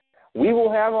it. We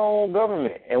will have our own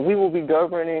government, and we will be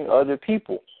governing other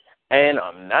people. And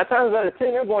 9 times out of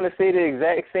 10, they're going to say the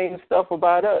exact same stuff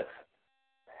about us.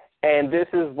 And this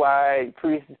is why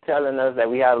Priest is telling us that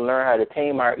we have to learn how to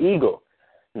tame our ego.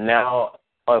 Now,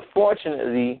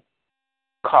 unfortunately,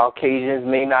 Caucasians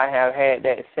may not have had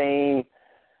that same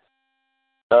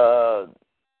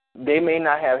they may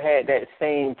not have had that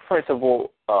same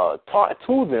principle taught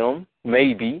to them,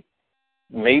 maybe.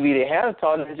 Maybe they have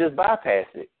taught them and just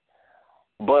bypassed it.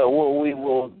 But what we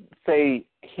will say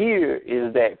here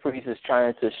is that Priest is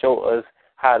trying to show us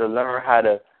how to learn how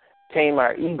to tame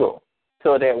our ego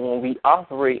so that when we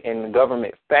operate in the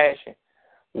government fashion,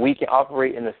 we can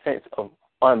operate in a sense of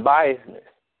unbiasedness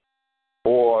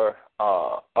or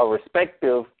a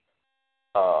respective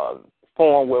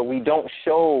form where we don't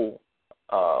show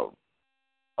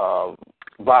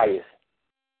bias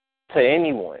to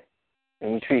anyone,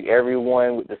 and you treat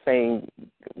everyone with the same,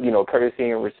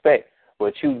 courtesy and respect.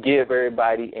 But you give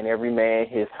everybody and every man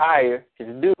his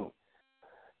due.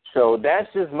 So that's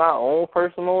just my own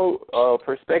personal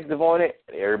perspective on it.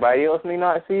 Everybody else may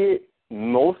not see it.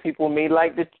 Most people may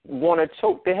want to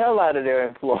choke the hell out of their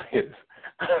employers.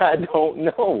 I don't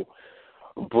know,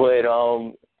 but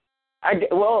I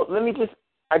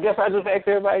guess I just ask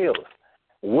everybody else.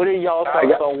 What are y'all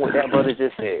thoughts on what that brother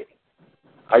just said?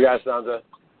 I got something.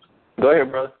 Go ahead,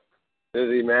 brother. This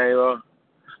is Emmanuel.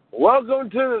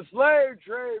 Welcome to the slave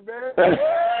trade, man.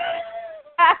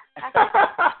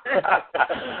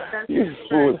 You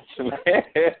foolish man.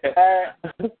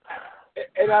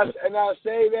 And I'll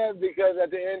say that because at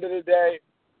the end of the day,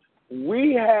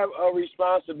 we have a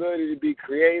responsibility to be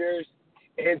creators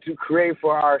and to create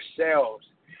for ourselves.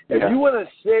 If you want to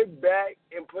sit back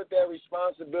and put that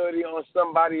responsibility on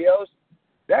somebody else,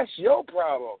 that's your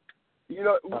problem.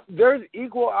 There's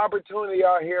equal opportunity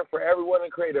out here for everyone to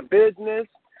create a business,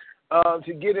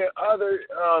 to get in other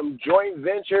joint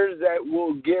ventures that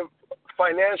will give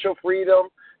financial freedom,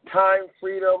 time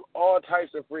freedom, all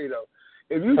types of freedom.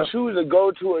 If you choose to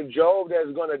go to a job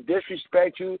that's going to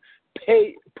disrespect you,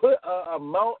 put a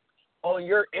amount on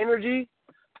your energy,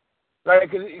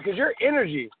 like, because your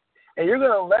energy, and you're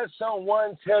going to let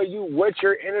someone tell you what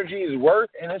your energy is worth,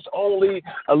 and it's only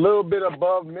a little bit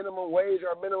above minimum wage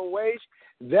or minimum wage,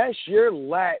 that's your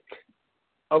lack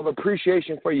of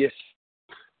appreciation for yourself.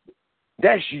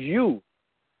 That's you.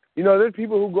 You know, there's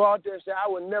people who go out there and say, I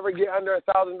would never get under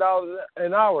 $1,000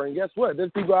 an hour. And guess what?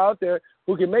 There's people out there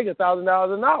who can make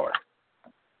 $1,000 an hour.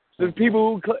 There's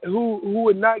people who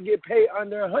would not get paid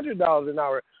under $100 an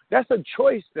hour. That's a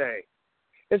choice thing.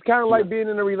 It's kind of like being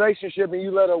in a relationship and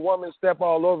you let a woman step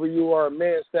all over you or a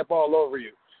man step all over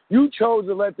you. You chose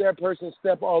to let that person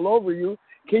step all over you.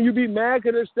 Can you be mad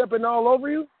because they're stepping all over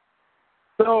you?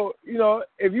 So, you know,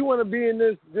 if you want to be in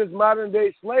this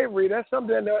modern-day slavery, that's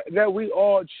something that we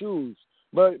all choose.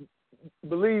 But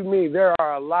believe me, there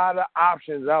are a lot of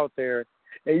options out there,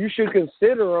 and you should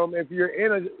consider them if you're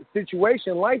in a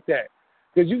situation like that.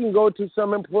 Because you can go to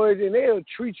some employers, and they'll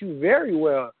treat you very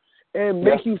well and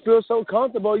make you feel so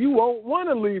comfortable you won't want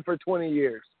to leave for 20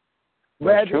 years.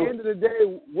 But at the end of the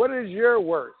day, what is your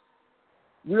worth?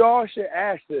 We all should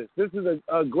ask this. This is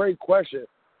a great question.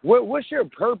 What's your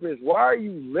purpose? Why are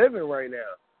you living right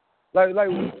now? Like,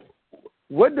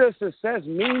 what does success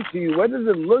mean to you? What does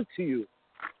it look to you?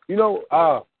 You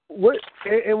know,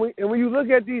 when you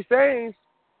look at these things,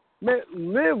 man,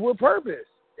 live with purpose,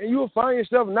 and you will find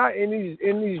yourself not in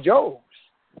these jobs.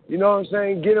 You know what I'm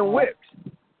saying? Getting whipped.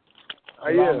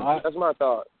 That's my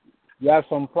thought. You have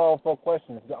some powerful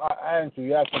questions. Andrew,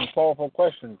 you have some powerful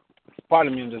questions.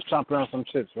 Pardon me, I'm just chomping on some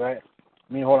chips, right?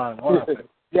 I mean, hold on.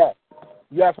 Yeah.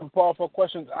 You have some powerful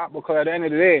questions because at the end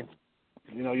of the day,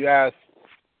 you know, you ask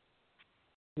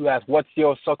what's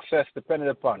your success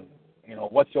dependent upon? You know,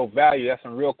 what's your value? That's a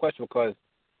real question because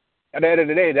at the end of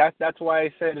the day, that's why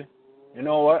I said, you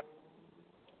know what?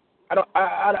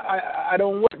 I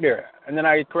don't work there. And then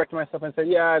I correct myself and said,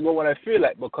 yeah, I go what I feel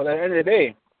like because at the end of the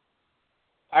day,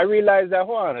 I realized that,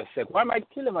 hold on a sec, why am I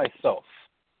killing myself?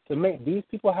 To make these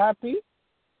people happy?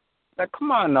 Like,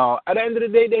 come on now. At the end of the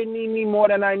day, they need me more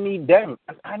than I need them.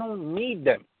 And I don't need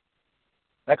them.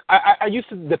 Like, I used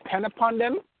to depend upon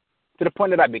them to the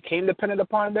point that I became dependent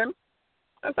upon them.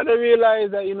 And so I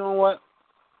realized that, you know what,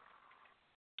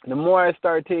 the more I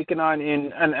started taking on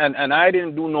and I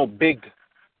didn't do no big,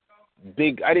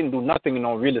 I didn't do nothing in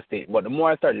real estate. But the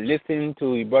more I started listening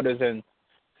to your brothers and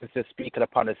sisters speaking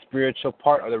upon the spiritual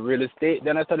part of the real estate,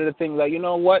 then I started to think, like, you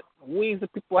know what, we as the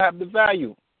people have the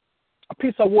value. A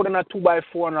piece of wood and a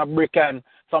 2x4 and a brick and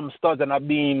some studs and a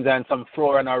beams and some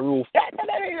floor and a roof. That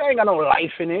ain't got no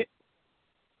life in it.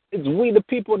 It's we, the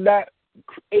people, that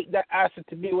create that asset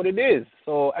to be what it is.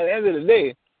 So at the end of the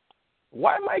day,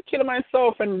 why am I killing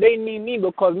myself and they need me?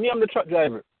 Because me, I'm the truck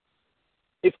driver.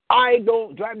 If I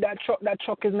don't drive that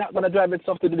truck is not going to drive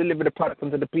itself to deliver the product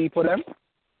onto the people then.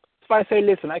 If I say,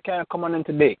 listen, I can't come on in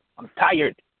today, I'm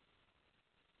tired.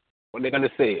 What they're going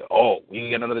to say, oh, you can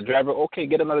get another driver? Okay,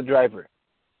 get another driver.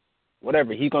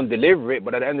 Whatever, he's going to deliver it,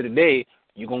 but at the end of the day,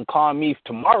 you're going to call me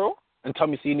tomorrow and tell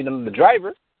me so you need another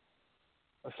driver.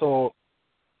 So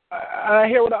I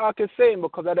hear what the Ark is saying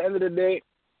because at the end of the day,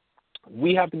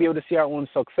 we have to be able to see our own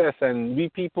success. And we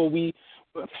people,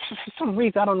 for some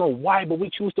reason, I don't know why, but we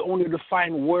choose to only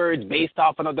define words based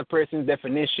off another person's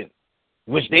definition,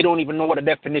 which they don't even know what a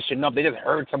definition of. They just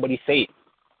heard somebody say it.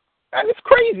 And it's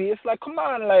crazy. It's like, come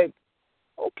on, like,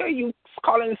 okay, you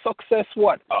calling success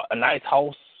what? A nice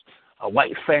house, a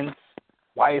white fence,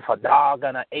 wife, a dog,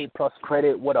 and an A+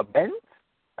 credit with a Benz?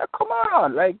 Like, come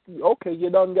on. Like, okay, you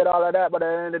don't get all of that, but at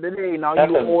the end of the day, now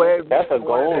you owe everything. That's a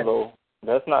goal, though.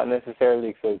 That's not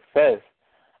necessarily success.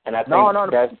 And I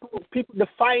think people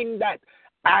define that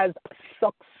as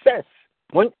success.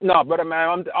 Brother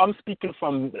man, I'm speaking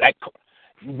from, like,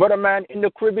 brother man, in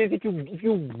the Caribbean, if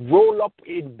you roll up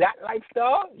in that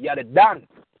lifestyle, you're the done.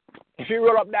 If you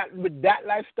roll up with that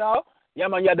lifestyle, yeah,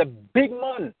 man, you're the big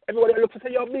man. Everybody look and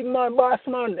say, you're a big man, boss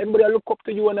man. Everybody look up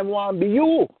to you and they want to be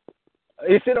you.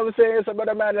 You see what I'm saying? So,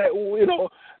 brother man, like, you know,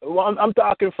 I'm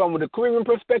talking from the Caribbean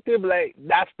perspective, like,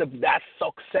 that's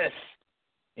success.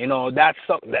 You know, that's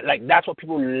what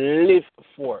people live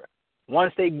for.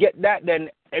 Once they get that, then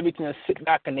everything is sit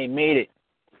back and they made it.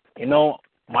 You know,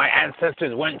 my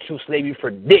ancestors went through slavery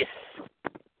for this.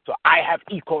 So I have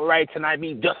equal rights and I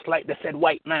be just like the said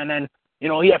white man. And, you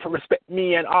know, he have to respect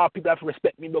me and all people have to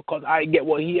respect me because I get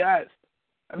what he has.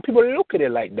 And people look at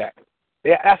it like that.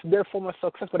 That's their form of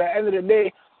success. But at the end of the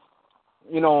day,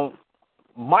 you know,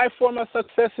 my form of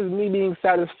success is me being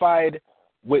satisfied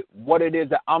with what it is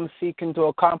that I'm seeking to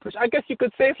accomplish. I guess you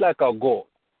could say it's like a goal.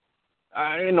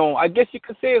 You know, I guess you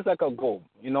could say it's like a goal.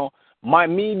 You know,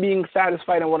 me being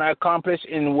satisfied in what I accomplish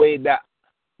in a way that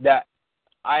that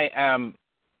I am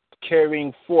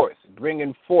carrying forth,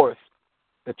 bringing forth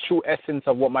the true essence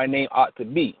of what my name ought to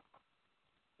be.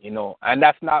 And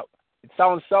that's not, it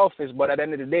sounds selfish, but at the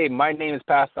end of the day, my name is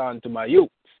passed on to my youth,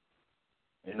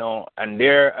 and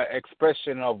their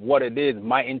expression of what it is,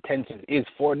 my intention is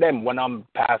for them when I'm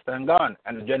past and gone,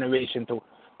 and the generation to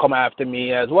come after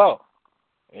me as well.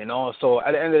 So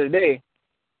at the end of the day,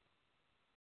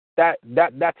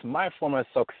 that's my form of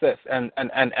success. And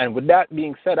with that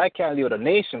being said, I can't leave the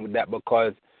nation with that,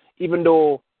 because even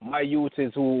though my youth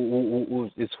is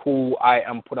who I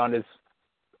am put on this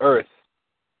earth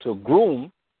to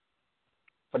groom,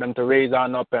 for them to raise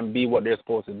on up and be what they're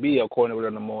supposed to be according to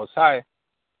the Most High,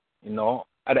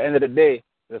 at the end of the day,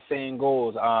 the saying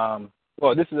goes,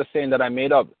 this is a saying that I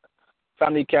made up: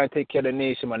 family can't take care of the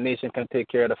nation, but nation can take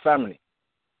care of the family.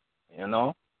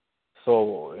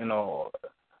 So,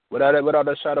 without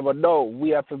a shadow of a doubt,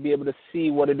 we have to be able to see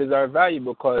what it is our value,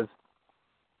 because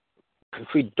if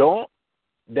we don't,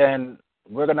 then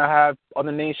we're going to have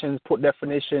other nations put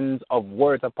definitions of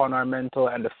worth upon our mental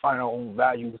and define our own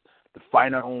values,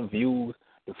 define our own views,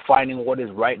 defining what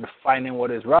is right, defining what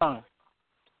is wrong.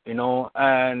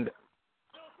 And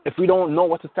if we don't know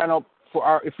what to stand up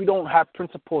for, if we don't have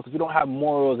principles, if we don't have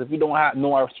morals, if we don't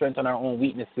know our strengths and our own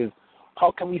weaknesses,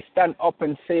 how can we stand up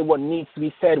and say what needs to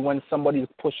be said when somebody's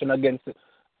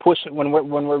when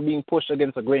we're being pushed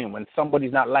against the grain, when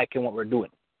somebody's not liking what we're doing?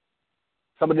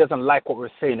 Somebody doesn't like what we're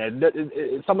saying.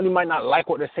 Somebody might not like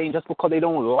what they're saying just because they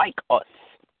don't like us.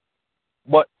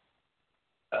 But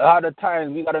a lot of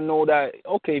times we got to know that,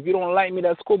 okay, if you don't like me,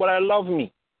 that's cool, but I love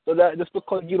me. So that just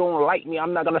because you don't like me,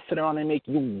 I'm not going to sit around and make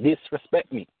you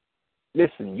disrespect me.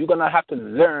 Listen, you're going to have to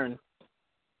learn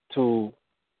to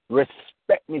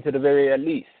respect me to the very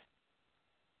least.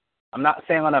 I'm not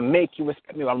saying I'm going to make you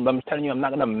respect me. I'm telling you I'm not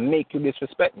going to make you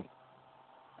disrespect me.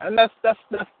 And that's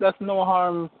no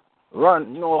harm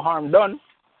done.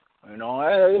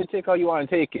 You take how you want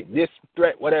to take it. This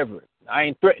threat, whatever. I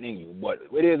ain't threatening you, but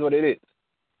it is what it is.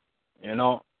 And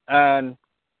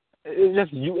it's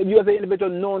just you as an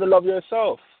individual knowing to love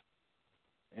yourself.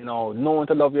 Knowing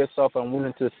to love yourself and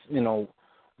willing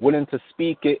to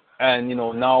speak it, and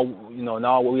now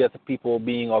we as a people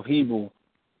being of Hebrew,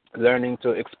 learning to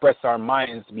express our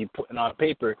minds, to be putting on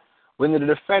paper, we need to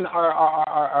defend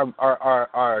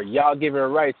our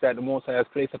Yah-given rights that the Most High has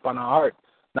placed upon our heart,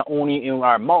 not only in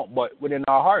our mouth but within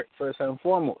our heart first and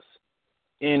foremost,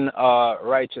 in a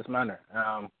righteous manner.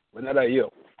 With that, I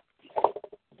yield.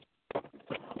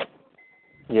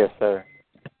 Yes, sir.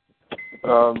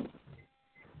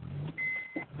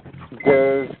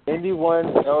 Does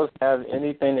anyone else have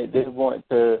anything that they want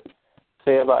to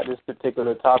say about this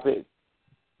particular topic?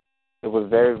 It was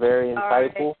very, very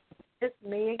insightful. Right. It's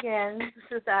me again.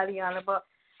 This is Adiana, but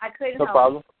I couldn't No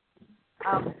help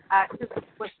problem. Just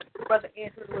what Brother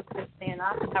Andrew was just saying.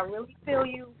 I really feel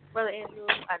you, Brother Andrew.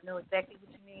 I know exactly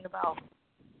what you mean about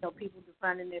people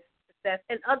defining their success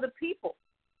and other people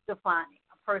defining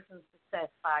a person's success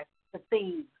by the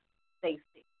things they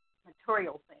see,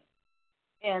 material things.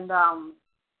 And,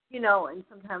 and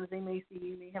sometimes they may see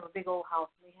you may have a big old house,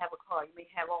 you may have a car, you may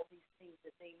have all these things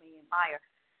that they may admire.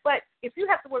 But if you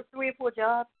have to work 3 or 4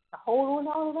 jobs to hold on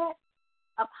to all of that,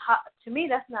 to me,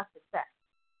 that's not success.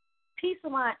 Peace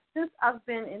of mind. Since I've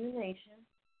been in the nation,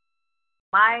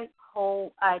 my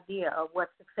whole idea of what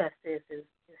success is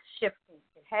shifting.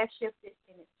 It has shifted,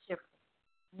 and it's shifting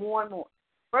more and more.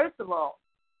 First of all,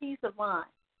 peace of mind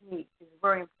to me is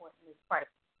very important in this price.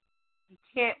 You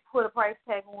can't put a price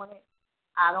tag on it.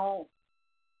 I don't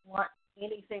want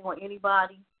anything or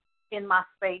anybody in my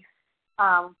space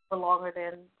for longer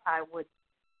than I would,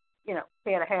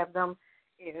 care to have them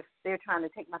if they're trying to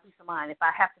take my peace of mind. If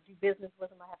I have to do business with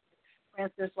them, I have to. For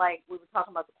instance, like we were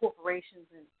talking about the corporations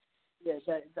and the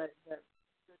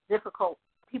difficult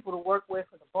people to work with,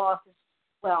 or the bosses.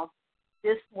 Well,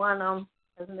 this one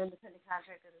as an independent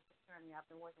contractor, this attorney I've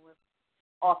been working with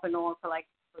off and on for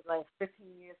the last 15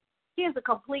 years. He is a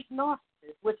complete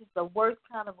narcissist, which is the worst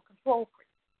kind of a control freak.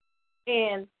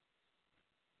 And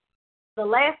the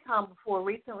last time before,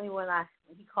 recently, when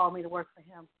he called me to work for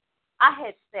him,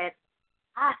 I said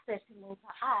to him,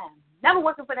 I am never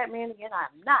working for that man again. I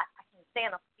am not. I can't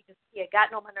stand him because he had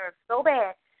gotten on my nerves so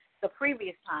bad the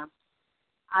previous time.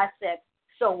 I said,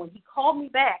 so when he called me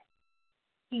back,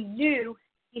 he knew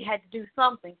he had to do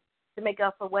something to make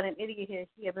up for what an idiot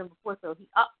he had been before, so he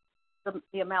upped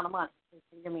the amount of money he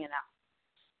can give me an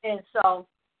hour. And so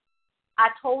I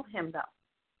told him, though,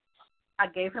 I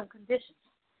gave him conditions.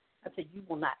 I said, you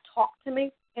will not talk to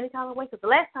me any kind of way. Because the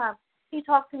last time he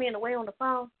talked to me in a way on the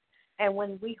phone, and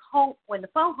when the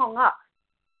phone hung up,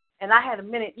 And I had a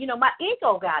minute. You know, my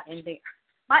ego got in there.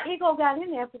 My ego got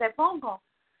in there after that phone call.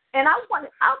 And I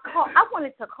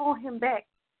wanted to call him back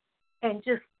and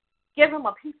just give him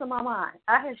a piece of my mind.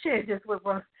 I had shared this with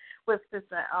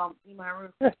Sister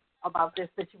Imaru about this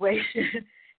situation.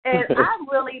 And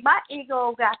my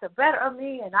ego got the better of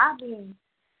me. And I mean,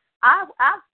 I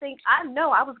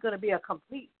know I was going to be a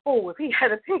complete fool if he had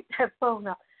to pick that phone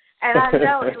up. And I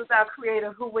know it was our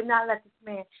Creator who would not let this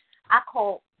man. I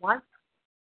called once,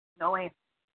 no answer.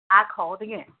 I called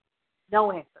again,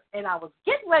 no answer. And I was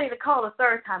getting ready to call the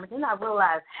third time, and then I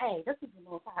realized, hey, this is the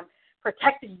most time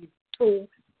protecting you, fool.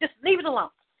 Just leave it alone.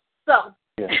 So,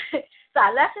 so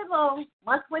I left it alone.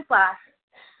 Months went by.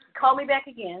 He called me back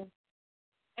again,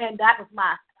 and that was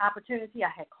my opportunity. I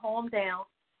had calmed down,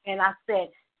 and I said,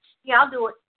 yeah, I'll do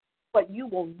it, but you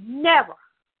will never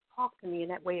talk to me in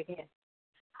that way again.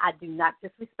 I do not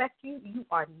disrespect you. You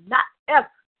are not ever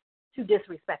to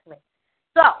disrespect me.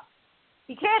 So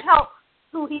he can't help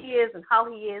who he is and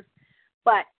how he is,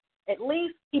 but at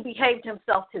least he behaved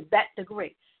himself to that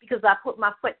degree because I put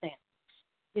my foot down.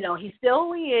 You know, he's still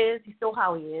who he is. He's still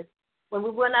how he is. When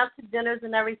we went out to dinners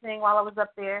and everything while I was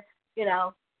up there, you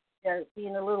know,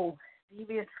 being a little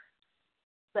devious,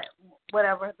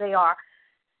 whatever they are,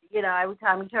 you know, every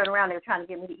time we turn around, they were trying to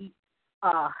get me to eat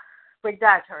break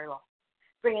dietary law.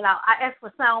 Bringing out, I asked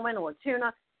for salmon or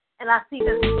tuna, and I see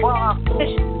this raw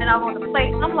fish, and I'm on the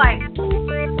plate. I'm like,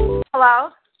 hello?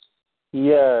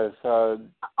 Yes.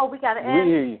 We got to We end?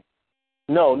 hear you.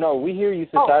 No, we hear you,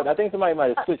 sister. I think somebody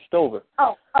might have switched over.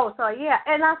 Sorry, yeah.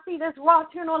 And I see this raw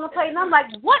tuna on the plate, and I'm like,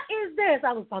 what is this?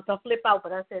 I was about to flip out,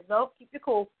 but I said, no, keep your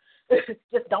cool.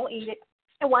 Just don't eat it.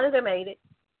 And one of them ate it.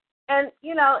 And,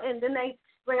 you know, and then they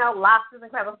bring out lobsters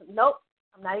and crab. I said, nope,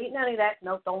 I'm not eating any of that.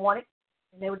 Nope, don't want it.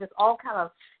 And they were just all kind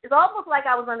of, it's almost like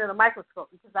I was under the microscope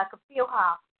because I could feel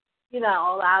how, you know,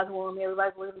 all the eyes were on me.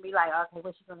 Everybody's looking at me like, okay,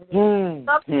 what's she going to do?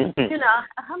 So, you know,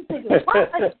 I'm thinking, why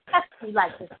does he test me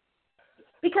like this?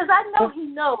 Because I know he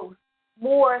knows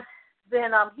more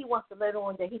than he wants to let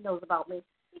on that he knows about me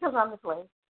because I'm the slave.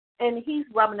 And he's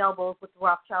rubbing elbows with the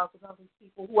Rothschilds and all these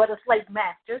people who are the slave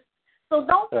masters. So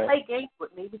don't play games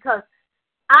with me because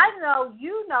I know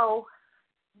you know,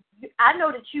 I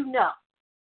know that you know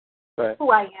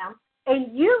who I am,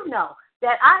 and you know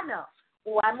that I know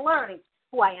who I'm learning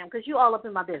who I am because you all up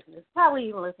in my business, probably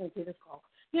even listening to this call,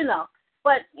 you know.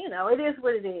 But, you know, it is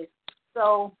what it is.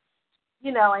 So,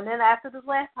 you know, and then after this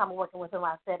last time I'm working with him,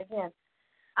 I said again,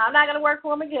 I'm not going to work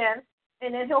for him again.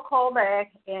 And then he'll call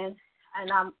back, and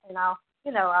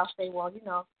I'll say, well, you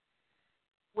know,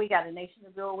 we got a nation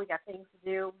to build, we got things to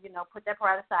do, you know, put that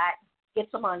pride aside, get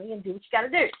some money, and do what you got to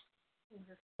do.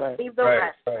 Just leave those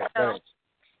right.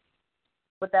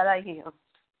 With that, I hear.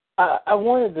 I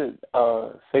wanted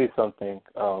to say something.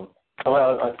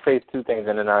 I'll say two things,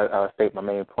 and then I'll state my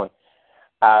main point.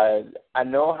 I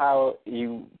know how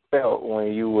you felt when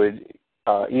you were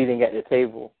eating at the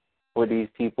table with these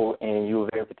people, and you were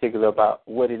very particular about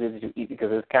what it is you eat, because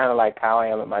it's kind of like how I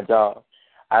am at my job.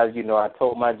 I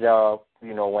told my job,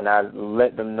 you know, when I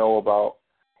let them know about,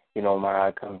 you know,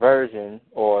 my conversion,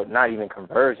 or not even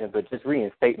conversion, but just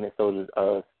reinstatement, so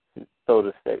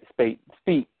to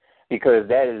speak, because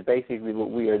that is basically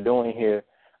what we are doing here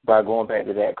by going back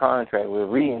to that contract. We're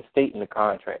reinstating the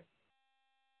contract.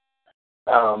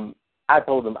 I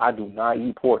told them I do not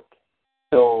eat pork.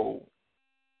 So,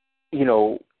 you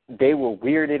know, they were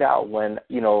weirded out when,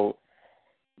 you know,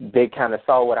 they kind of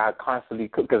saw what I constantly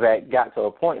cook, because I got to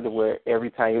a point where every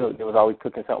time you look, there was always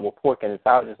cooking something with pork, and it's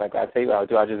out. Just like I tell you what I'll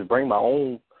do, I just bring my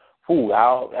own food.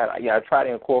 I try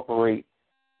to incorporate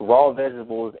raw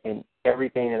vegetables in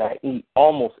everything that I eat,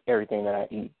 almost everything that I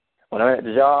eat. When I'm at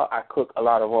the job, I cook a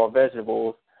lot of raw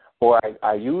vegetables, or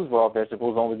I use raw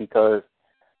vegetables only because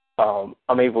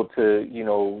I'm able to, you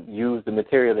know, use the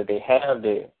material that they have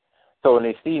there. So when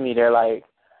they see me, they're like,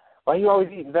 why you always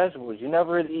eat vegetables? You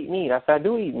never really eat meat. I said, I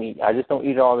do eat meat. I just don't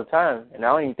eat it all the time. And I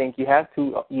don't even think you have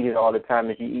to eat it all the time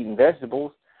if you're eating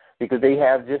vegetables, because they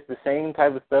have just the same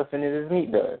type of stuff in it as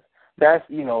meat does. That's,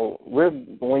 you know,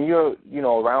 when you're, you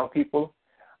know, around people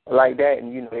like that,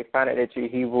 and, you know, they find out that you're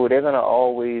Hebrew, they're going to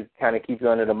always kind of keep you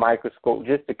under the microscope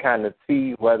just to kind of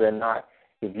see whether or not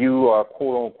if you are,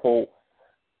 quote, unquote,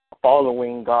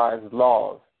 following God's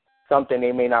laws, something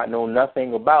they may not know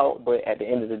nothing about, but at the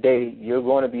end of the day, you're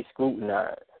going to be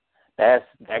scrutinized. That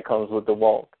comes with the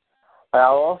walk. But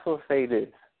I'll also say this,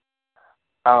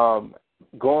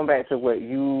 going back to what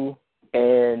you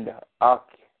and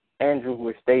Andrew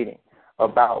were stating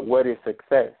about what is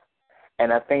success,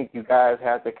 and I think you guys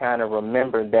have to kind of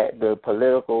remember that the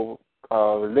political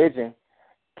religion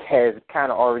has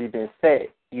kind of already been set,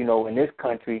 you know, in this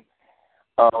country.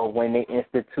 when they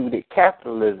instituted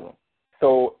capitalism.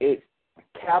 So it's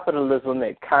capitalism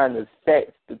that kind of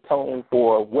sets the tone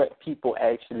for what people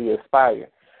actually aspire.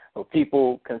 So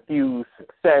people confuse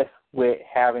success with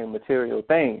having material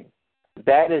things.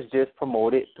 That is just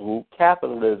promoted through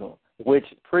capitalism, which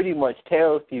pretty much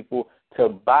tells people to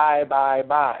buy.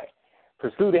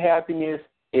 Pursuit of happiness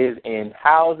is in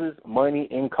houses, money,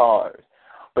 and cars.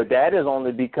 But that is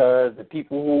only because the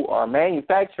people who are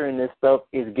manufacturing this stuff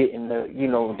is getting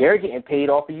they're getting paid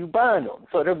off of you buying them.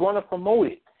 So they're going to promote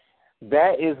it.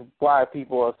 That is why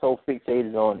people are so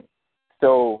fixated on it.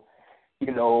 So,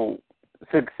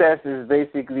 success is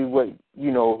basically what,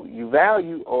 you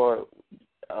value or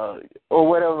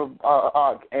whatever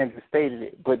Andrew stated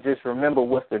it. But just remember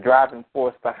what's the driving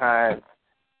force behind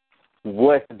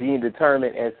what's being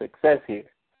determined as success here.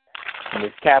 And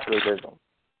it's capitalism.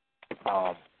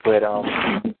 I'll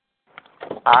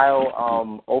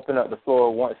open up the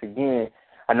floor once again.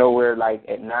 I know we're like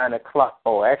at 9 o'clock.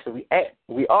 Oh, actually,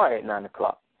 we are at 9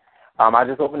 o'clock. I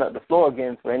just opened up the floor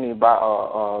again for any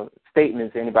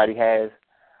statements anybody has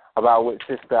about what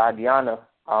Sister Adiana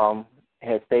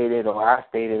has stated or I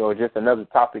stated or just another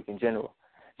topic in general.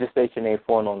 Just state your name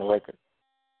for and on the record.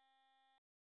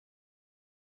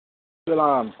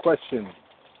 Question.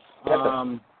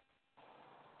 Yes,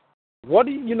 what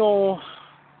do you know?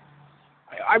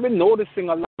 I've been noticing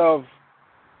a lot of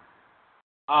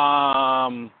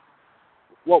I've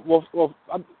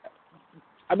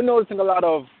been noticing a lot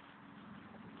of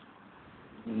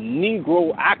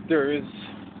Negro actors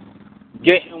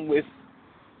getting with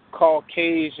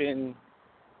Caucasian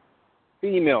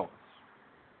females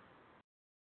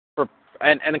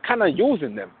and kind of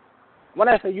using them. When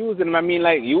I say using them, I mean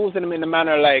like using them in a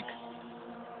manner like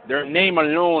their name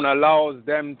alone allows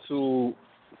them to.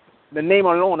 The name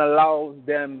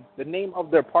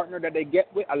of their partner that they get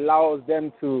with allows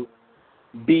them to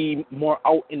be more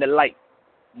out in the light,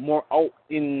 more out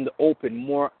in the open,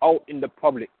 more out in the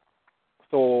public,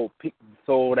 so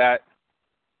that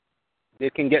they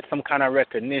can get some kind of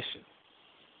recognition.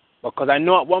 Because I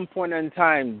know at one point in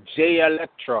time, Jay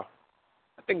Electra,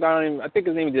 I think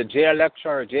his name is Jay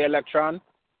Electra or Jay Electron.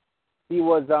 He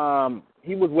was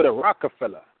with a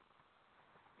Rockefeller.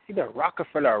 Either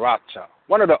Rockefeller or Rothschild,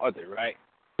 one or the other, right?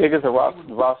 I think it's a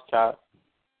Rothschild.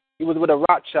 He was with a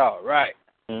Rothschild, right?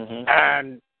 Mm-hmm.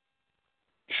 And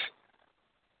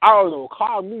I don't know,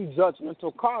 call me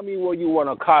judgmental, call me what you want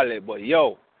to call it, but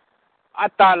yo, I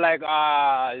thought like,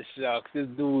 shucks, this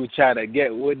dude trying to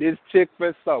get with this chick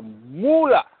for some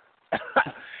moolah.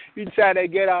 He trying to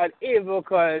get on evil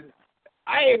because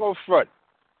I ain't gonna front.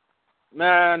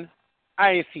 Man,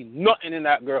 I ain't seen nothing in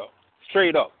that girl,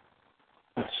 straight up.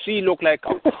 She looked like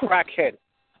a crackhead.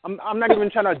 I'm not even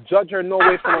trying to judge her no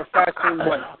way from her fashion,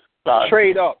 but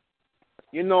straight up,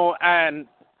 and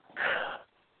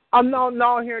I'm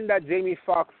now hearing that Jamie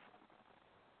Foxx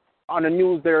on the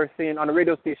news on the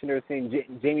radio station they're saying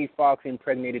Jamie Foxx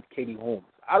impregnated Katie Holmes.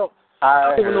 I don't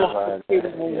even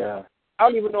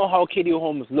know how Katie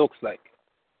Holmes looks like.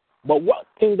 But one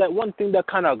thing that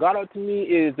kind of got out to me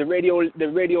is the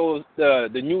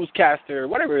newscaster,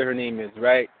 whatever her name is,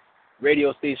 right?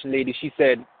 Radio station lady, she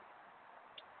said,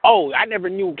 "Oh, I never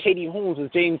knew Katie Holmes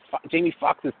was Jamie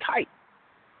Foxx's type."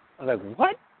 I was like,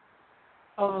 "What?"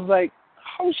 I was like,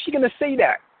 "How is she gonna say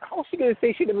that? How is she gonna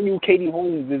say she never knew Katie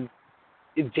Holmes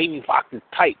is Jamie Foxx's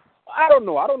type?" I don't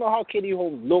know. I don't know how Katie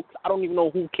Holmes looks. I don't even know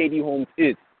who Katie Holmes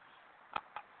is.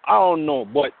 I don't know,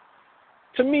 but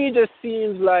to me, it just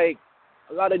seems like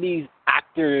a lot of these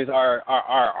actors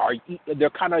they're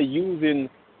kind of using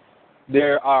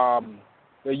they're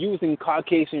using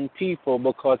Caucasian people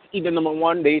because either number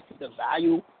one, they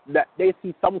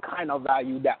see some kind of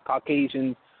value that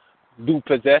Caucasians do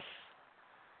possess.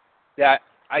 That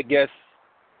I guess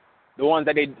the ones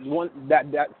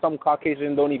that some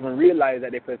Caucasians don't even realize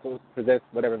that they possess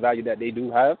whatever value that they do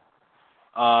have.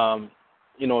 I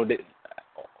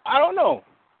don't know,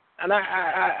 and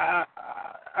I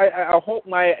hope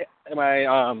my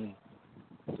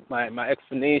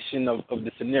explanation of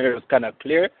the scenario is kind of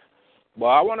clear.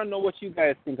 Well, I want to know what you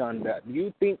guys think on that. Do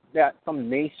you think that some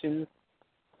nations,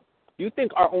 do you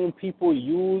think our own people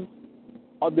use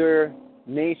other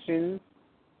nations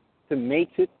to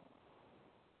make it?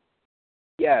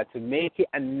 Yeah, to make it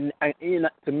and in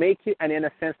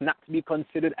a sense not to be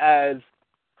considered as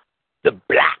the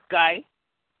black guy.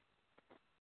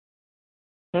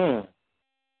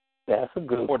 That's a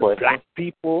good or question. The black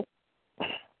people.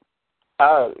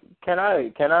 Can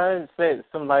I shed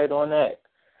some light on that?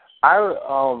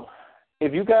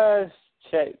 If you guys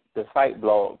check the fight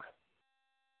blogs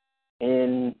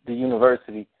in the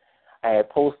university, I had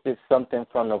posted something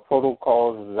from the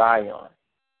Protocol Zion.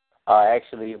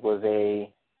 Actually, it was a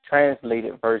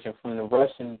translated version from the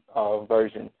Russian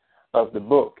version of the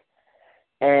book.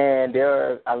 And there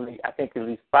are, I think, at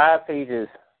least 5 pages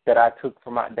that I took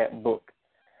from out that book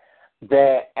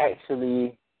that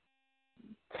actually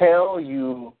tell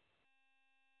you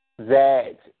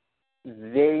that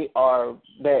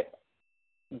that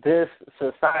this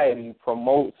society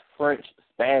promotes French,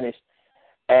 Spanish,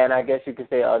 and I guess you could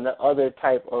say other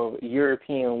type of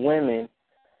European women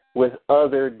with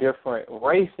other different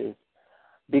races,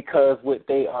 because what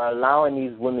they are allowing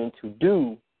these women to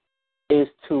do is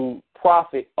to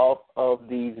profit off of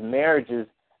these marriages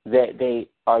that they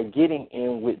are getting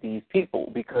in with these people.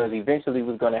 Because eventually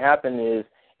what's going to happen is,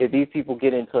 if these people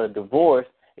get into a divorce,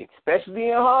 especially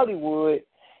in Hollywood,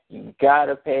 you got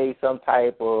to pay some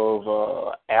type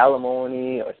of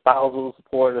alimony or spousal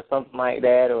support or something like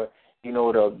that, or,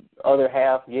 the other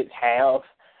half gets half,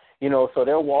 so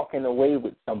they're walking away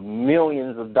with some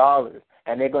millions of dollars,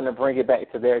 and they're going to bring it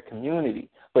back to their community.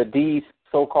 But these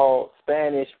so-called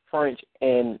Spanish, French,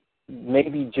 and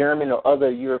maybe German or other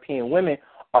European women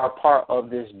are part of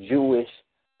this Jewish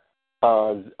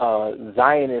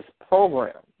Zionist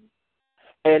program.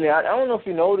 And I don't know if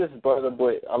you know this, brother,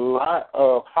 but a lot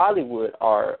of Hollywood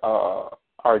are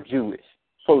Jewish,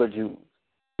 full of Jews.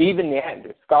 Even the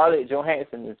actors. Scarlett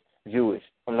Johansson is Jewish,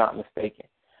 if I'm not mistaken.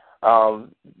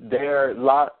 There are a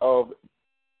lot of,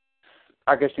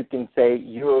 I guess you can say,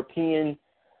 European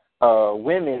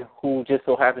women who just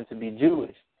so happen to be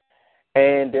Jewish.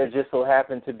 And there just so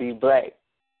happen to be black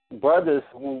brothers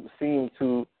who seem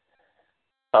to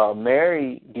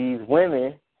marry these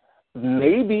women,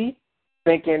 maybe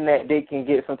thinking that they can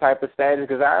get some type of status.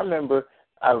 Because I remember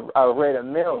I read a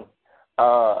meme.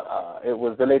 It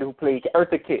was the lady who played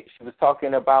Eartha Kitt. She was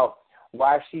talking about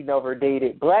why she never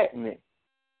dated black men.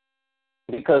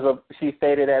 Because she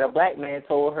stated that a black man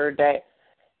told her that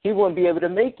he wouldn't be able to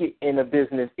make it in a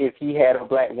business if he had a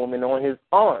black woman on his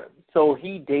arm. So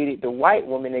he dated the white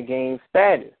woman to gain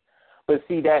status. But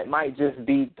see, that might just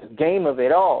be the game of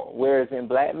it all. Whereas in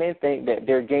black men think that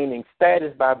they're gaining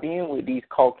status by being with these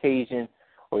Caucasian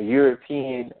or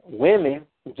European women,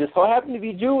 who just so happen to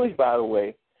be Jewish, by the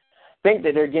way, think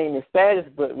that they're gaining status,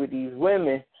 but with these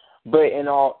women. But in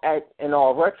all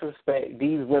retrospect,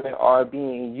 these women are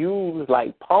being used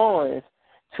like pawns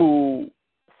to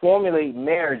formulate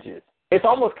marriages. It's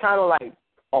almost kind of like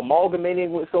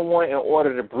amalgamating with someone in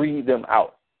order to breed them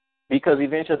out. Because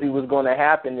eventually what's going to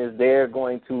happen is they're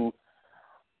going to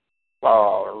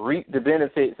reap the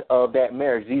benefits of that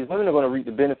marriage. These women are going to reap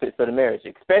the benefits of the marriage,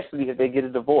 especially if they get a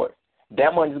divorce.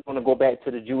 That money is going to go back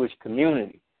to the Jewish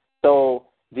community. So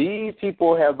these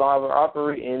people have been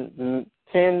operating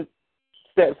 10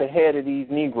 steps ahead of these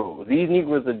Negroes. These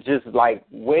Negroes are just like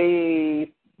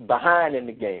way behind in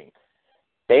the game.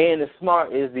 They ain't as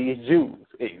smart as these Jews,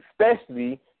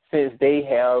 especially since they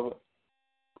have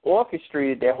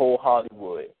orchestrated their whole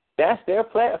Hollywood. That's their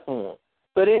platform.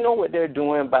 So they know what they're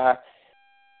doing by,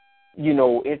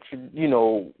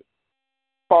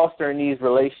 fostering these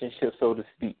relationships, so to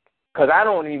speak. Because I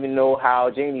don't even know how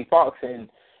Jamie Foxx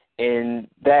and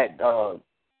that,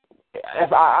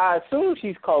 if I assume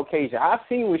she's Caucasian. I've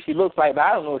seen what she looks like, but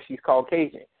I don't know if she's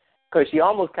Caucasian. Because she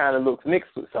almost kind of looks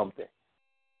mixed with something.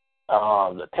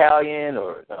 Italian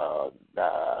or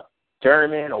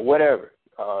German or whatever.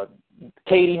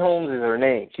 Katie Holmes is her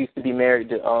name. She used to be married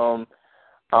to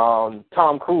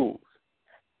Tom Cruise.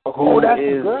 Who that's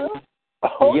is, the girl?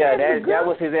 That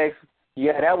was his ex.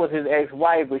 Yeah, that was his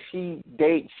ex-wife, but she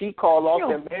called off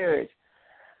their marriage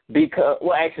because,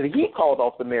 actually, he called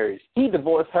off the marriage. He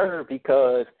divorced her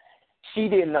because she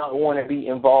did not want to be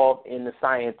involved in the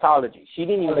Scientology. She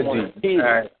didn't even want to kids.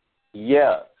 Right.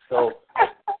 Yeah, so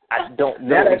I don't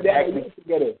know exactly.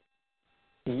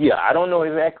 Yeah, I don't know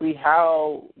exactly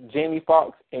how Jamie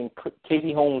Foxx and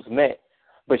Katie Holmes met,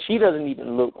 but she doesn't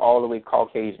even look all the way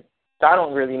Caucasian. So I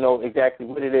don't really know exactly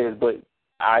what it is, but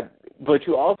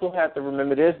you also have to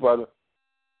remember this, brother.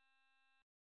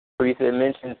 Teresa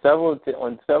mentioned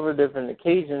on several different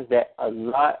occasions that a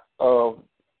lot of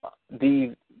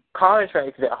these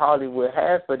contracts that Hollywood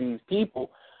has for these people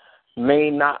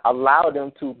may not allow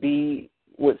them to be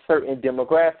with certain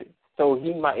demographics. So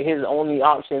his only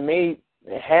option may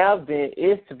have been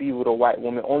is to be with a white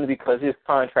woman only because his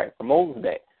contract promotes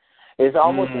that. It's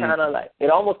almost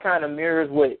kind of mirrors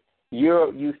what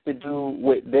Europe used to do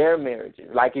with their marriages.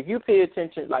 Like if you pay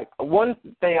attention, like one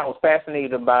thing I was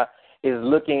fascinated by is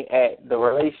looking at the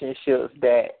relationships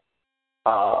that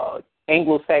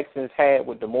Anglo-Saxons had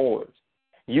with the Moors.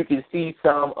 You can see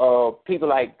some people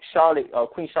like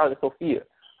Queen Charlotte Sophia.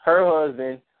 Her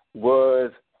husband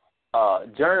was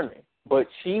German, but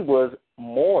she was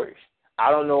Moorish. I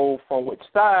don't know from which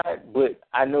side, but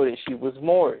I know that she was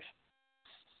Moorish.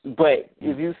 But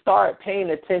if you start paying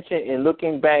attention and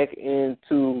looking back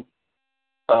into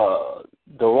the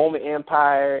Roman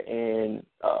Empire and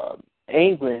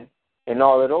England and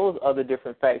all of those other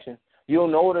different factions, you'll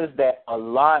notice that a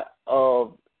lot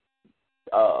of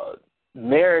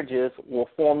marriages were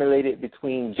formulated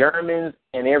between Germans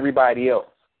and everybody else.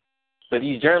 But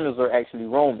these Germans were actually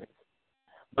Romans.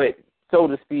 But, so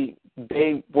to speak,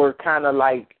 they were kind of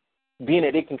like, being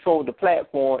that they controlled the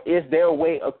platform, it's their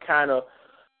way of kind of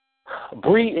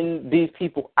breeding these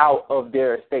people out of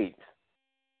their estates.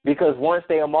 Because once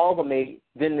they amalgamate,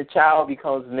 then the child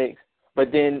becomes mixed.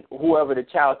 But then whoever the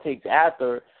child takes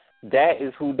after, that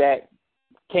is who that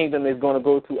kingdom is going to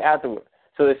go to afterward.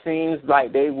 So it seems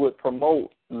like they would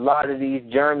promote a lot of these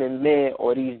German men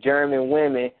or these German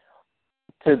women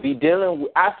to be dealing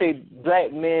with, I say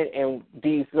black men and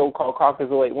these so-called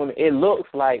Caucasoid women. It looks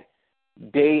like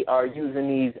they are using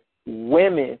these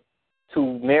women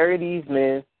to marry these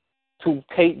men to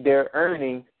take their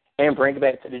earnings and bring it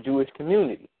back to the Jewish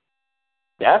community.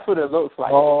 That's what it looks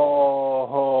like.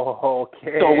 Oh,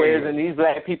 okay. So whereas in these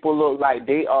black people look like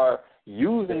they are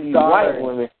using these white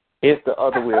women, it's the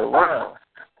other way around.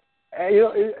 Hey,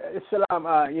 Shalom,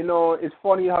 it's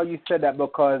funny how you said that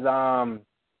because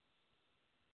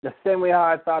the same way how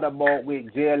I thought about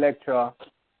with J. Electra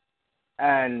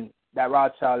and that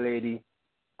Rothschild lady,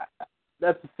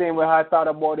 that's the same way how I thought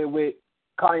about it with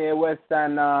Kanye West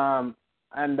and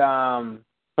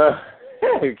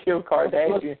Kim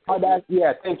Kardashian.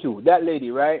 Yeah, thank you. That lady,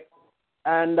 right?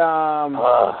 And I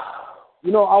was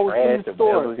in the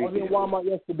store. I was in Walmart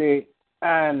yesterday,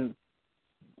 and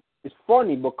it's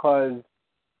funny because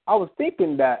I was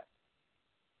thinking that,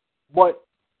 but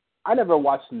I never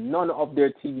watched none of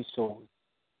their TV shows,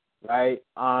 right?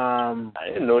 I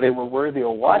didn't know they were worthy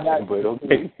of watching, but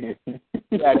okay.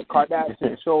 Yeah, the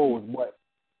Kardashian shows, but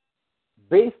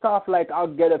based off, like, I'll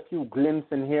get a few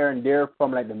glimpses in here and there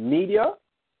from, like, the media.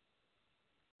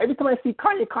 Every time I see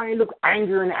Kanye looks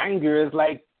angrier and angrier. It's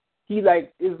like he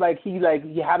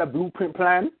had a blueprint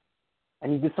plan,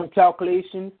 and he did some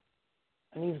calculations,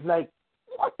 and he's like,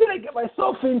 what did I get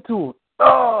myself into?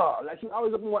 Oh, like he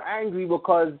always looking more angry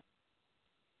because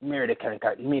he married a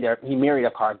Kardashian,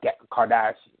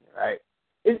 right?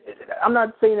 I'm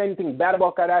not saying anything bad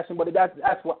about Kardashian, but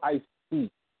that's what I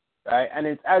see, right? And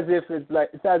it's as if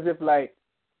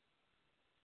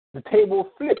the table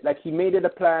flipped, like he made it a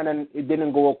plan and it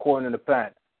didn't go according to the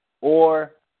plan,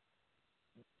 or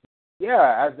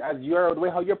as you're the way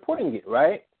how you're putting it,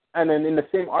 right? And then in the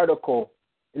same article,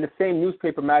 in the same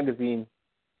newspaper magazine,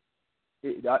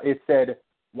 it said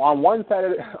on one side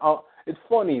of it, it's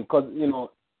funny because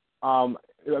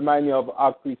it reminds me of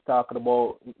Oxley talking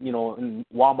about in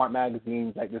Walmart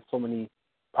magazines, like there's so many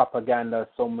propaganda,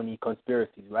 so many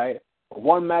conspiracies, right? But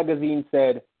one magazine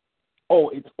said, "Oh,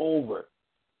 it's over.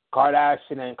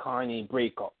 Kardashian and Kanye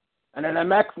break up." And then the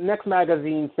next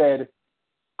magazine said,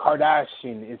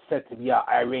 "Kardashian is said to be an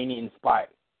Iranian spy."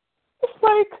 It's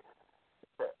like,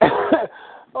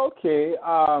 okay,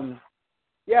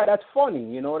 that's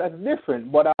funny, that's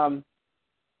different. But the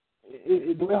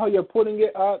way how you're putting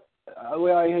it up, the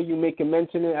way I hear you making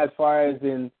mention it, as far as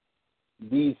in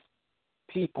these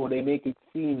people, they make it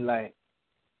seem like,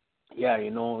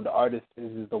 the artist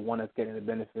is the one that's getting the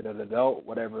benefit of the doubt,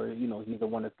 whatever, he's the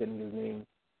one that's getting his name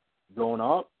blown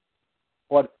up.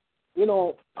 But,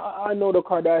 I know the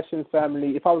Kardashian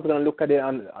family, if I was going to look at it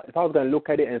and follow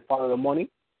the money,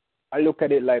 I look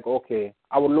at it like, okay,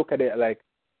 I would look at it like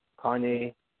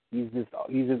Kanye, he's this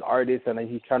artist and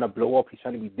he's trying to blow up, he's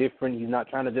trying to be different, he's not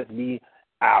trying to just be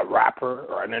a rapper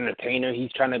or an entertainer,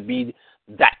 he's trying to be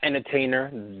that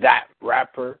entertainer, that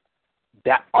rapper,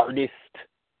 that artist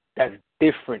that's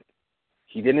different.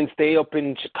 He didn't stay up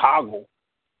in Chicago.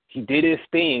 He did his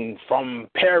thing from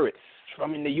Paris,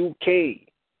 from in the UK.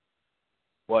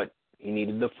 But he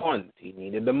needed the funds. He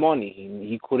needed the money.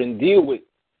 He couldn't deal with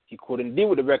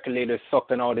the record label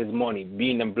sucking all his money,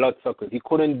 being them bloodsuckers. He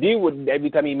couldn't deal with every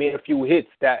time he made a few hits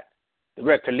that the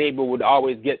record label would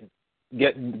always get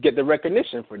the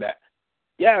recognition for that.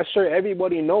 Yeah, sure,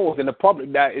 everybody knows in the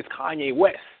public that it's Kanye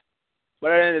West.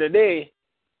 But at the end of the day,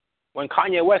 when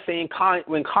Kanye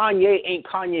ain't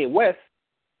Kanye West,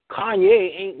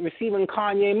 Kanye ain't receiving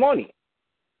Kanye money.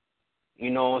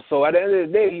 So at the end of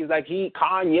the day, he's like,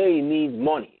 Kanye needs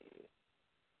money.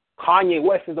 Kanye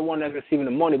West is the one that's receiving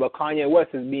the money, but Kanye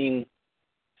West is being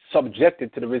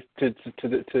subjected to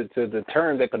the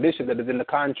terms and conditions that is in the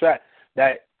contract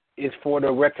that is for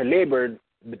the record label,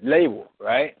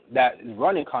 right? That is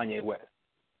running Kanye West.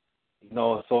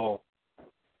 So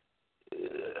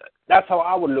that's how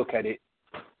I would look at it.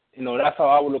 That's how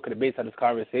I would look at it based on this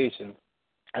conversation.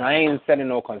 And I ain't setting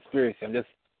no conspiracy. I'm just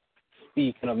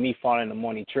speaking of me following the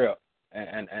money trail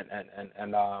and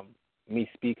me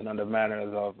speaking on the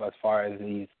manners of as far as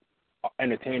these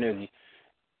entertainers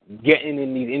getting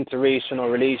in these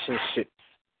interracial relationships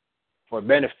for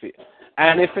benefit.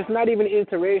 And if it's not even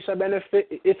interracial benefit,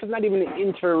 if it's not even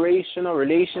interracial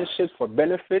relationships for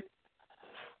benefit,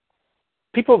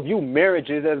 people view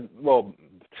marriages as, well,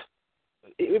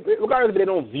 regardless if they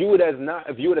don't view it as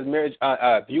marriage,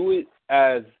 view it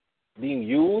as being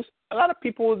used. A lot of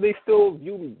people, they still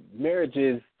view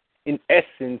marriages in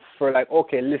essence for like,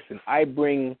 okay, listen, I'm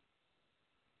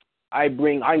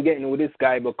getting with this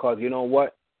guy because you know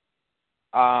what?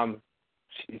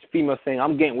 It's female saying,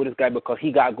 I'm getting with this guy because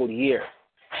he got good hair,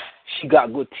 she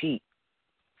got good teeth,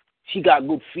 she got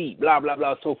good feet, blah blah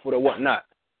blah, so forth or whatnot.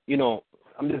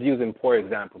 I'm just using poor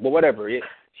example, but whatever.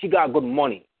 She got good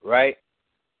money, right?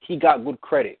 He got good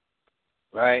credit,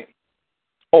 right?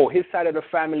 Oh, his side of the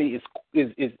family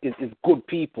is good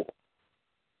people.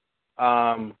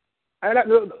 And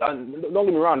don't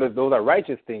get me wrong, those are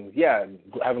righteous things. Yeah,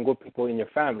 having good people in your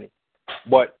family.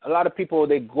 But a lot of people,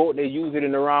 they use it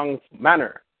in the wrong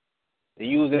manner. They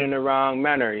use it in the wrong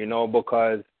manner,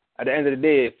 because at the end of the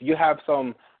day, if you have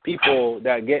some people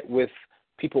that get with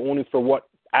people only for what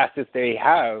assets they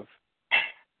have,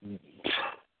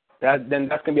 then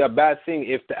that's going to be a bad thing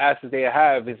if the assets they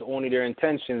have is only their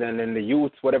intentions, and then the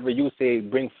youth, whatever youth they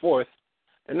bring forth,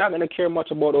 they're not going to care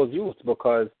much about those youths,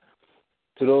 because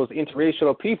to those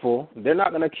interracial people, they're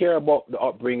not going to care about the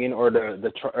upbringing or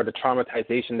the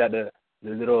traumatization that the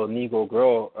little Negro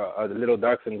girl or the little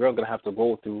dark-skinned girl is going to have to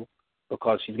go through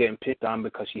because she's getting picked on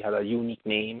because she has a unique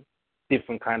name,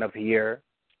 different kind of hair.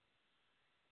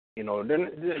 They're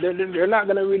not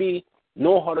going to really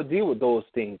know how to deal with those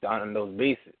things on those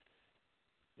bases.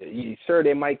 Sure,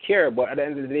 they might care, but at the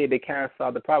end of the day, they can't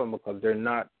solve the problem because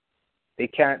they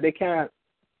can't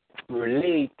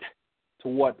relate to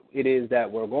what it is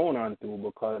that we're going on through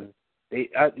because we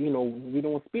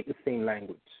don't speak the same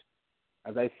language.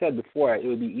 As I said before, it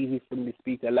would be easy for me to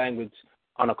speak the language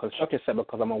on a constructive side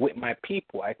because I'm with my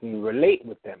people. I can relate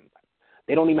with them.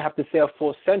 They don't even have to say a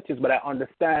full sentence, but I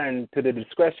understand to the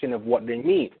discretion of what they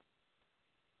need.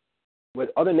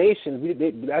 With other nations,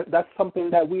 that's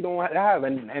something that we don't have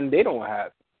and they don't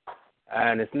have.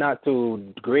 And it's not to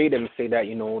degrade them and say that,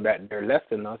 that they're less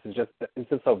than us. It's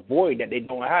just a void that they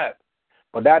don't have.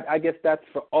 But I guess that's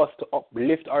for us to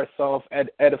uplift ourselves,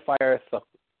 edify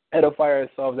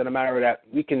ourselves in a manner that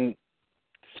we can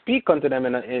speak unto them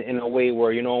in a way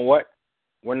where, you know what,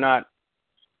 we're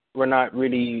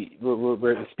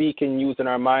speaking using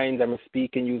our minds, and we're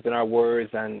speaking using our words,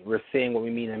 and we're saying what we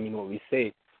mean and mean what we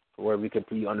say, where we can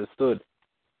be understood.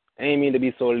 I ain't mean to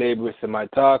be so laborious in my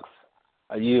talks.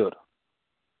 I yield.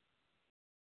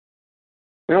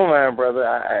 You don't mind, brother,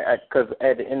 because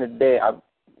at the end of the day, I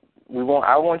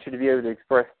want you to be able to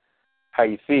express how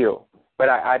you feel. But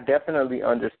I definitely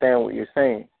understand what you're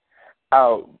saying.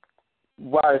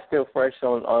 While it's still fresh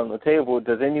on the table,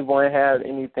 does anyone have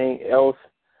anything else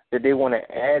that they want to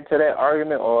add to that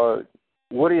argument, or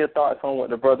what are your thoughts on what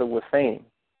the brother was saying?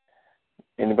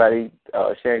 Anybody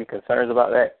share any concerns about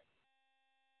that?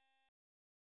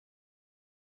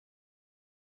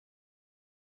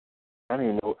 I don't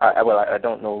even know. I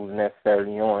don't know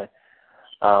necessarily on.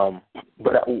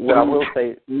 But what I will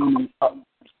say,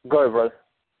 go ahead, brother.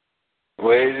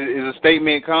 Well, it's a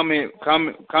statement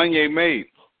Kanye made.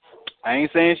 I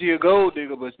ain't saying she a gold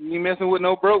digger, but she ain't messing with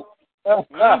no broke. Most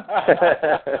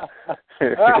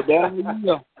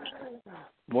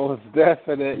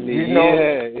definitely,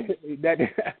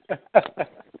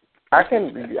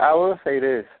 I will say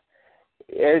this.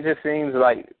 It just seems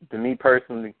like, to me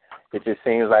personally, it just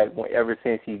seems like ever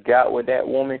since he got with that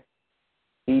woman,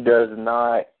 he does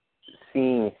not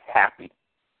seem happy.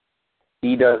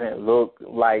 He doesn't look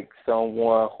like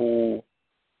someone who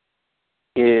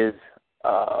is,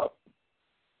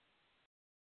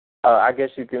 I guess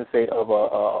you can say, of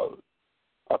a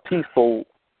peaceful,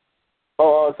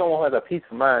 or someone who has a peace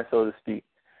of mind, so to speak.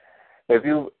 If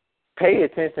you pay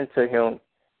attention to him,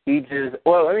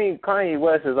 Kanye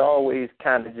West has always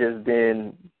kind of just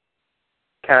been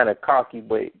kind of cocky,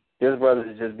 but this brother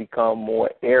has just become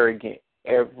more arrogant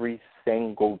every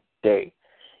single day.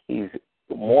 He's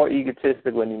more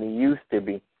egotistical than he used to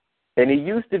be. And he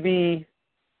used to be,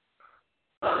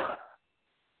 I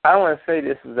don't want to say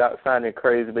this without sounding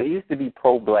crazy, but he used to be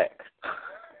pro-black.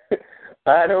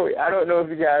 I don't know if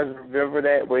you guys remember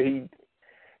that, but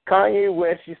Kanye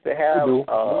West used to have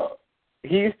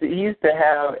he used to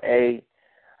have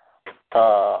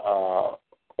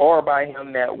aura by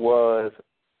him that was,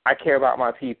 I care about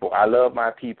my people, I love my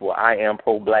people, I am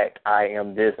pro-black, I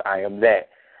am this, I am that.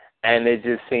 And it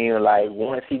just seemed like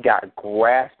once he got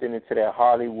grafted into that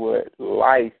Hollywood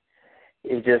life,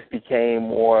 it just became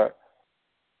more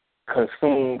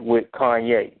consumed with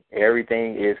Kanye.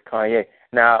 Everything is Kanye.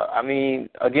 Now, I mean,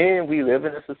 again, we live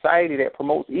in a society that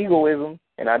promotes egoism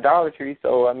and idolatry.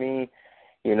 So, I mean,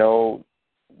 you know,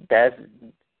 that's,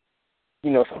 you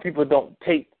know, some people don't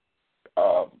take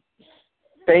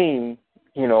fame,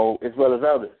 you know, as well as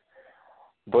others.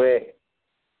 But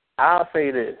I'll say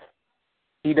this.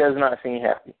 He does not seem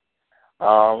happy.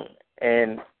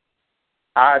 And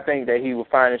I think that he will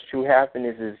find his true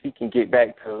happiness if he can get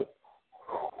back to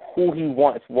who he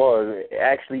once was,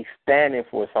 actually standing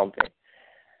for something.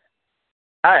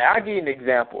 I'll give you an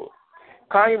example.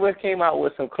 Kanye West came out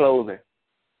with some clothing.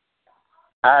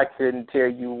 I couldn't tell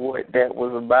you what that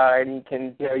was about. I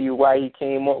couldn't tell you why he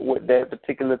came up with that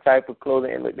particular type of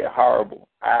clothing. It looked horrible.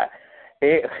 That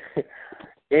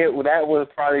was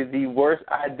probably the worst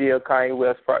idea Kanye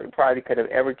West probably could have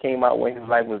ever came out when his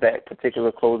life was that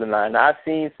particular clothing line. Now, I've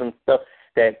seen some stuff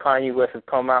that Kanye West has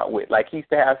come out with. Like, he used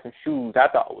to have some shoes I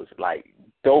thought was, like,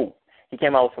 dope. He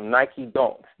came out with some Nike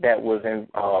Dunks that was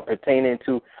pertaining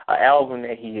to an album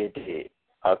that he had did,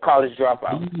 College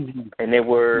Dropout. And they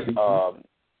were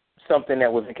something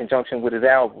that was in conjunction with his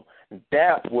album.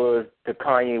 That was the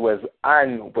Kanye West I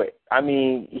knew. But, I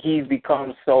mean, he's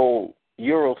become so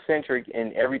Eurocentric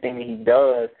in everything that he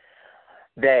does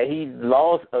that he's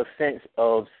lost a sense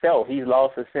of self. He's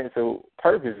lost a sense of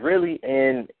purpose, really.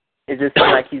 And it just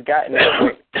seems like he's gotten that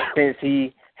way since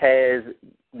he has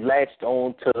latched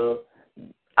on to,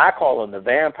 I call them the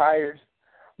vampires,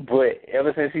 but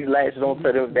ever since he's latched on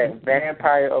to that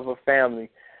vampire of a family,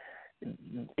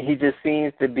 he just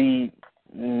seems to be,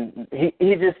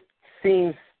 he just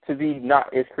seems to be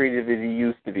not as creative as he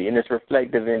used to be, and it's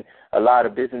reflective in a lot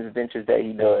of business ventures that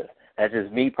he does. That's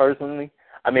just me personally.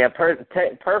 I mean,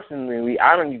 personally,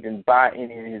 I don't even buy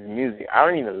any of his music. I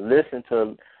don't even listen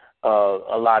to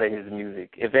a lot of his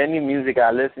music. If any music I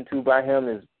listen to by him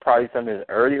is probably some of his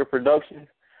earlier productions,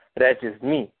 but that's just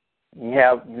me.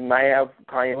 You might have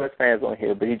Kanye West fans on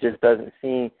here, but he just doesn't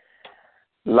seem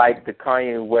like the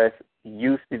Kanye West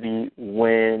used to be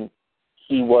when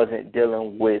he wasn't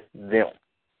dealing with them.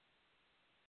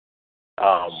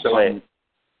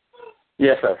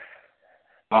 Yes, sir.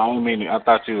 I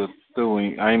thought you were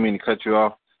through. I didn't mean to cut you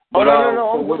off. But,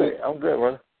 no, I'm good,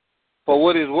 brother. For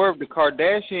what it's worth, the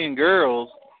Kardashian girls,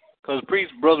 because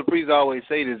Brother Priest always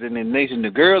say this in the nation, the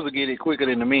girls will get it quicker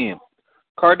than the men.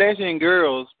 Kardashian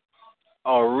girls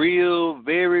are real,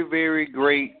 very, very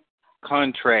great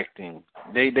contracting.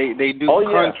 They do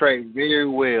contract very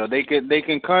well. They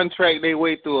can contract their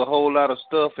way through a whole lot of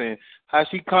stuff, and how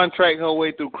she contract her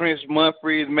way through Prince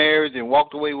Mumphrey's marriage and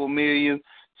walked away with millions.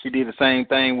 She did the same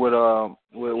thing with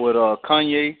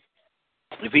Kanye.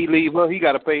 If he leave her, he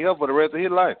got to pay her for the rest of his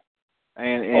life.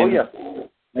 And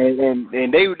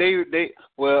they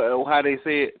well, how they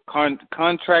say it,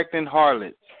 contracting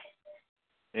harlots.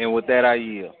 And with that, I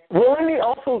yield. Well, let me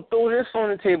also throw this on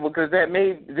the table because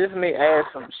this may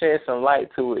shed some light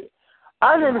to it.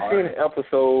 I've never seen an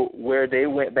episode where they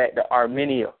went back to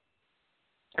Armenia,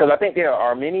 because I think they're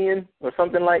Armenian or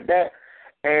something like that.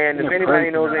 And if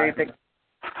anybody knows anything,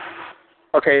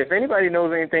 if anybody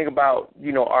knows anything about,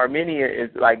 Armenia, is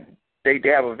like they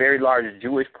have a very large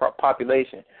Jewish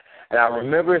population. And I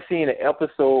remember seeing an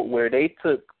episode where they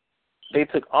took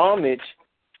homage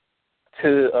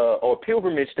to or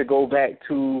pilgrimage to go back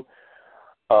to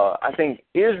I think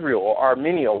Israel or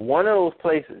Armenia, one of those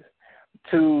places,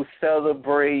 to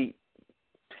celebrate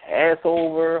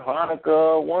Passover,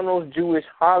 Hanukkah, one of those Jewish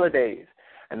holidays.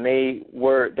 And they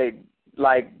were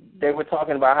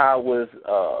talking about how it was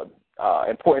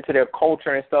important to their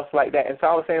culture and stuff like that. And so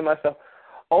I was saying to myself,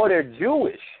 oh, they're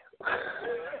Jewish.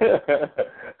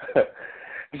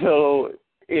 So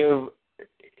if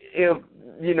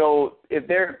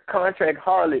they're contract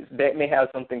harlots, that may have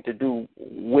something to do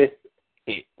with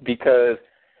it, because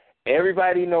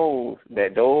everybody knows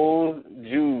that those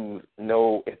Jews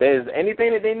know, if there's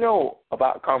anything that they know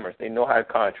about commerce, they know how to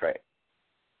contract.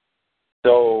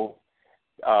 So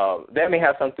that may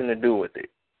have something to do with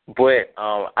it. But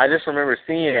I just remember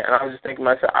seeing it, and I was just thinking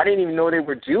to myself, I didn't even know they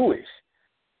were Jewish.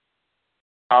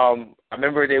 I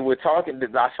remember they were talking,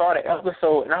 I saw the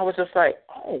episode, and I was just like,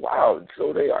 oh, wow,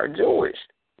 so they are Jewish.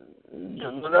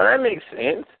 That makes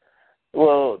sense.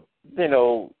 Well,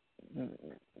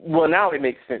 now it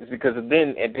makes sense, because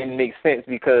then it didn't make sense,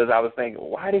 because I was thinking,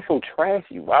 why are they so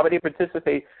trashy? Why would they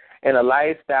participate in a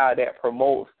lifestyle that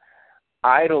promotes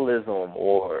idolism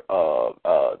or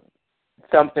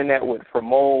something that would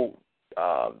promote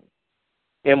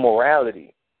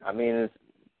immorality. I mean,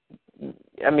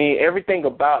 everything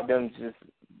about them just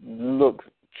looks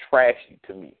trashy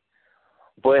to me.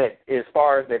 But as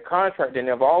far as their contract,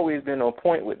 they've always been on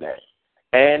point with that.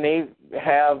 And they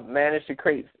have managed to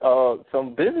create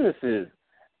some businesses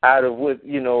out of what,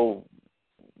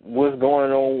 what's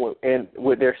going on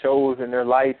with their shows and their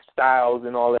lifestyles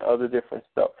and all that other different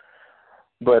stuff.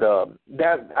 But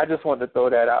that I just wanted to throw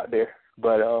that out there.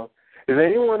 But does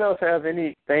anyone else have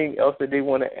anything else that they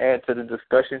want to add to the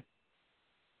discussion?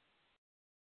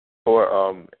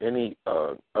 Or any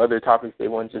other topics they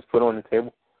want to just put on the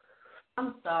table?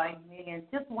 I'm sorry, Megan.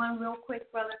 Just one real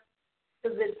quick, brother,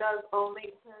 because it does all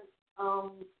make sense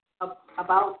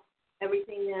about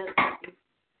everything that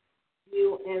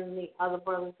you and the other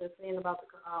brothers are saying about the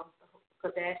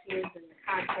Kardashians and the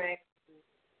contracts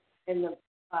and the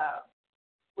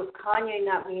with Kanye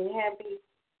not being happy.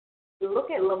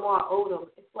 Look at Lamar Odom.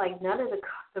 It's like none of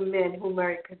the men who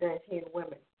married Kardashian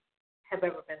women have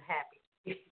ever been happy.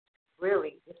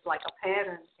 Really, it's like a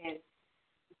pattern, and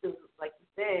because, like you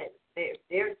said,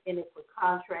 they're in it for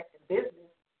contract and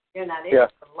business. They're not in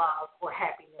it for love or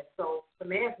happiness. So the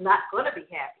man's not going to be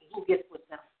happy who gets with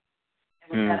them.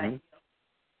 And with that idea.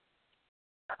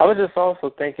 I was just also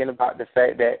thinking about the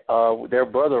fact that their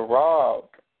brother Rob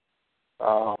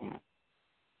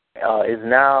is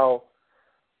now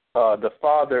the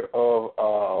father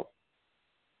of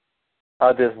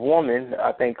this woman.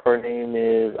 I think her name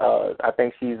is, I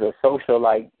think she's a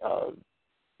socialite,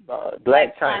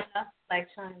 Black China. Black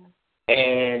China.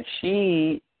 And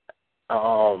she,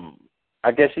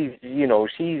 I guess she's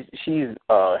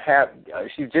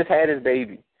just had his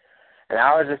baby. And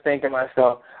I was just thinking to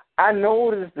myself, I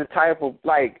noticed the type of,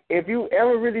 like, if you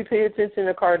ever really pay attention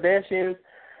to Kardashians,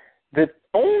 the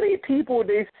only people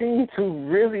they seem to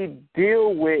really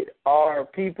deal with are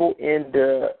people in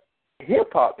the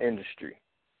hip-hop industry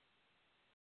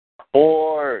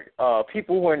or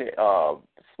people who are in the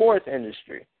sports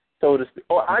industry.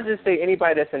 Or I just say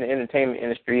anybody that's in the entertainment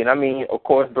industry, and I mean, of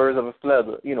course, birds of a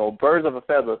feather. Birds of a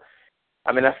feather.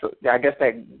 I mean, I guess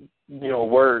that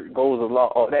word goes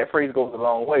along, or that phrase goes a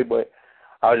long way. But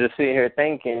I was just sitting here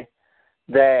thinking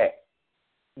that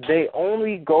they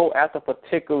only go after a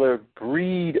particular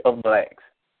breed of blacks.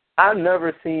 I've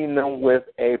never seen them with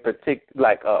a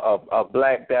a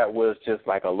black that was just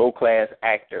like a low class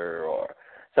actor or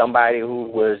somebody who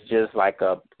was just like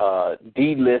a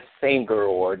D-list singer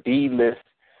or D-list,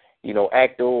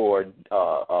 actor or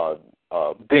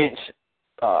bench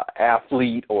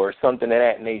athlete or something of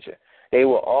that nature. They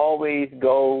will always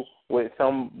go with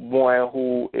someone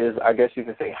who is, I guess you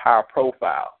can say, high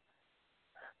profile.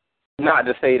 Not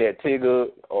to say that Tigger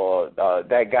or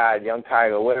that guy, Young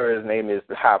Tiger, whatever his name is,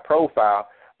 high profile,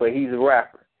 but he's a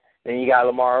rapper. Then you got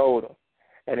Lamar Odom.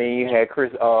 And then you had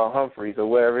Chris Humphries or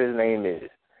whatever his name is.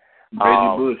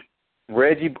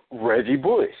 Reggie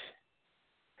Bush.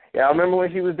 Yeah, I remember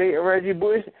when she was dating Reggie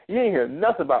Bush. You didn't hear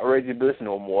nothing about Reggie Bush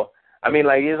no more. I mean,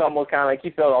 like, it's almost kind of like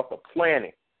he fell off the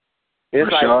planet. It's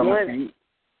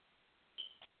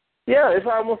it's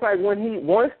almost like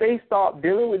once they stop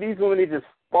dealing with these women, they just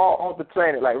fall off the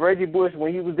planet. Like Reggie Bush,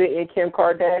 when he was dating Kim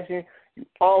Kardashian,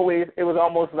 it was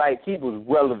almost like he was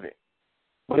relevant.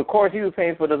 But of course, he was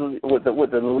paying for with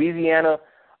the Louisiana.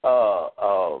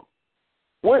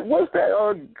 What's that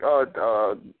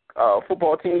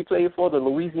football team he played for? The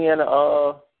Louisiana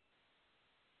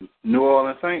New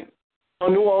Orleans Saints. Oh,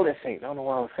 New Orleans Saints. I don't know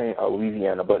why I was saying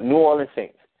Louisiana, but New Orleans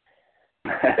Saints.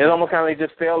 It almost kind of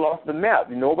just fell off the map.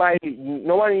 Nobody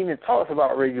even talks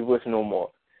about Reggie Bush no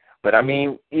more. But I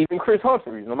mean, even Chris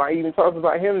Humphries, nobody even talks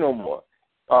about him no more.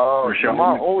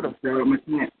 Lamar Odom.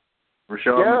 Rashad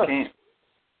McCants.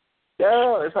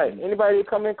 Yeah, it's like anybody they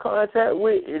come in contact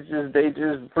with, they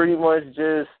just pretty much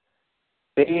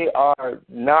they are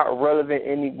not relevant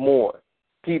anymore.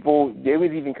 People, they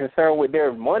was even concerned with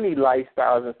their money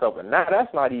lifestyles and stuff, but now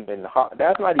that's not even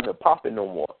popping no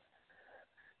more.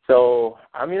 So,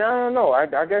 I mean, I don't know.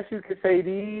 I guess you could say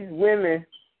these women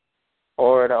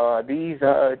or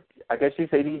I guess you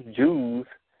say these Jews,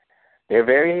 they're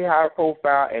very high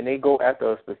profile and they go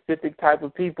after a specific type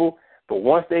of people. But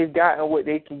once they've gotten what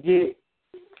they can get,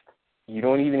 you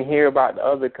don't even hear about the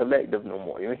other collective no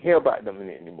more. You don't hear about them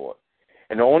anymore.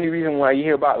 And the only reason why you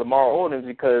hear about Lamar Odom is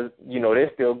because,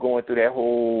 they're still going through that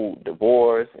whole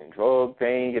divorce and drug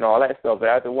thing and all that stuff. But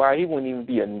after a while, he wouldn't even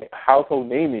be a household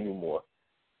name anymore.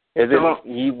 He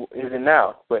isn't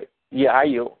now. But, yeah, I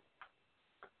yield.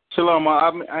 Shalom,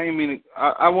 I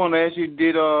want to ask you,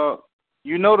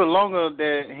 You know, the longer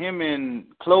that him and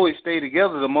Chloe stay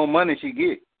together, the more money she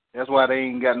get. That's why they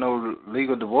ain't got no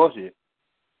legal divorce yet.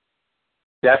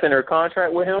 That's in her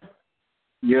contract with him?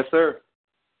 Yes, sir.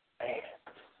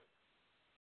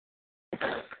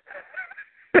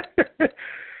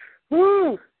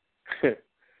 Woo.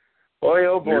 Boy,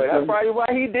 oh boy, Yes, that's sir. probably why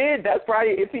he did. That's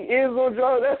probably, if he is on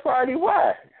drugs, that's probably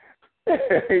why.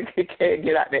 He can't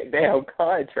get out that damn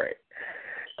contract.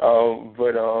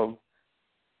 But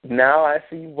now I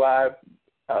see why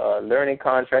learning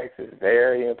contracts is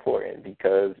very important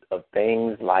because of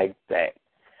things like that.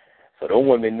 So those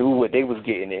women knew what they was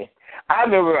getting in. I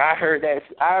remember I heard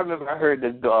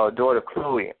the daughter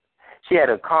Chloe. She had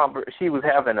she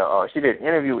did an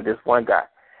interview with this one guy,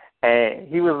 and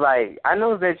he was like, "I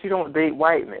know that you don't date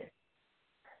white men,"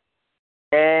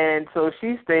 and so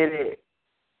she stated,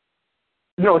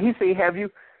 "No," he said, "Have you?"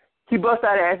 He bust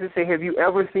out and asked and said, "Have you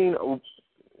ever seen?"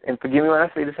 And forgive me when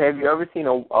I say this, have you ever seen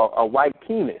a white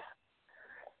penis?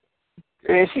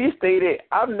 And she stated,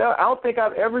 I don't think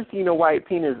I've ever seen a white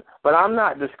penis, but I'm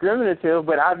not discriminative,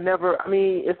 but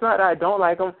it's not that I don't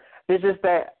like them, it's just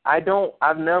that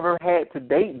I've never had to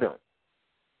date them.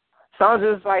 So I'm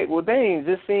just like, well, dang, it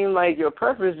just seemed like your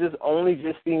preference just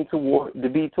seemed to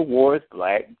be towards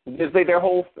black. Just like their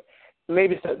whole,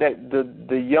 maybe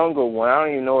the younger one, I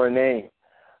don't even know her name.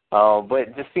 But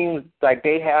it just seems like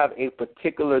they have a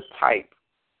particular type.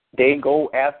 They go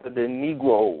after the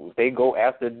Negroes. They go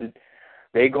after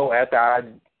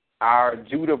our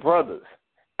Judah brothers.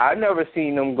 I've never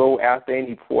seen them go after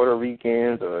any Puerto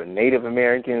Ricans or Native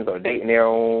Americans or dating their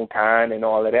own kind and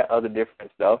all of that other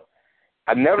different stuff.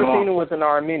 I've never seen them with an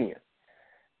Armenian.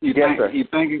 You think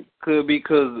it could be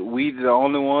because we the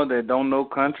only one that don't know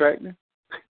contracting?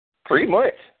 Pretty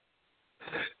much.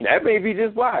 That may be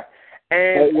just why.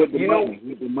 And with the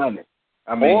money.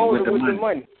 I mean, with the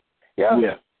money.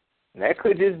 Yeah. That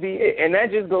could just be it. And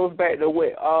that just goes back to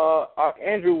what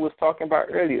Andrew was talking about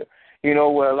earlier. You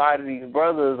know, where a lot of these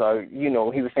brothers are, he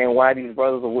was saying why these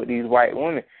brothers are with these white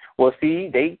women. Well, see,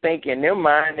 they think in their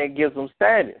mind that gives them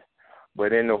status.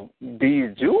 But in these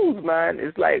Jews' mind,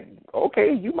 it's like,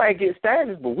 okay, you might get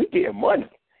status, but we get money.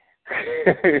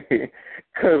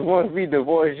 Because once we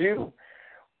divorce you,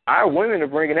 our women are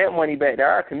bringing that money back to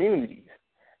our communities.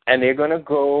 And they're going to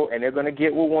go and they're going to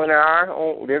get with one of our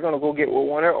own. They're going to go get with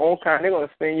one of their own kind. They're going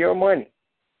to spend your money.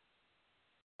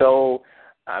 So,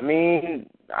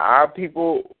 our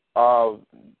people, but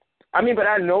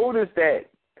I noticed that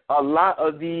a lot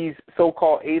of these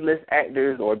so-called A-list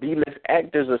actors or B-list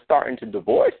actors are starting to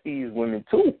divorce these women,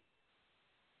 too.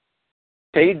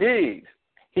 Tay Diggs,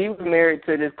 he was married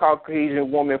to this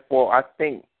Caucasian woman for, I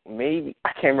think,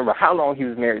 I can't remember how long he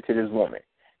was married to this woman.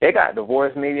 They got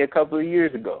divorced maybe a couple of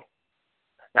years ago.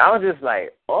 And I was just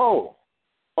like, oh,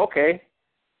 okay.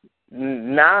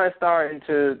 Now it's starting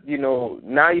to,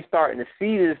 now you're starting to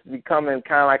see this becoming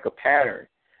kind of like a pattern.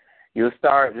 You'll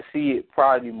start to see it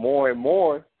probably more and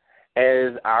more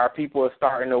as our people are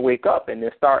starting to wake up and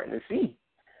they're starting to see.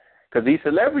 Because these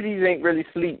celebrities ain't really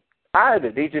sleep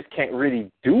either. They just can't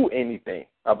really do anything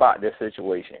about their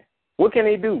situation. What can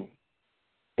they do?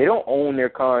 They don't own their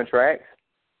contracts.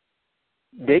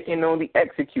 They can only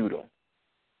execute them.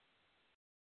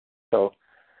 So,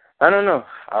 I don't know.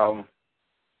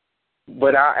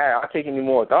 But I'll take any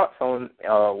more thoughts on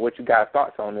what you guys'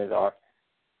 thoughts on this are,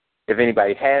 if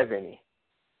anybody has any.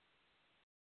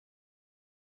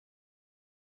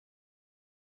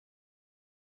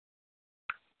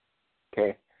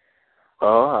 Okay.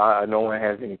 No one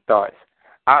has any thoughts.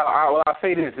 I'll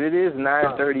say this. It is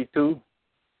 9:32.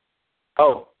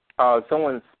 Oh,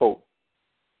 someone spoke.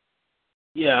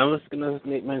 Yeah, I was gonna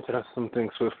make mention of something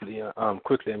quickly. Yes,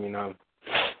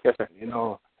 sir.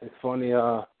 It's funny.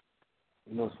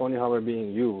 It's funny how we're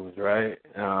being used, right?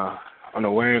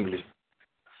 Unawareingly.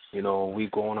 We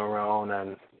going around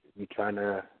and we trying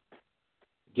to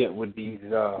get with these.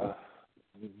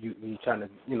 We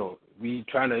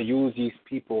trying to use these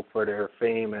people for their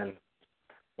fame and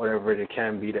whatever it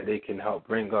can be that they can help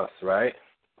bring us, right?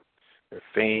 Their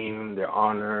fame, their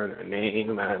honor, their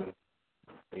name, and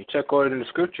when you check out in the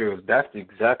scriptures, that's the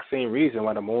exact same reason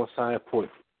why the Most High put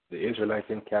the Israelites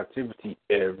in captivity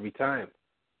every time.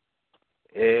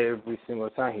 Every single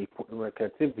time he put them in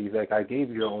captivity, he's like, I gave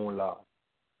you your own law.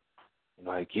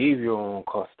 I gave you your own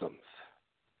customs.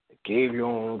 I gave you your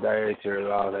own dietary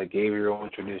laws. I gave you your own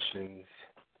traditions.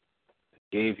 I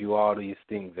gave you all these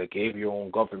things. I gave you your own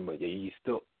government. You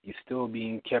still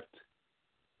being kept.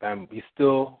 You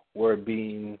still were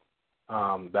being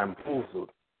bamboozled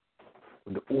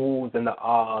with the oohs and the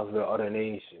ahs of the other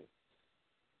nations.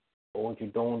 But what you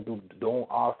don't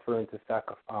offer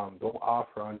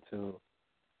unto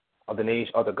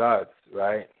other gods,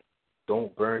 right?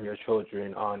 Don't burn your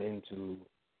children on into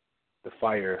the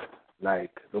fire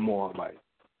like the Moabites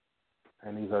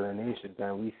and these other nations,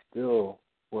 and we still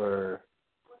were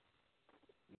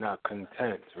not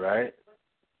content, right?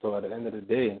 So at the end of the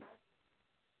day,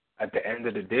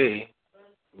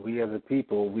 we as a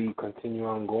people, we continue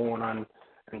on going on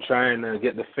and trying to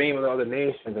get the fame of the other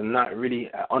nations and not really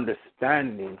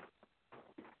understanding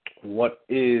what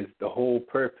is the whole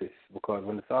purpose. Because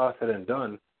when it's all said and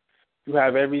done, you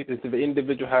have the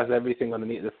individual has everything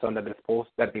underneath the sun that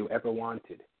they ever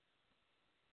wanted.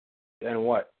 Then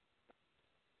what?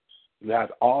 You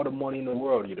have all the money in the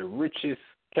world. You're the richest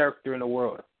character in the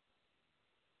world.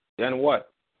 Then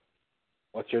what?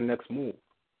 What's your next move?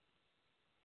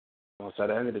 So at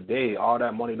the end of the day, all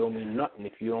that money don't mean nothing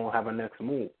if you don't have a next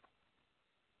move.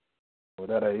 So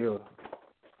that are you.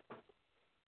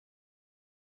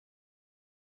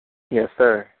 Yes,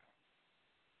 sir.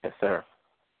 Yes, sir.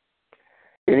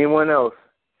 Anyone else?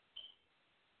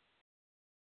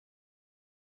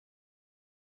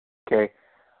 Okay.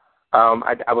 I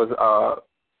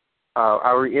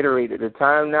reiterated the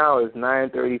time now is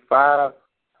 9:35.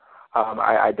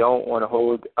 I don't want to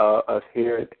hold us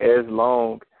here as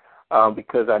long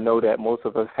because I know that most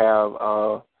of us have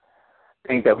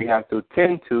things that we have to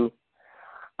attend to.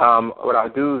 What I'll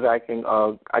do is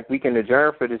we can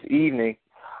adjourn for this evening.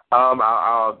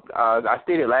 I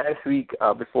stated last week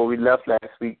before we left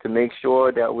last week to make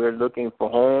sure that we're looking for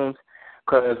homes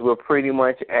because we're pretty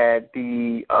much at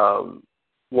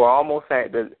we're almost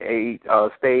at the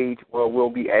stage where we'll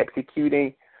be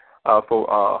executing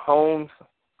for homes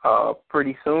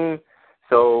pretty soon.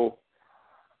 So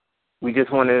we just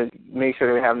want to make sure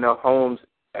that we have enough homes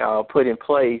put in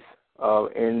place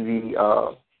in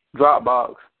the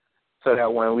Dropbox so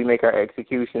that when we make our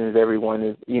executions, everyone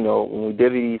is, when we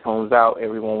divvy these homes out,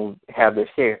 everyone will have their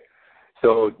share.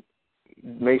 So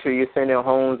make sure you're sending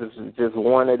homes. It's just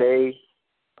one a day,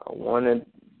 one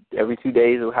every 2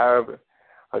 days or however.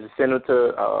 I'll just send them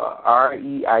to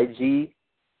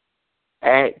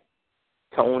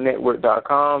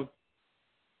reig@tonenetwork.com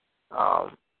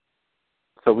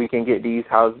so we can get these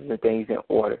houses and things in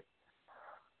order.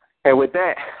 And with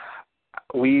that,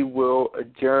 we will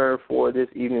adjourn for this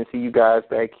evening. See you guys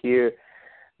back here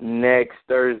next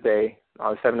Thursday,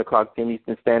 7 o'clock p.m.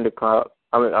 Eastern Standard Time,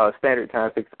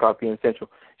 6 o'clock p.m. Central.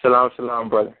 Shalom, shalom,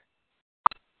 brother.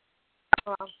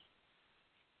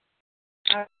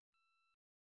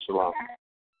 Shalom.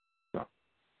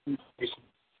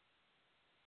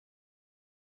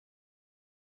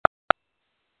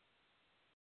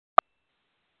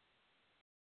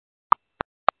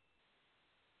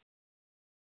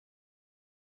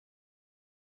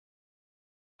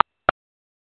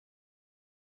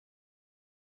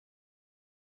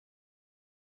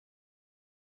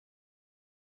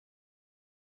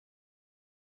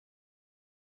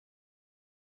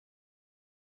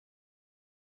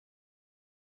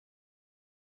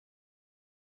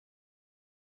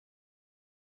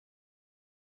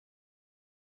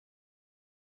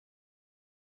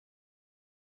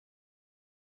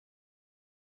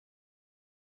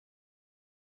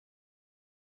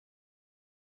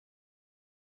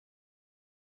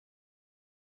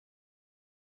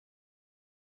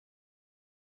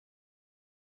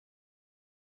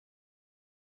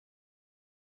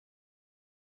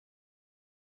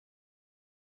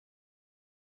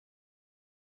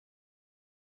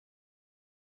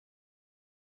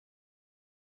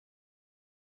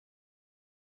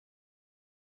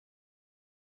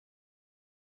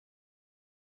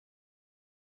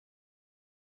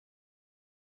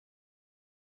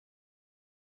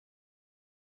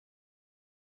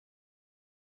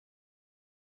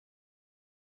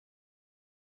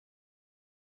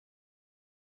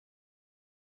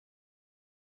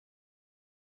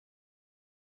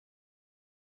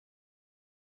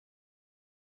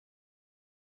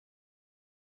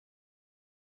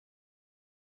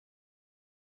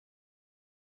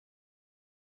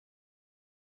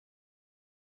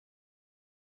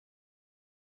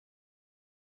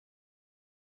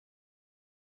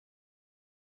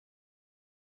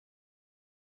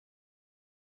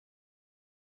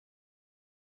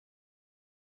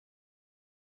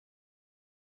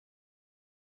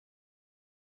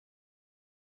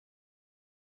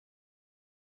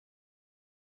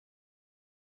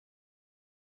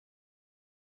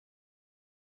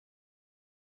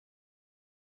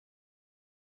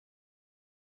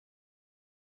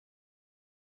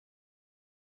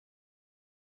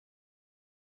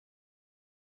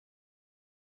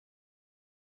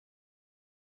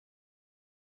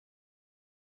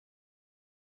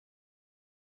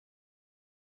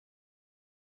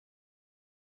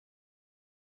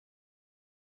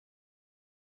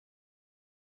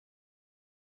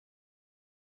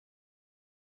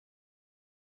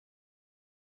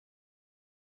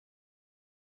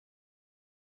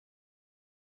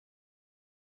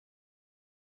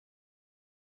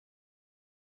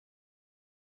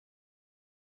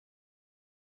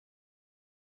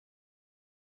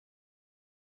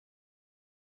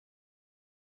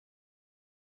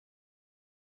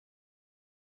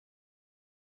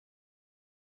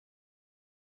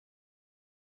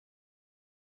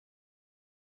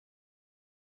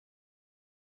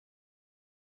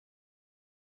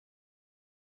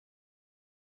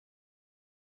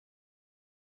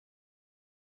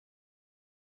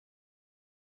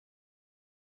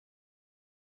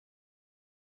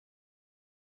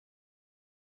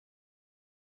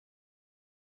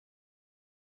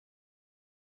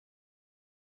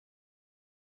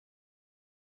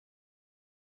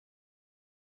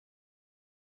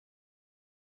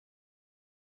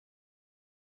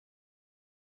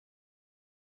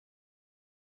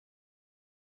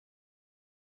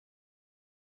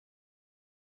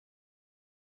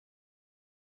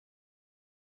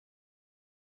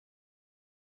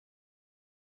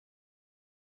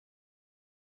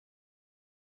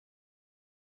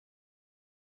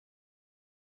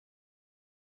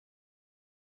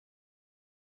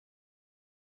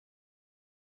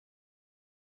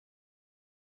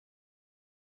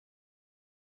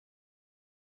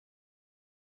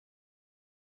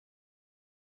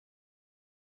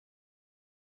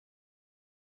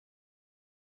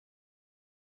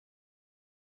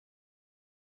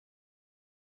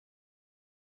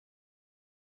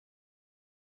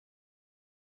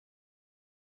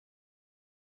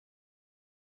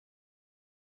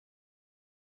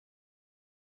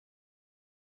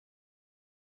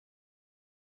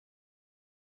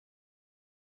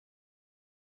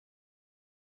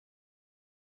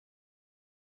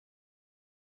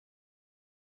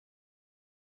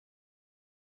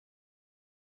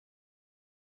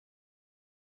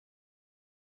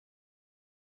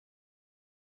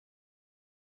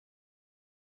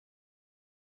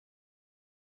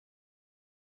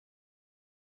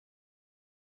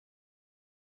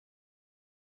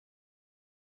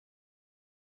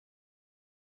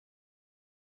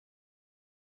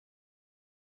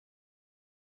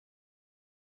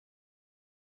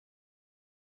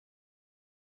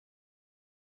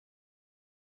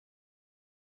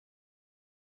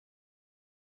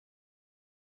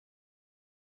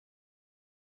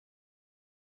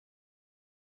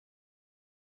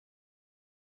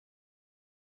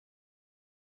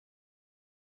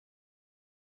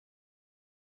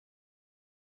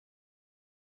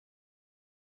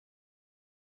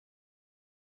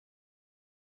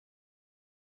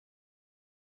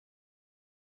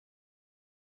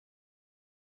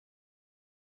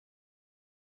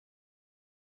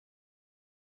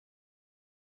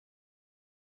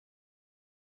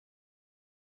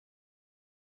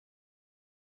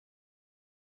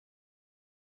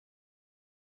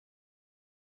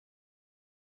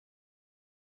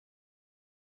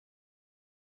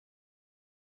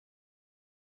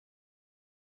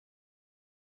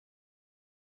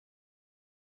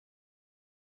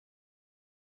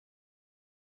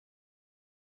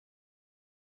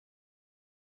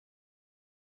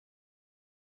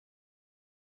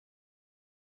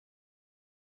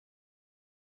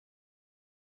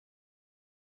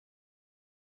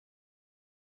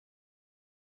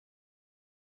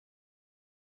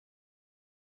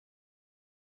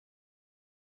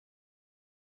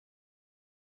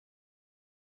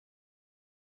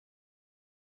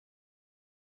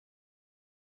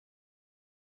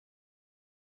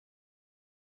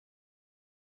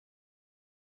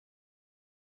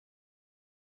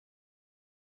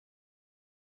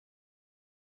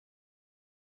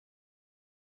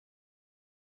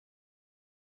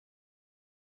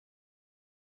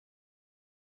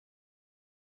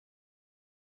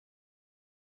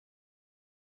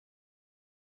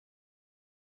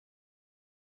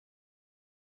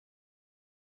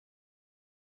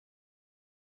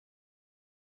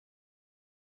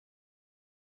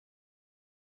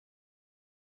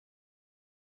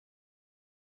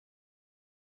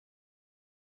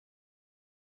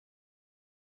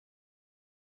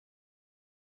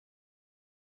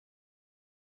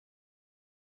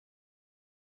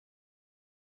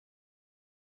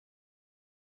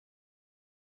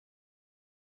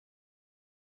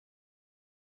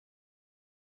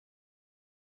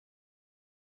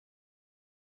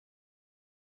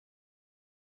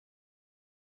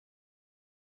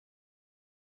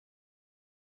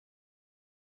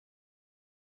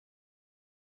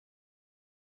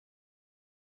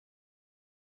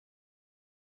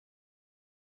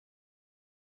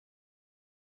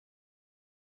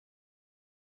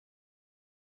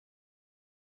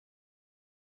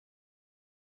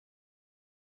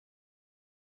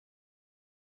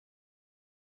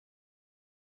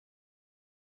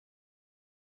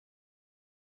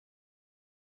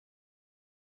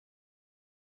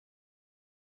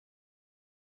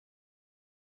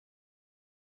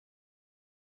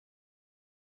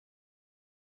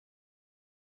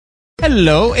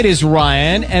 Hello, it is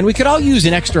Ryan, and we could all use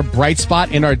an extra bright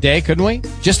spot in our day, couldn't we?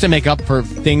 Just to make up for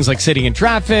things like sitting in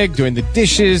traffic, doing the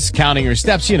dishes, counting your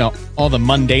steps, you know, all the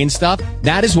mundane stuff.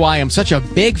 That is why I'm such a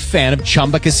big fan of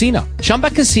Chumba Casino. Chumba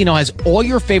Casino has all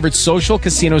your favorite social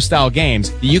casino-style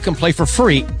games that you can play for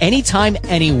free anytime,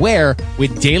 anywhere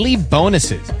with daily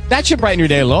bonuses. That should brighten your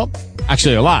day a little.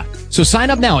 Actually, a lot. So sign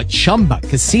up now at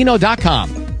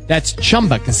ChumbaCasino.com. That's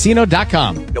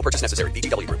ChumbaCasino.com. No purchase necessary.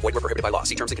 VGW Group. Void where prohibited by law.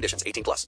 See terms and conditions. 18+.